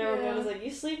Rona? Yeah, Ramona's like,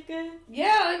 you sleep good?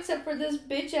 Yeah, except for this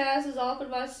bitch ass is off in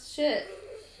my shit.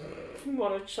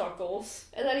 Ramona chuckles.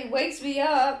 And then he wakes me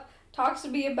up, talks to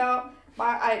me about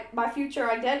my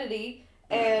future identity,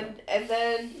 and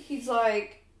then he's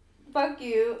like, fuck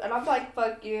you, and I'm like,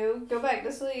 fuck you, go back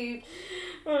to sleep.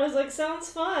 Ramona's like, sounds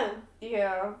fun.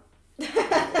 Yeah.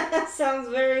 Sounds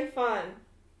very fun.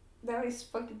 Now he's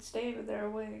fucking standing there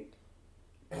awake.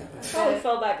 Probably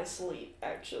fell back asleep,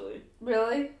 actually.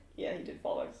 Really? Yeah, he did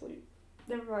fall back asleep.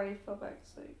 Never mind, he fell back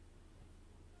asleep.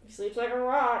 He sleeps like a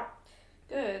rock.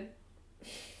 Good.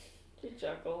 He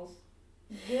chuckles.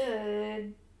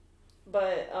 Good.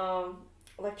 But,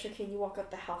 Electric, can you walk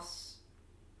up the house?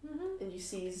 Mm-hmm. And you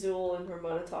see Zul and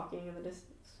Ramona talking in the distance.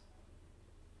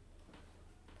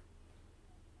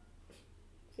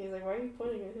 He's like, why are you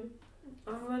pointing at him?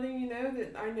 I'm letting you know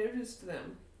that I noticed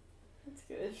them. That's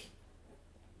good.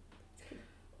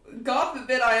 God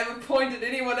forbid I ever pointed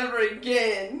anyone ever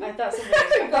again. I thought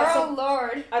something. Girl,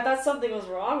 Lord. I thought something was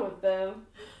wrong with them.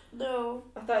 No.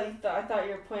 I thought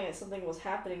you were pointing at something was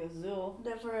happening with Zul.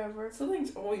 Never ever.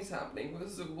 Something's always happening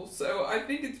with Zool, so I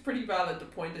think it's pretty valid to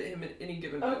point at him at any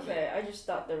given moment. Okay, I just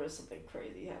thought there was something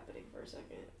crazy happening for a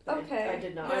second. Okay. I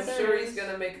did not. I'm there sure is. he's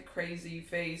gonna make a crazy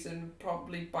face and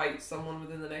probably bite someone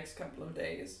within the next couple of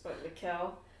days. But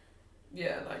Mikkel.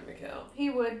 Yeah, like Mikkel. He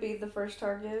would be the first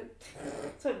target.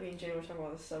 That's what me and Jay were talking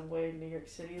about the subway in New York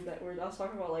City. That I was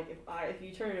talking about, like, if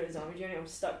you turn into a zombie journey, I'm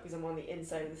stuck because I'm on the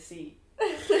inside of the seat.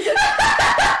 And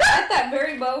at that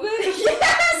very moment?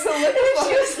 Yes! So what the And fuck?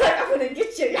 she was like, I'm gonna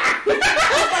get you.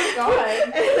 Oh my god.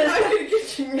 And then I'm gonna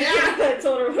get you now. I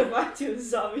told her what if I do a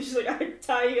zombie. She's like, I'd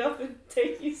tie you up and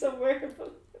take you somewhere. I was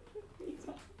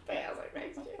like,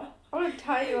 thanks, Jim. I'm gonna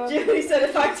tie you up. Jimmy said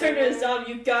if I turn into a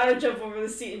zombie, you gotta jump over the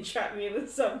seat and trap me in the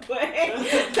subway.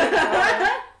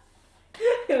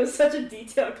 It was such a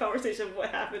detailed conversation of what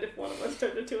happened if one of us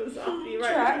turned into a zombie.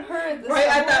 Trap her in the right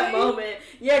at that subway? moment.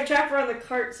 Yeah, trap her on the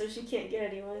cart so she can't get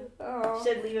anyone. Oh.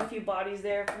 She'd leave a few bodies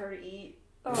there for her to eat.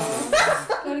 Oh.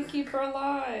 Gotta keep her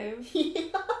alive.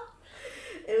 Yeah.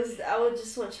 It was. I would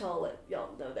just want y'all to let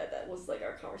y'all know that was like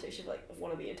our conversation, like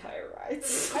one of the entire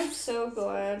rides. I'm so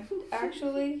glad.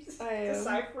 Actually, I am.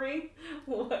 Deciphering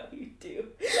what you do.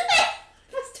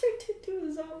 Let's turn into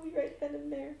a zombie right then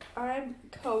and there. I'm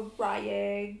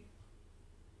crying.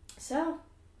 So,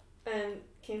 and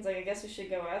Kane's like, I guess we should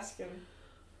go ask him.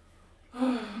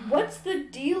 What's the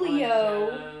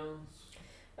dealio?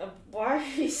 Why are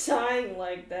you sighing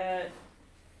like that?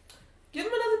 Give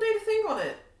him another day to think on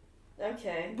it.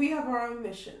 Okay. We have our own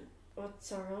mission. What's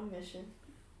our own mission?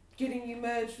 Getting you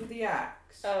merged with the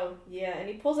axe. Oh, yeah, and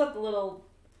he pulls out the little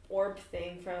orb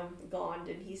thing from Gond,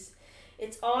 and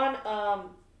it's on,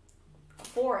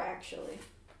 4, actually.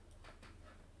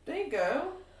 There you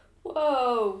go.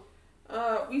 Whoa.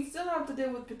 We still have to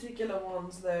deal with particular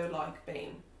ones, though, like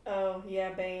Bane. Oh, yeah,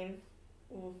 Bane.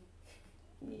 Ooh.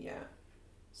 Yeah.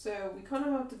 So we kind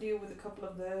of have to deal with a couple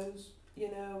of those, you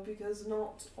know, because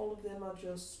not all of them are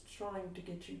just trying to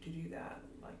get you to do that,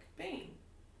 like Bane.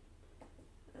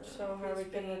 So how are we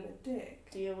he's gonna being a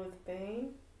dick? deal with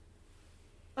Bane?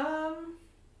 I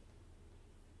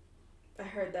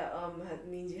heard that,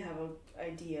 means you have an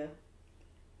idea.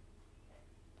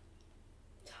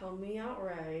 Tell me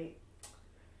outright.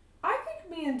 I think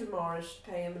me and Damara should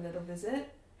pay him a little visit.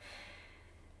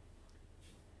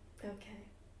 Okay.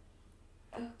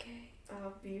 Okay.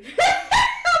 I'll be right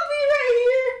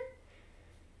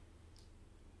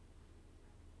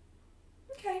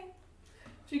Okay.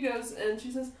 She goes and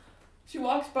she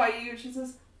walks by you and she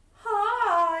says,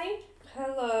 "Hi.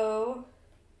 Hello.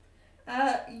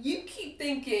 You keep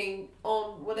thinking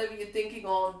on whatever you're thinking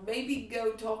on. Maybe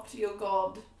go talk to your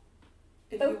god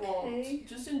if you Okay. want.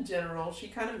 Just in general, she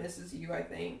kind of misses you, I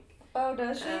think. Oh,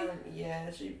 does she?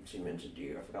 Yeah, she mentioned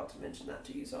you. I forgot to mention that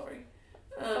to you. Sorry.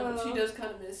 She Oh. does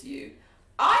kind of miss you.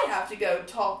 I have to go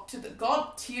talk to the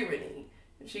god Tyranny."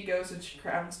 And she goes and she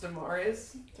grabs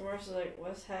Damaris. here. Damaris is like,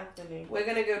 what's happening? We're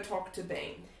gonna go talk to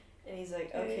Bane. And he's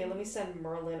like, okay, let me send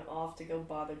Merlin off to go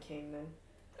bother King then.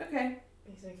 Okay.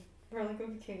 He's like, Merlin, go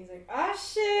get King. He's like, ah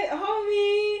shit,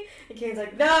 homie. And Kane's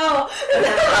like, no,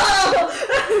 no.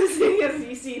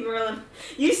 You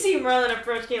see Merlin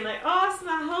approach Kane like, oh, it's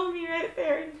my homie right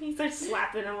there. And he starts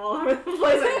slapping him all over the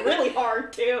place, like really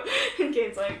hard too. And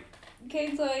Kane's like,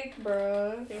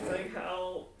 bruh. Kane's like,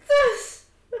 help.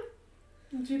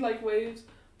 And she like waves.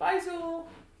 Bye, Zool.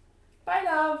 Bye,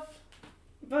 love.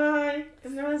 Bye.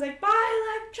 And Merlin's like,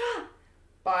 bye, Electra.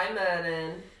 Bye,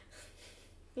 Merlin.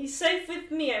 He's safe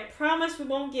with me. I promise we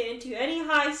won't get into any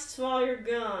heists while you're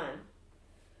gone.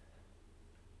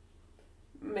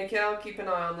 Mikhail, keep an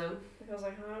eye on them. I was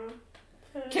like, huh?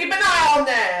 Keep an eye on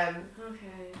them!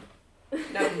 Okay.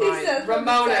 Never He mind. says from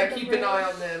Ramona, inside the keep an room. eye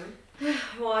on them.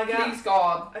 Well, I Please,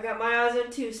 God. got my eyes on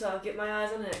 2, so I'll get my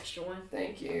eyes on an extra one.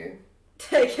 Thank you.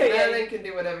 Take care. Merlin can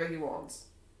do whatever he wants.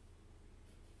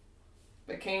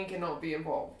 But Kane cannot be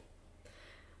involved.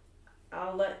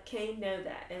 I'll let Kane know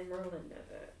that and Merlin know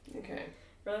that. Okay.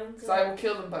 Merlin's Because I will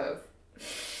kill them both.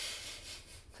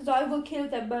 Because I will kill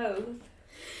them both.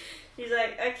 He's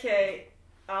like, okay,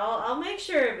 I'll make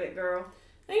sure of it, girl.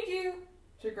 Thank you.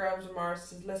 She grabs Amara and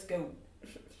says, let's go.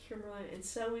 Sure, Merlin. And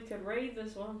so we could raid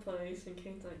this one place. And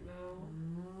Kane's like, no.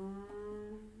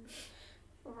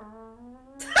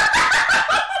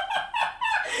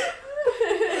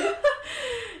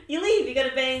 You leave. You go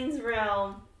to Bane's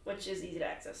realm, which is easy to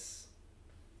access.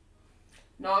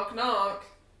 Knock, knock.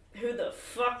 Who the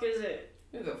fuck is it?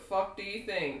 Who the fuck do you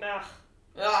think? Ugh.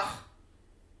 Ugh.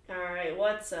 Alright,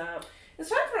 what's up? It's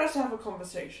time for us to have a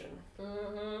conversation.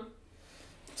 Mm-hmm.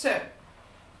 So,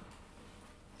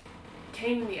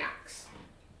 Cain and the Axe.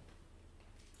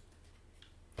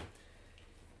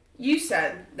 You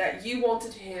said that you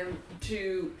wanted him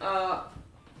to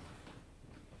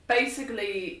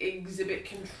basically exhibit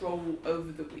control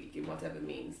over the weak in whatever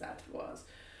means that was.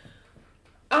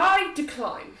 I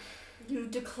decline. You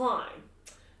decline.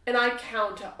 And I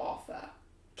counter offer.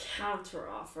 Counter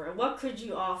offer. And what could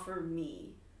you offer me?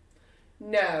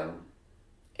 No.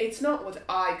 It's not what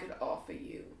I could offer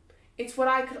you. It's what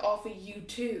I could offer you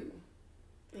too.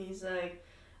 And he's like,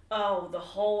 Oh, the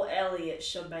whole Elliot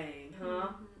shebang, huh?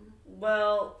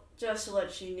 Well, just to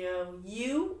let you know,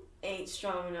 you ain't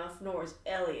strong enough, nor is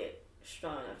Elliot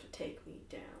strong enough to take me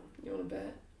down. You wanna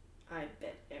bet? I'd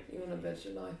bet everything. You wanna bet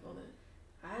your life on it?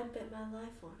 I'd bet my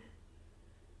life on it.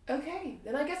 Okay,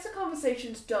 then I guess the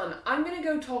conversation's done. I'm gonna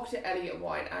go talk to Elliot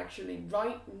White actually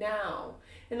right now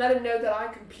and let him know that I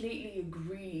completely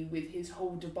agree with his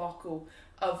whole debacle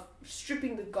of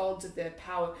stripping the gods of their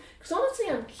power. Because honestly,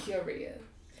 I'm curious.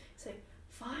 Say,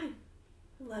 fine,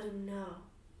 let him know.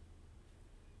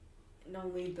 And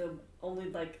only the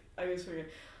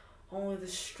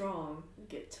strong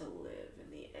get to live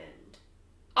in the end.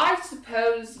 I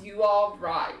suppose you are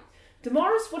right.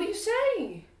 Damaris, what do you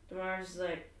say? Damaris is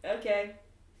like, okay.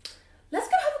 Let's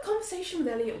go have a conversation with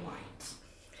Elliot White.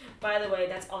 By the way,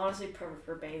 that's honestly perfect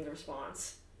for Bane's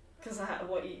response. Because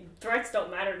threats don't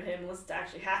matter to him unless it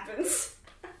actually happens.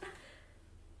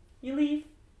 You leave,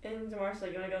 and Damaris is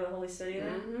like, you want to go to the Holy City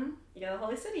then? Mm-hmm. You go to the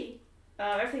Holy City.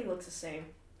 Everything looks the same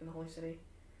in the Holy City.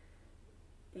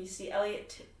 And you see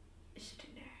Elliot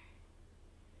sitting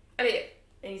there. Elliot.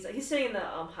 And he's sitting in the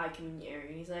high communion area,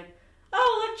 and he's like,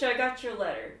 oh, Lecture, I got your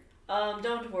letter.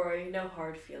 Don't worry, no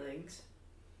hard feelings.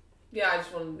 Yeah, I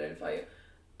just wanted to notify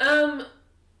you.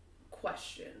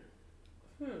 Question.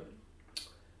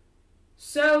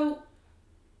 So,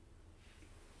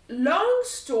 long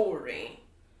story,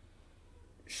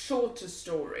 shorter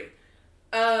story.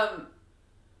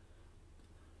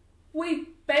 We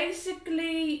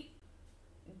basically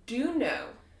do know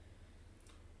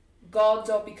gods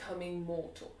are becoming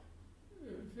mortal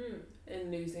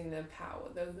and losing their power,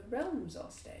 though the realms are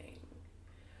staying.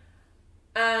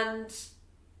 And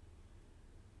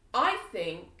I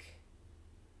think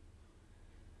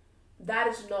that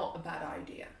is not a bad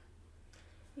idea.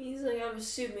 He's like, I'm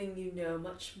assuming you know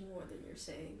much more than you're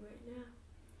saying right now.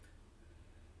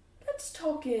 Let's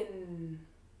talk in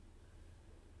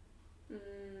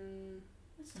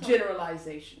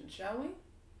generalization, shall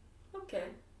we? Okay.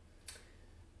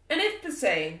 And if, per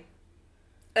se,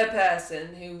 a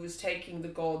person who was taking the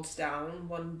gods down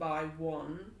one by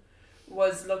one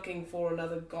was looking for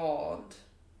another god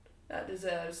that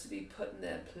deserves to be put in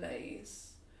their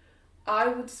place, I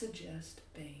would suggest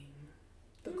Bane,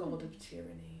 the god of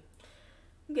tyranny.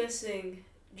 I'm guessing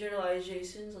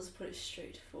generalizations, let's put it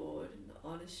straightforward and the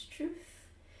honest truth.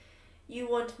 You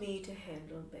want me to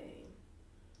handle Bane?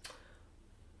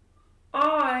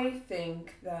 I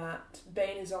think that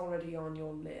Bane is already on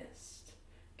your list,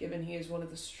 given he is one of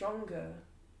the stronger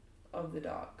of the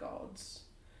dark gods.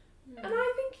 And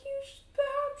I think you should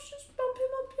perhaps just bump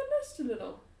him up your list a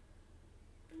little.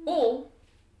 Or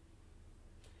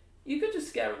you could just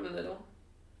scare him a little.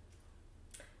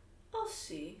 I'll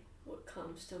see what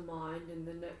comes to mind in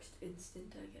the next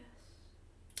instant, I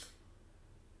guess.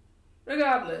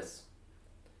 Regardless,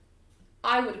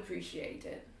 I would appreciate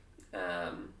it.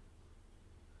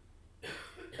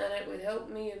 And it would help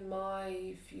me in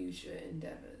my future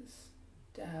endeavours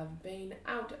to have Bane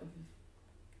out of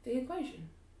the equation.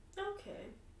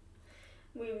 Okay.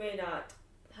 We may not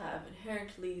have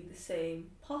inherently the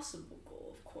same possible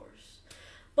goal, of course.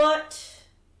 But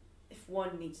if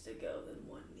one needs to go, then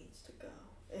one needs to go.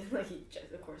 And like he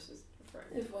just, of course, is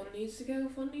referring If one needs to go,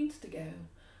 one needs to go.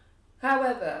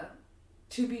 However,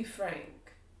 to be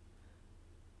frank,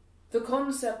 the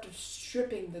concept of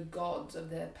stripping the gods of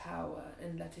their power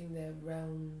and letting their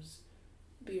realms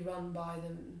be run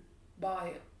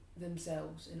by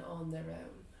themselves and on their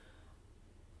own,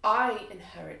 I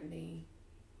inherently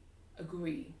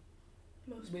agree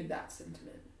with that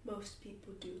sentiment. Most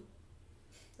people do.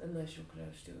 Unless you're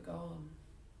close to a god.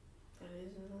 That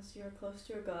is, unless you're close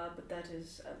to a god, but that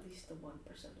is at least the 1%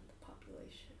 of the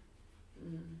population.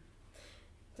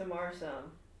 Damaris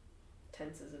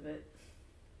tenses a bit.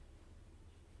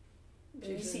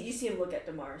 And you see him look at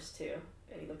Damaris too,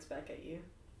 and he looks back at you.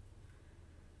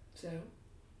 So?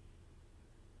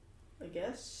 I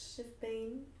guess if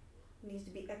Bane needs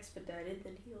to be expedited,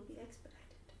 then he'll be expedited.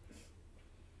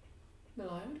 Well,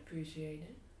 I would appreciate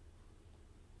it.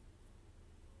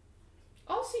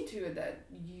 I'll see to it that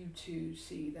you two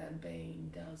see that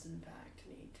Bane does in fact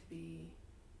need to be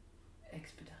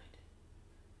expedited.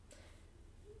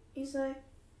 He's like,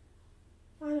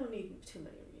 I don't need too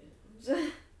many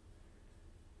reasons.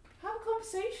 Have a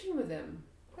conversation with him.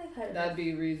 I've had That'd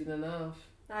be reason enough.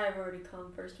 I've already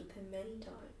conversed with him many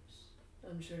times.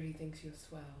 I'm sure he thinks you're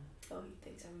swell. Oh, he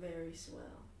thinks I'm very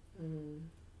swell.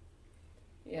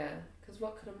 Yeah, because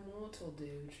what could a mortal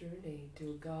do, truly, to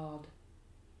a god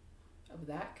of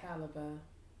that caliber?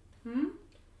 We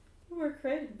were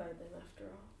created by them, after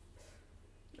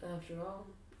all. After all,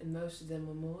 and most of them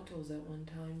were mortals at one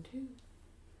time, too.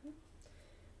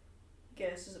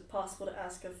 Guess, is it possible to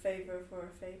ask a favor for a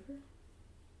favor?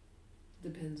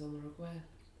 Depends on the request.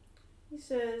 He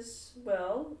says,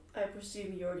 well, I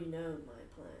presume you already know my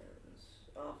plans,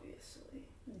 obviously.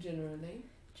 Generally.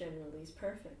 Generally is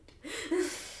perfect.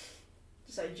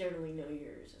 Just I generally know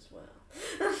yours as well.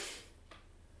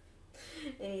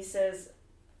 And he says,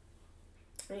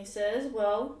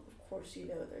 well, of course you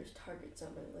know there's targets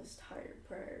on my list higher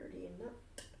priority, and not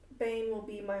Bane will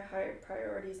be my higher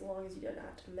priority as long as you don't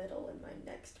have to meddle in my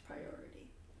next priority.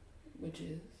 Which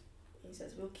is? He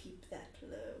says, we'll keep that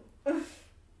low.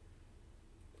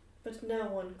 But no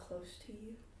one close to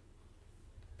you.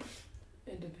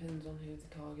 It depends on who the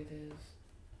target is.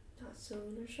 Not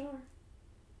Sylvan or Shar.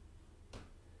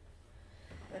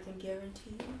 I can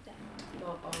guarantee you that.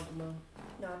 Not Ogma.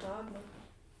 Not Ogma.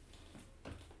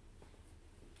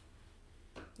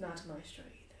 Not Maestro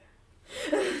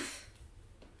either.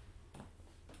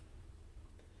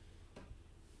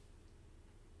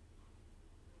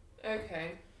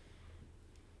 Okay.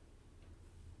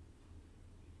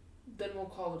 Then we'll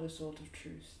call it a sort of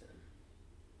truce then.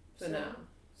 For now.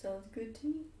 Sounds good to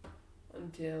me.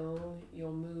 Until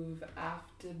your move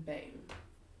after Bane.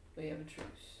 We have a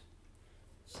truce.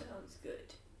 Sounds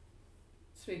good.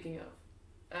 Speaking of,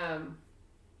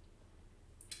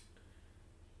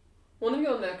 one of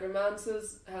your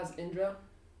necromancers has Indra.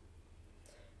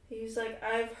 He's like,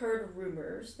 I've heard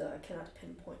rumors, though I cannot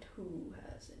pinpoint who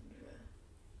has Indra.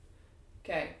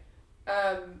 Okay.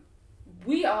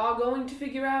 We are going to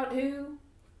figure out who.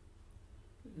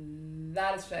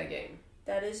 That is fair game.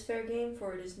 That is fair game,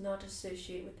 for it is not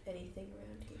associated with anything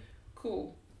around here.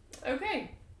 Cool.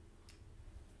 Okay.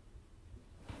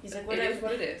 He's like, It whatever. is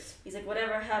what it is. He's like,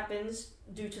 whatever happens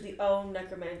due to the own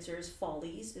necromancer's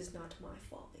follies is not my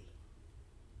folly.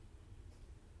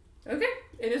 Okay.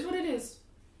 It is what it is.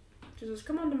 Just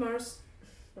come on to Mars.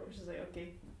 She's like, okay.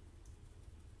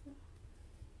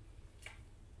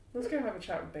 Let's go have a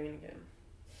chat with Bane again.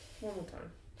 One more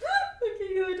time.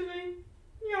 Okay, go to me.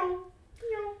 Yo.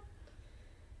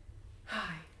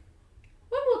 Hi.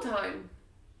 One more time.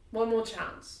 One more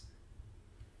chance.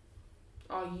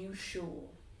 Are you sure?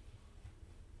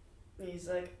 He's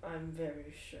like, I'm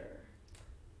very sure.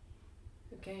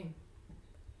 Okay.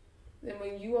 Then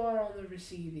when you are on the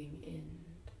receiving end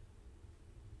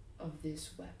of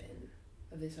this weapon,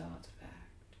 of this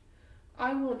artifact,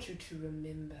 I want you to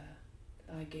remember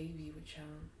that I gave you a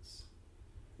chance.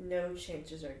 No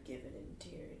chances are given in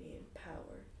tyranny and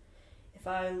power. If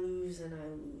I lose, then I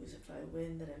lose. If I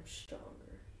win, then I'm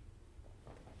stronger.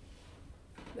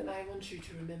 Then I want you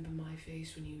to remember my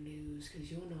face when you lose,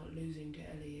 because you're not losing to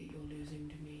Elliot, you're losing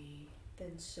to me.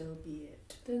 Then so be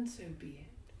it. Then so be it.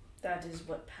 That is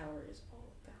what power is all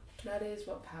about. That is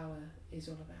what power is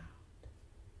all about.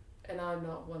 And I'm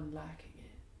not one lacking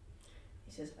it.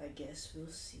 He says, I guess we'll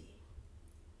see.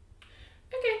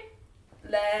 Okay.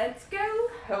 Let's go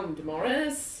home to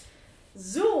Morris.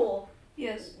 Zool!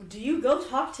 Yes. Do you go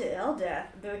talk to Eldath?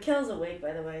 But Mikkel's awake,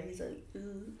 by the way. He's like,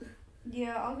 ugh.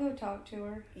 Yeah, I'll go talk to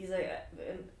her. He's like,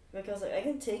 Mikkel's like, I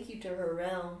can take you to her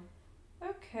realm.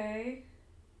 Okay.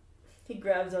 He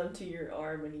grabs onto your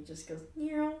arm and he just goes,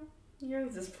 meow.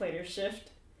 He's this planar shift.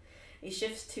 He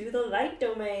shifts to the light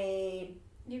domain.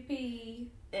 Yippee.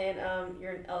 And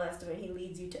you're in Eldath's domain. He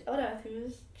leads you to Eldath,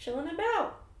 who's chilling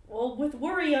about. Well, with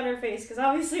worry on her face, because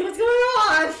obviously what's going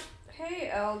on? Hey,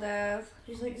 Eldath.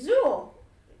 She's like, Zool.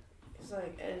 He's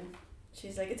like, and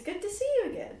she's like, it's good to see you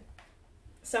again.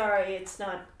 Sorry, it's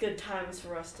not good times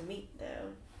for us to meet,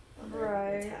 though.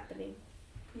 Right. What's happening.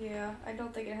 Yeah, I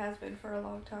don't think it has been for a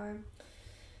long time.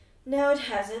 No, it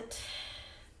hasn't.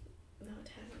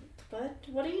 But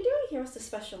what are you doing here? What's the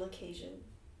special occasion?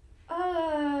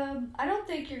 I don't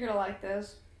think you're gonna like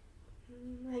this.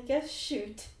 I guess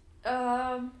shoot.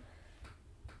 I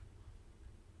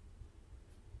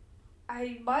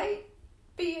might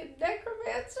be a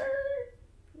necromancer.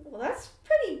 Well, that's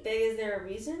pretty big. Is there a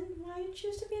reason why you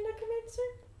choose to be a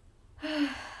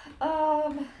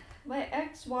necromancer? My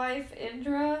ex-wife,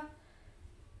 Indra,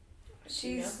 Do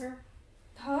you know she's... her?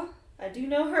 Huh? I do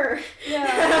know her.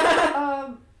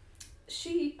 Yeah,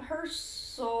 her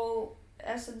soul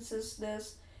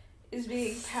essenceness is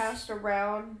being passed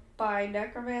around by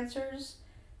necromancers.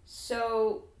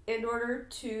 So, in order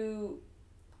to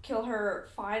kill her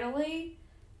finally,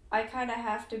 I kind of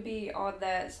have to be on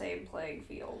that same playing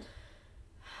field.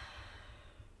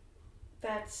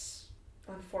 That's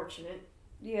unfortunate.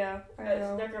 Yeah, I As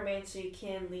know. necromancy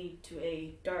can lead to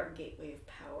a dark gateway of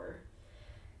power.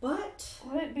 But,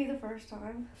 Wouldn't be the first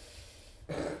time.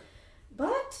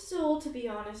 Zool, to be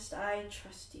honest, I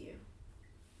trust you.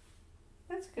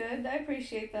 That's good. I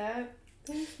appreciate that.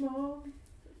 Thanks, Mom.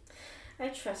 I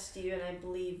trust you, and I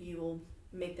believe you will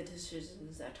make the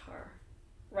decisions that are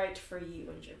right for you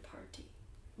and your party.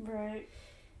 Right.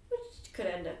 Which could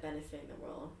end up benefiting the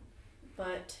world.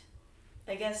 But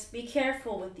I guess be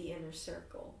careful with the inner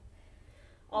circle.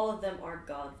 All of them are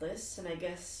godless, and I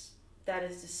guess that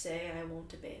is to say I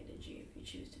won't abandon you if you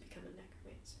choose to become a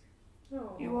necromancer.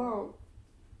 Oh. You won't.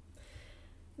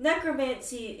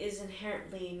 Necromancy is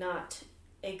inherently not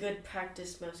a good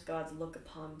practice most gods look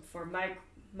upon, for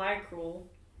Miracle,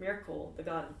 the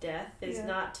god of death, is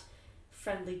not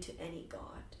friendly to any god.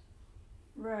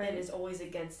 Right. It is always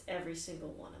against every single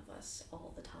one of us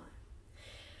all the time.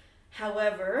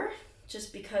 However,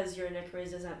 just because you're a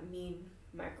necromancer does not mean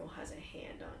Miracle has a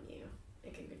hand on you.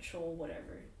 It can control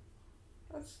whatever.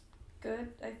 That's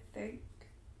good, I think.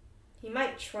 He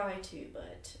might try to,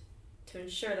 but to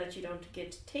ensure that you don't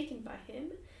get taken by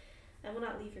him, I will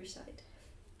not leave your side.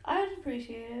 I'd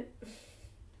appreciate it.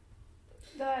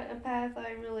 Not a path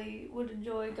I really would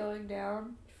enjoy going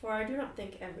down. For I do not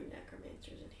think every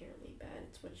necromancer is inherently bad.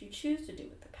 It's what you choose to do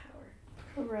with the power.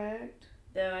 Correct.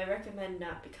 Though I recommend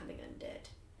not becoming undead.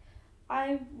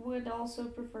 I would also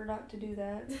prefer not to do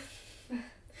that.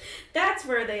 That's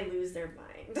where they lose their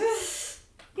mind.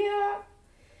 Yeah.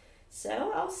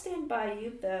 So I'll stand by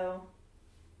you, though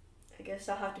I guess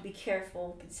I'll have to be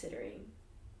careful considering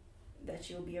that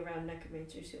you'll be around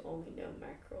necromancers who only know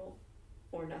mackerel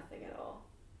or nothing at all.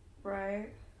 Right.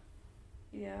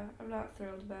 Yeah, I'm not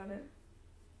thrilled about it.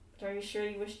 Are you sure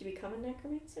you wish to become a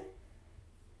necromancer?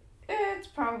 It's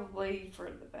probably for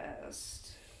the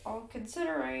best. All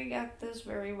considering at this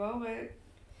very moment.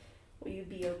 Will you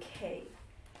be okay?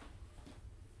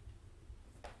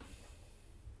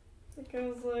 It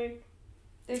goes like...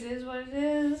 It is what it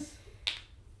is.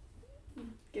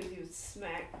 Gives you a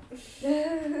smack.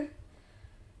 Shut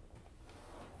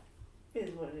Is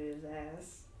what it is,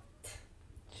 ass.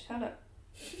 up.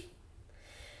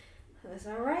 That's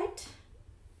alright.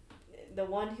 The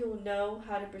one who will know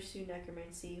how to pursue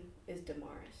necromancy is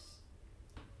Damaris.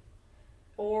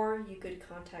 Or you could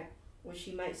contact, well,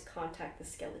 she might contact the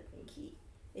Skeleton Key,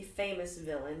 a famous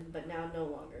villain, but now no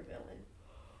longer villain.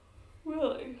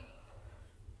 Really?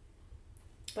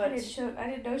 But I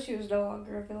didn't know she was no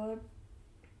longer a villain.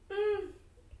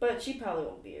 But she probably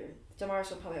won't be here. Damaris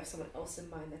will probably have someone else in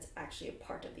mind that's actually a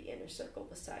part of the inner circle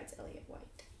besides Elliot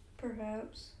White.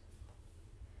 Perhaps.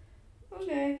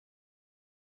 Okay.